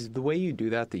else. Is the way you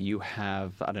do that you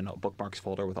have, I don't know, bookmarks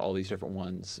folder with all these different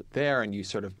ones there, and you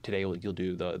sort of, today you'll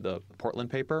do the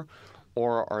Portland paper,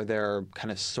 or are there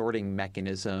kind of sorting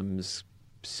mechanisms,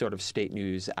 sort of state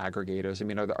news aggregators?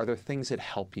 Are there things that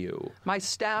help you? My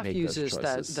staff uses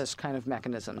this kind of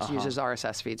mechanisms, uses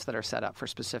RSS feeds that are set up for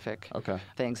specific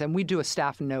things. And we do a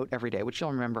staff note every day, which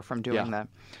you'll remember from doing the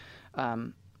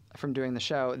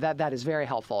show. That is very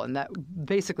helpful. And that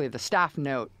basically the staff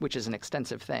note, which is an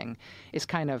extensive thing, is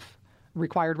kind of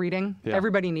required reading. Yeah.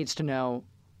 Everybody needs to know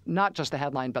not just the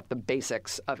headline, but the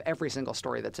basics of every single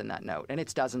story that's in that note. And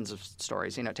it's dozens of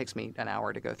stories. It takes me an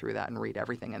hour to go through that and read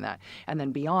everything in that. And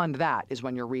then beyond that is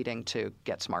when you're reading to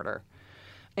get smarter.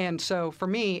 And so for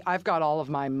me, I've got all of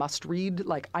my must-read.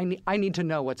 Like I need to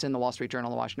know what's in the Wall Street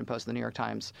Journal, the Washington Post, the New York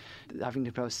Times, the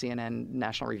Huffington Post, CNN,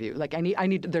 National Review. Like I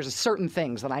need. There's certain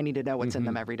things that I need to know what's in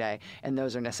them every day, and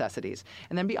those are necessities.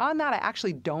 And then beyond that, I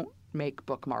actually don't make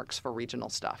bookmarks for regional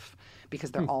stuff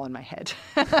because they're all in my head.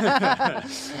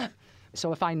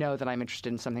 So if I know that I'm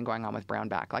interested in something going on with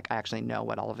brownback, like I actually know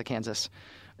what all of the Kansas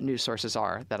news sources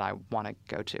are that I want to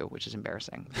go to, which is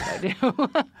embarrassing. I do.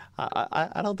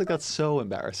 I don't think that's so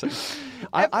embarrassing.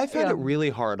 I found it really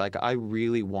hard. Like I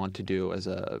really want to do as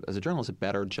a journalist a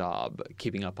better job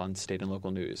keeping up on state and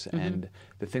local news. And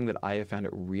the thing that I have found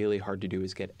it really hard to do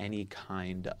is get any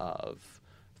kind of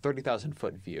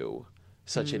 30,000-foot view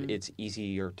such that it's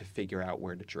easier to figure out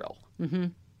where to drill.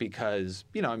 Because,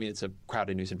 it's a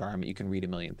crowded news environment. You can read a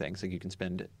million things. Like you can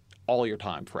spend all your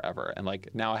time forever. And like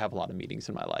now I have a lot of meetings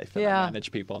in my life and I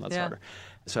manage people and that's harder.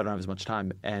 So I don't have as much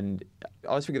time. And I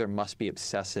always figure there must be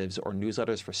obsessives or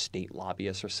newsletters for state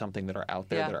lobbyists or something that are out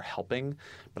there that are helping.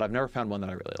 But I've never found one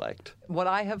that I really liked. What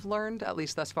I have learned, at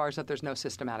least thus far, is that there's no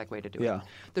systematic way to do it.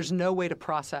 There's no way to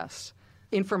process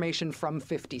information from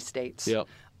 50 states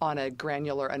on a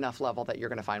granular enough level that you're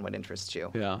going to find what interests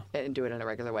you and do it in a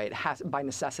regular way. By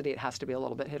necessity, it has to be a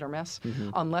little bit hit or miss,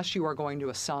 unless you are going to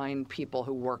assign people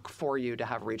who work for you to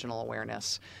have regional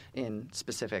awareness in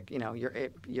specific. You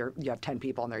have 10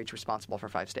 people and they're each responsible for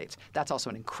 5 states. That's also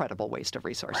an incredible waste of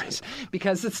resources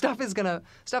because the stuff is going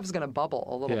to bubble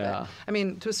a little bit. I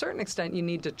mean, to a certain extent, you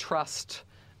need to trust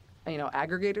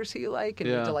aggregators who you like, and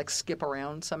you need to skip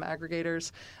around some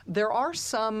aggregators. There are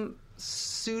some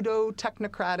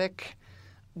pseudo-technocratic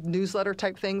newsletter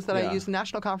type things that I use.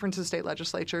 National Conference of State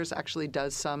Legislatures actually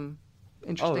does some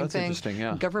interesting things.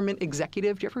 Interesting, Government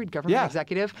Executive. Do you ever read Government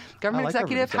Executive? Government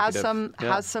Executive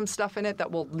has some stuff in it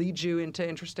that will lead you into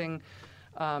interesting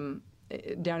down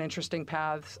interesting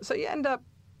paths. So you end up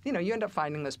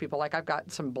finding those people. Like I've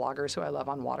got some bloggers who I love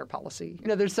on water policy.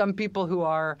 There's some people who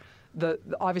are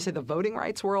obviously the voting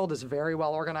rights world is very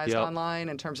well organized online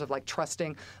in terms of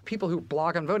trusting people who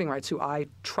blog on voting rights who I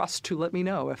trust to let me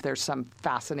know if there's some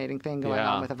fascinating thing going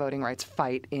on with a voting rights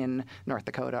fight in North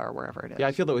Dakota or wherever it is. Yeah,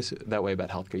 I feel that way about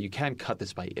healthcare. You can cut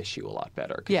this by issue a lot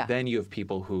better. Because then you have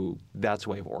people who that's a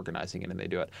way of organizing it and they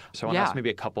do it. So I want to ask maybe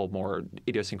a couple more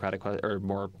idiosyncratic or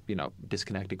more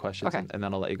disconnected questions and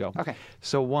then I'll let you go. Okay.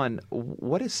 So one,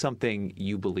 what is something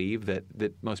you believe that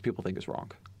most people think is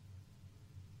wrong?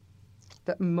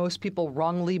 That most people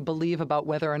wrongly believe about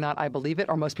whether or not I believe it,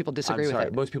 or most people disagree with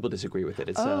it? Most people disagree with it.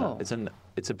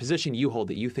 It's a position you hold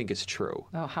that you think is true.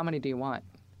 Oh, how many do you want?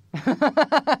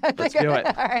 Let's do it.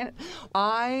 All right.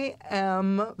 I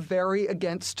am very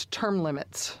against term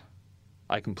limits.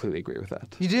 I completely agree with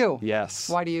that. You do? Yes.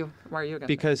 Why are you against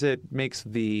Because it makes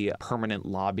the permanent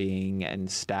lobbying and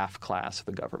staff class of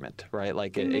the government, right?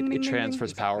 Like it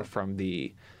transfers power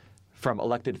from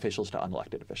elected officials to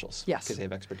unelected officials. Yes. Because they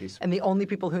have expertise. And the only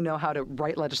people who know how to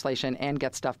write legislation and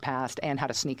get stuff passed and how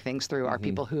to sneak things through are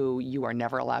people who you are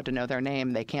never allowed to know their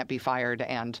name. They can't be fired.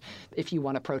 And if you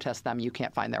want to protest them, you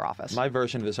can't find their office. My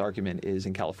version of this argument is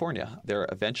in California. There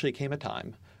eventually came a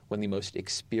time when the most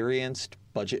experienced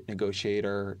budget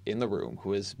negotiator in the room, who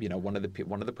was one of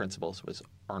the principals, was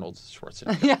Arnold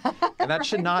Schwarzenegger. And that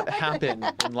should not happen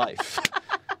in life.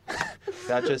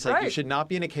 That just you should not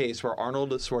be in a case where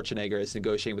Arnold Schwarzenegger is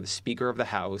negotiating with the Speaker of the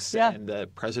House and the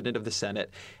President of the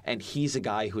Senate, and he's a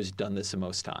guy who's done this the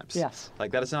most times. Yes.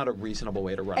 That is not a reasonable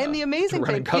way to run the amazing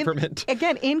thing, government.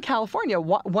 In California,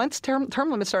 once term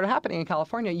limits started happening in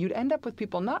California, you'd end up with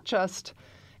people not just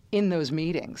in those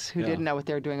meetings who didn't know what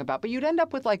they were doing about, but you'd end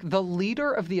up with the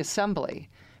leader of the assembly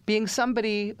being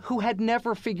somebody who had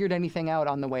never figured anything out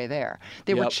on the way there.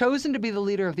 They were chosen to be the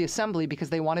leader of the assembly because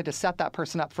they wanted to set that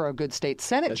person up for a good state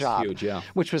Senate job, huge,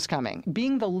 which was coming.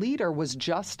 Being the leader was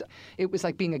it was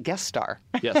like being a guest star.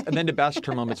 Yes, and then to bash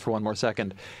term limits for one more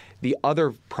second, the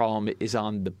other problem is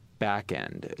on the back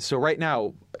end. So right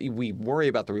now, we worry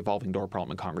about the revolving door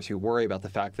problem in Congress. We worry about the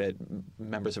fact that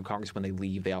members of Congress, when they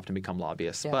leave, they often become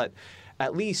lobbyists. Yeah. But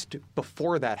at least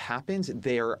before that happens,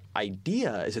 their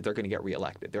idea is that they're going to get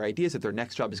reelected. Their idea is that their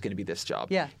next job is going to be this job.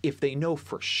 Yeah. If they know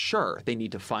for sure they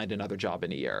need to find another job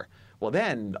in a year, well,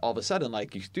 then all of a sudden,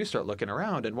 you do start looking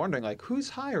around and wondering, who's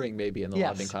hiring maybe in the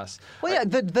lobbying class. Well,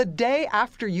 the day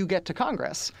after you get to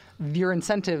Congress, your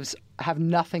incentives have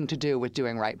nothing to do with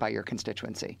doing right by your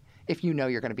constituency. if you know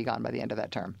you're going to be gone by the end of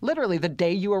that term. Literally, the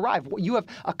day you arrive, you have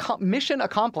a mission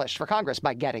accomplished for Congress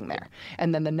by getting there.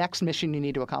 And then the next mission you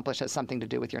need to accomplish has something to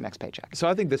do with your next paycheck. So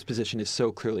I think this position is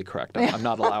so clearly correct. I'm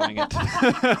not allowing it.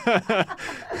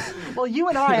 Well, you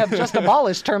and I have just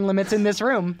abolished term limits in this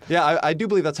room. Yeah, I do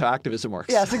believe that's how activism works.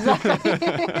 Yes, exactly.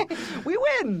 We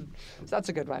win. So that's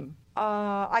a good one.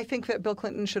 I think that Bill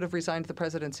Clinton should have resigned the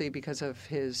presidency because of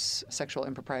his sexual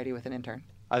impropriety with an intern.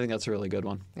 I think that's a really good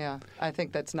one. Yeah, I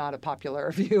think that's not a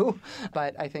popular view,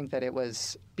 but I think that it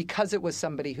was because it was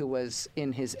somebody who was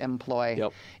in his employ.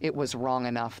 Yep. It was wrong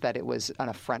enough that it was an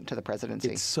affront to the presidency.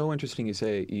 It's so interesting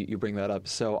you bring that up.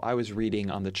 So I was reading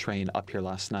on the train up here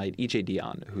last night. E.J.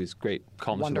 Dionne, who's great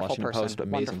columnist for the Washington Post,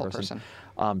 amazing person.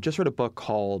 Just read a book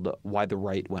called Why the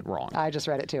Right Went Wrong. I just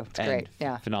read it too. It's great.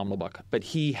 Yeah, phenomenal book. But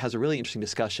he has a really interesting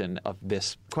discussion of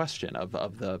this question of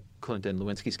the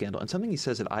Clinton-Lewinsky scandal. And something he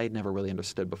says that I had never really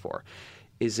understood before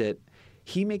is that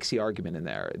he makes the argument in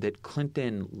there that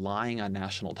Clinton lying on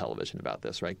national television about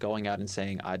this, right, going out and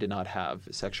saying, I did not have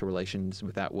sexual relations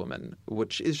with that woman,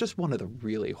 which is just one of the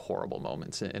really horrible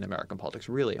moments in American politics,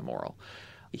 really immoral.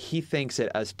 He thinks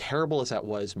that as terrible as that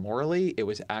was morally, it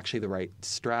was actually the right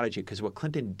strategy because what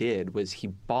Clinton did was he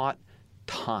bought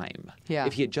time. Yeah.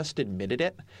 If he had just admitted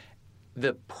it,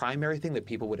 the primary thing that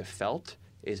people would have felt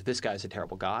is this guy's a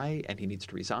terrible guy and he needs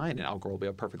to resign and Al Gore will be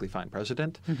a perfectly fine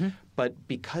president. Mm-hmm. But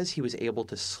because he was able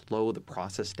to slow the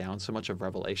process down so much of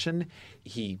revelation,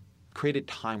 he created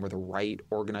time where the right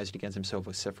organized against him so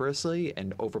vociferously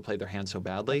and overplayed their hand so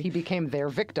badly. He became their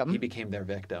victim.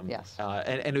 Yes.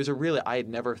 And it was I had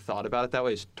never thought about it that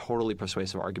way. It's a totally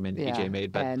persuasive argument EJ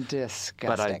made. And disgusting.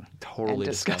 But I totally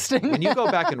disgusting. When you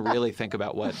go back and really think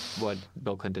about what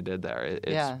Bill Clinton did there,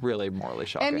 it's really morally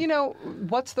shocking. And,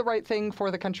 what's the right thing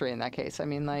for the country in that case? I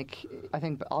mean, I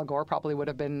think Al Gore probably would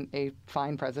have been a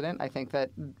fine president. I think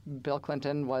that Bill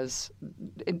Clinton was,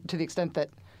 to the extent that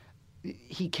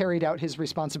he carried out his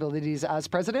responsibilities as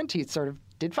president, he sort of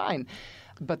did fine.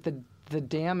 But the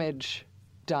damage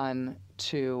done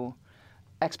to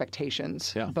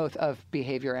expectations, both of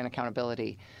behavior and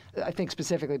accountability, I think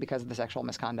specifically because of the sexual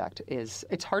misconduct,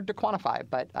 it's hard to quantify,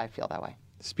 but I feel that way.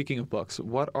 Speaking of books,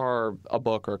 what are a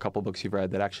book or a couple books you've read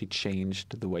that actually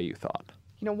changed the way you thought?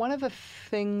 One of the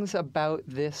things about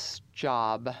this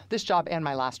job and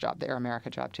my last job, the Air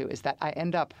America job too, is that I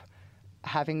end up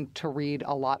having to read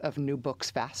a lot of new books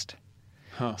fast.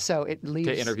 Huh. So it leaves...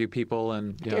 To interview people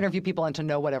and... To interview people and to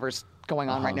know whatever's going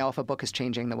on right now, if a book is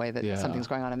changing the way that something's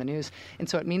going on in the news. And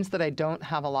so it means that I don't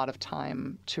have a lot of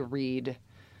time to read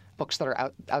books that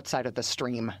are outside of the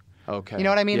stream. Okay. You know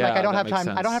what I mean? Yeah, I don't have time.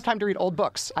 Sense. I don't have time to read old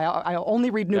books. I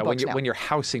only read new books now. When you're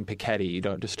housing Piketty, you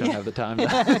just don't have the time.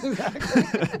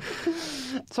 Exactly.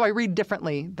 So I read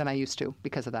differently than I used to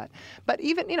because of that. But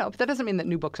even that doesn't mean that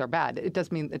new books are bad. It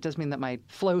does mean that my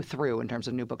flow through in terms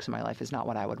of new books in my life is not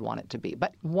what I would want it to be.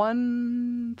 But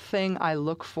one thing I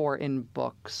look for in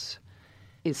books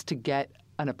is to get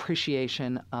an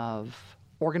appreciation of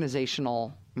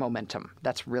organizational momentum.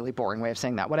 That's a really boring way of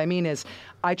saying that. What I mean is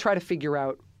I try to figure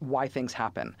out why things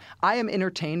happen. I am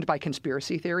entertained by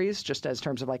conspiracy theories just as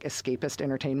terms of escapist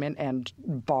entertainment and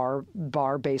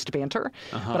bar-based banter,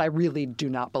 but I really do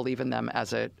not believe in them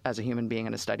as a human being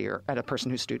and a studier, and a person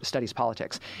who studies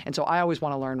politics. And so I always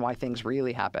want to learn why things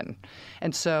really happen.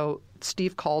 And so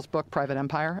Steve Call's book, Private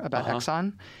Empire, about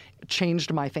Exxon,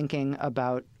 changed my thinking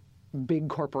about big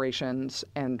corporations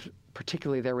and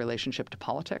particularly their relationship to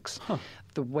politics.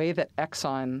 The way that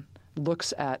Exxon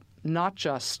looks at not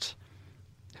just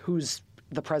who's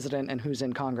the president and who's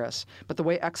in Congress, but the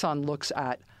way Exxon looks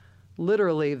at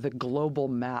literally the global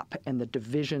map and the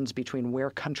divisions between where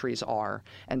countries are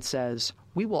and says,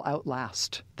 we will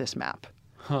outlast this map.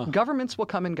 Governments will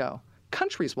come and go.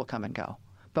 Countries will come and go.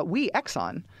 But we,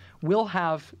 Exxon, will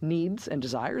have needs and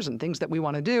desires and things that we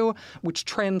want to do which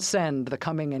transcend the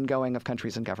coming and going of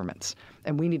countries and governments.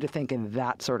 And we need to think in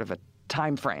that sort of a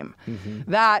time frame.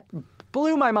 Mm-hmm. That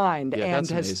blew my mind and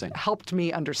has helped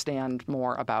me understand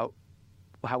more about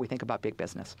how we think about big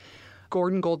business.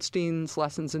 Gordon Goldstein's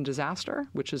Lessons in Disaster,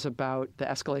 which is about the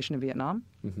escalation in Vietnam.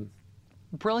 Mm-hmm.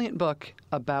 Brilliant book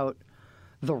about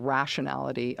the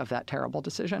rationality of that terrible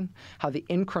decision, how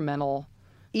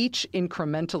each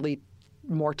incrementally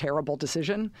more terrible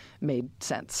decision made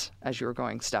sense as you were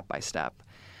going step by step,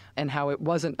 and how it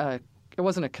wasn't a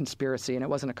conspiracy and it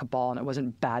wasn't a cabal and it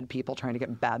wasn't bad people trying to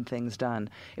get bad things done.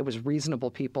 It was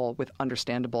reasonable people with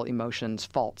understandable emotions,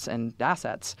 faults, and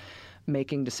assets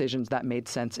making decisions that made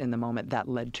sense in the moment that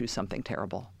led to something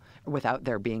terrible without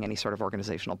there being any sort of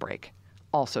organizational break.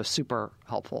 Also super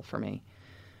helpful for me.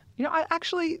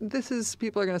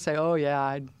 People are going to say, oh,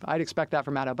 yeah, I'd expect that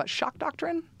from Maddow. But shock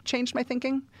doctrine changed my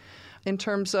thinking in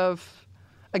terms of,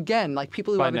 again, like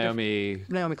people who By have Naomi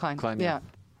Klein. Yeah.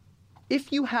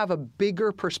 If you have a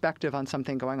bigger perspective on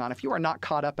something going on, if you are not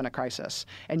caught up in a crisis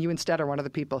and you instead are one of the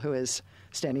people who is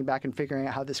standing back and figuring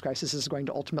out how this crisis is going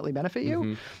to ultimately benefit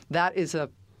you, that is a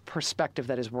perspective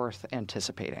that is worth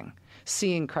anticipating.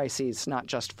 Seeing crises not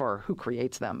just for who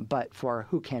creates them, but for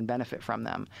who can benefit from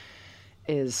them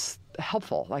is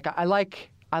helpful. Like I like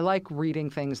reading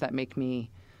things that make me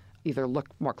either look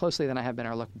more closely than I have been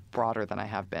or look broader than I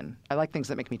have been. I like things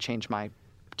that make me change my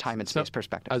time and space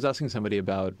perspective. I was asking somebody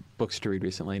about books to read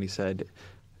recently, and he said,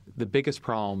 the biggest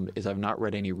problem is I've not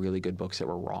read any really good books that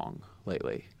were wrong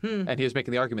lately. And he was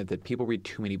making the argument that people read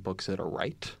too many books that are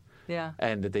right. Yeah.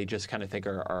 And that they just kind of think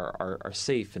are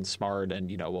safe and smart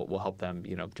and, will help them,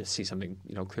 just see something,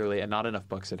 clearly, and not enough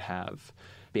books that have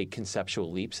big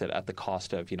conceptual leaps at the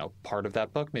cost of, part of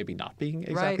that book maybe not being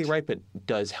exactly right, but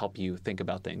does help you think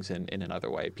about things in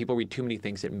another way. People read too many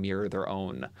things that mirror their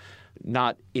own,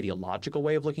 not ideological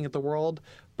way of looking at the world,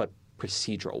 but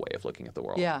procedural way of looking at the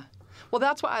world. Yeah. Well,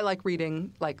 that's why I like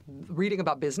reading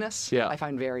about business. Yeah. I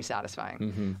find very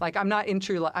satisfying. Like I'm not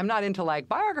into like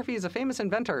biographies of famous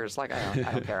inventors. Like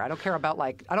I don't care. I don't care about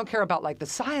the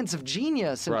science of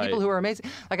genius and people who are amazing.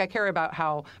 Like I care about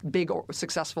how big or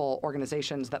successful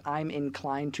organizations that I'm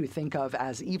inclined to think of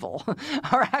as evil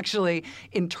are actually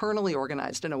internally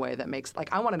organized in a way that makes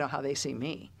I want to know how they see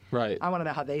me. Right. I want to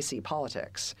know how they see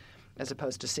politics, as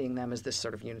opposed to seeing them as this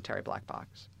sort of unitary black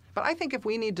box. But I think if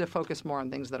we need to focus more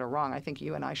on things that are wrong, I think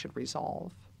you and I should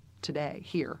resolve today,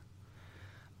 here,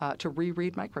 to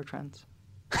reread Microtrends.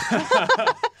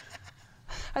 I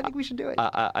think we should do it.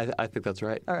 I think that's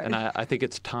right. All right. And I think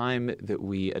it's time that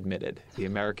we admitted the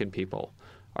American people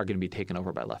are going to be taken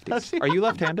over by lefties. Are you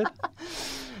left-handed?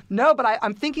 No, but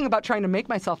I'm thinking about trying to make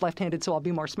myself left-handed so I'll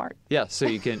be more smart. Yeah, so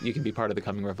you can be part of the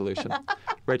coming revolution.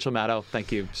 Rachel Maddow,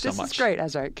 thank you so much. This is great,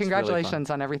 Ezra. Congratulations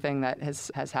really on everything that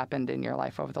has happened in your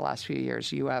life over the last few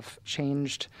years. You have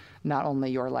changed not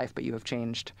only your life, but you have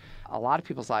changed a lot of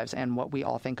people's lives and what we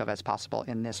all think of as possible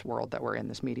in this world that we're in,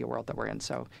 this media world that we're in.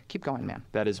 So keep going, man.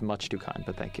 That is much too kind,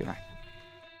 but thank you. All right.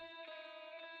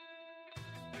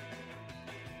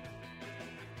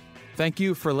 Thank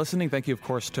you for listening. Thank you, of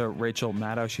course, to Rachel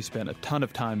Maddow. She spent a ton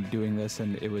of time doing this,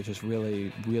 and it was just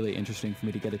really, really interesting for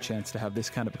me to get a chance to have this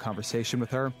kind of a conversation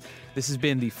with her. This has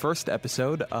been the first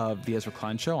episode of The Ezra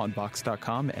Klein Show on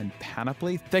Vox.com and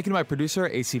Panoply. Thank you to my producer,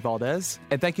 AC Valdez,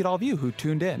 and thank you to all of you who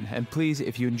tuned in. And please,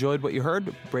 if you enjoyed what you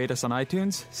heard, rate us on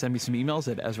iTunes, send me some emails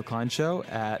at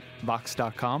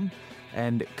EzraKleinShow@Vox.com,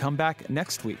 and come back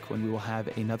next week when we will have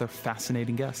another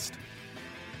fascinating guest.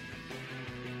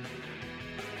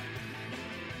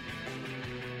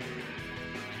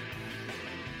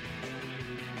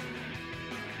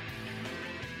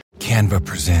 Canva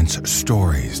presents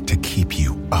stories to keep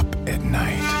you up at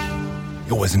night.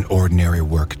 It was an ordinary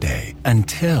workday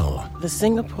until... The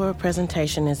Singapore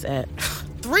presentation is at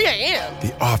 3 a.m.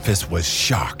 The office was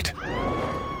shocked.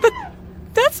 But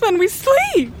that's when we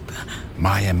sleep.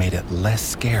 Maya made it less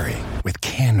scary with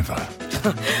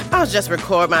Canva. I'll just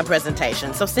record my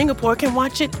presentation so Singapore can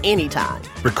watch it anytime.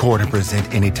 Record and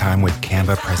present anytime with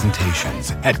Canva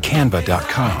presentations at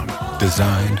canva.com.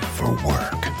 Designed for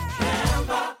work.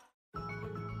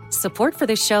 Support for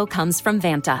this show comes from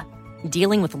Vanta.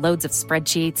 Dealing with loads of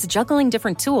spreadsheets, juggling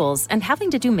different tools, and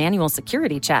having to do manual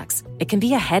security checks, it can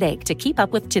be a headache to keep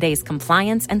up with today's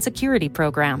compliance and security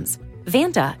programs.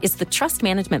 Vanta is the trust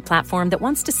management platform that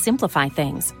wants to simplify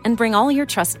things and bring all your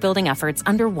trust-building efforts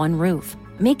under one roof,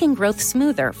 making growth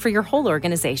smoother for your whole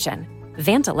organization.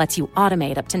 Vanta lets you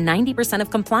automate up to 90% of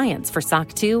compliance for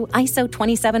SOC 2, ISO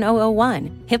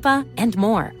 27001, HIPAA, and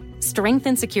more.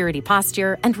 Strengthen security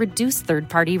posture, and reduce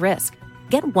third-party risk.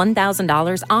 Get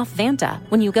 $1,000 off Vanta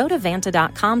when you go to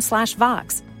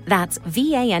vanta.com/Vox. That's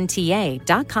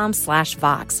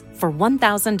VANTA.com/Vox for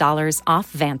 $1,000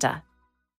 off Vanta.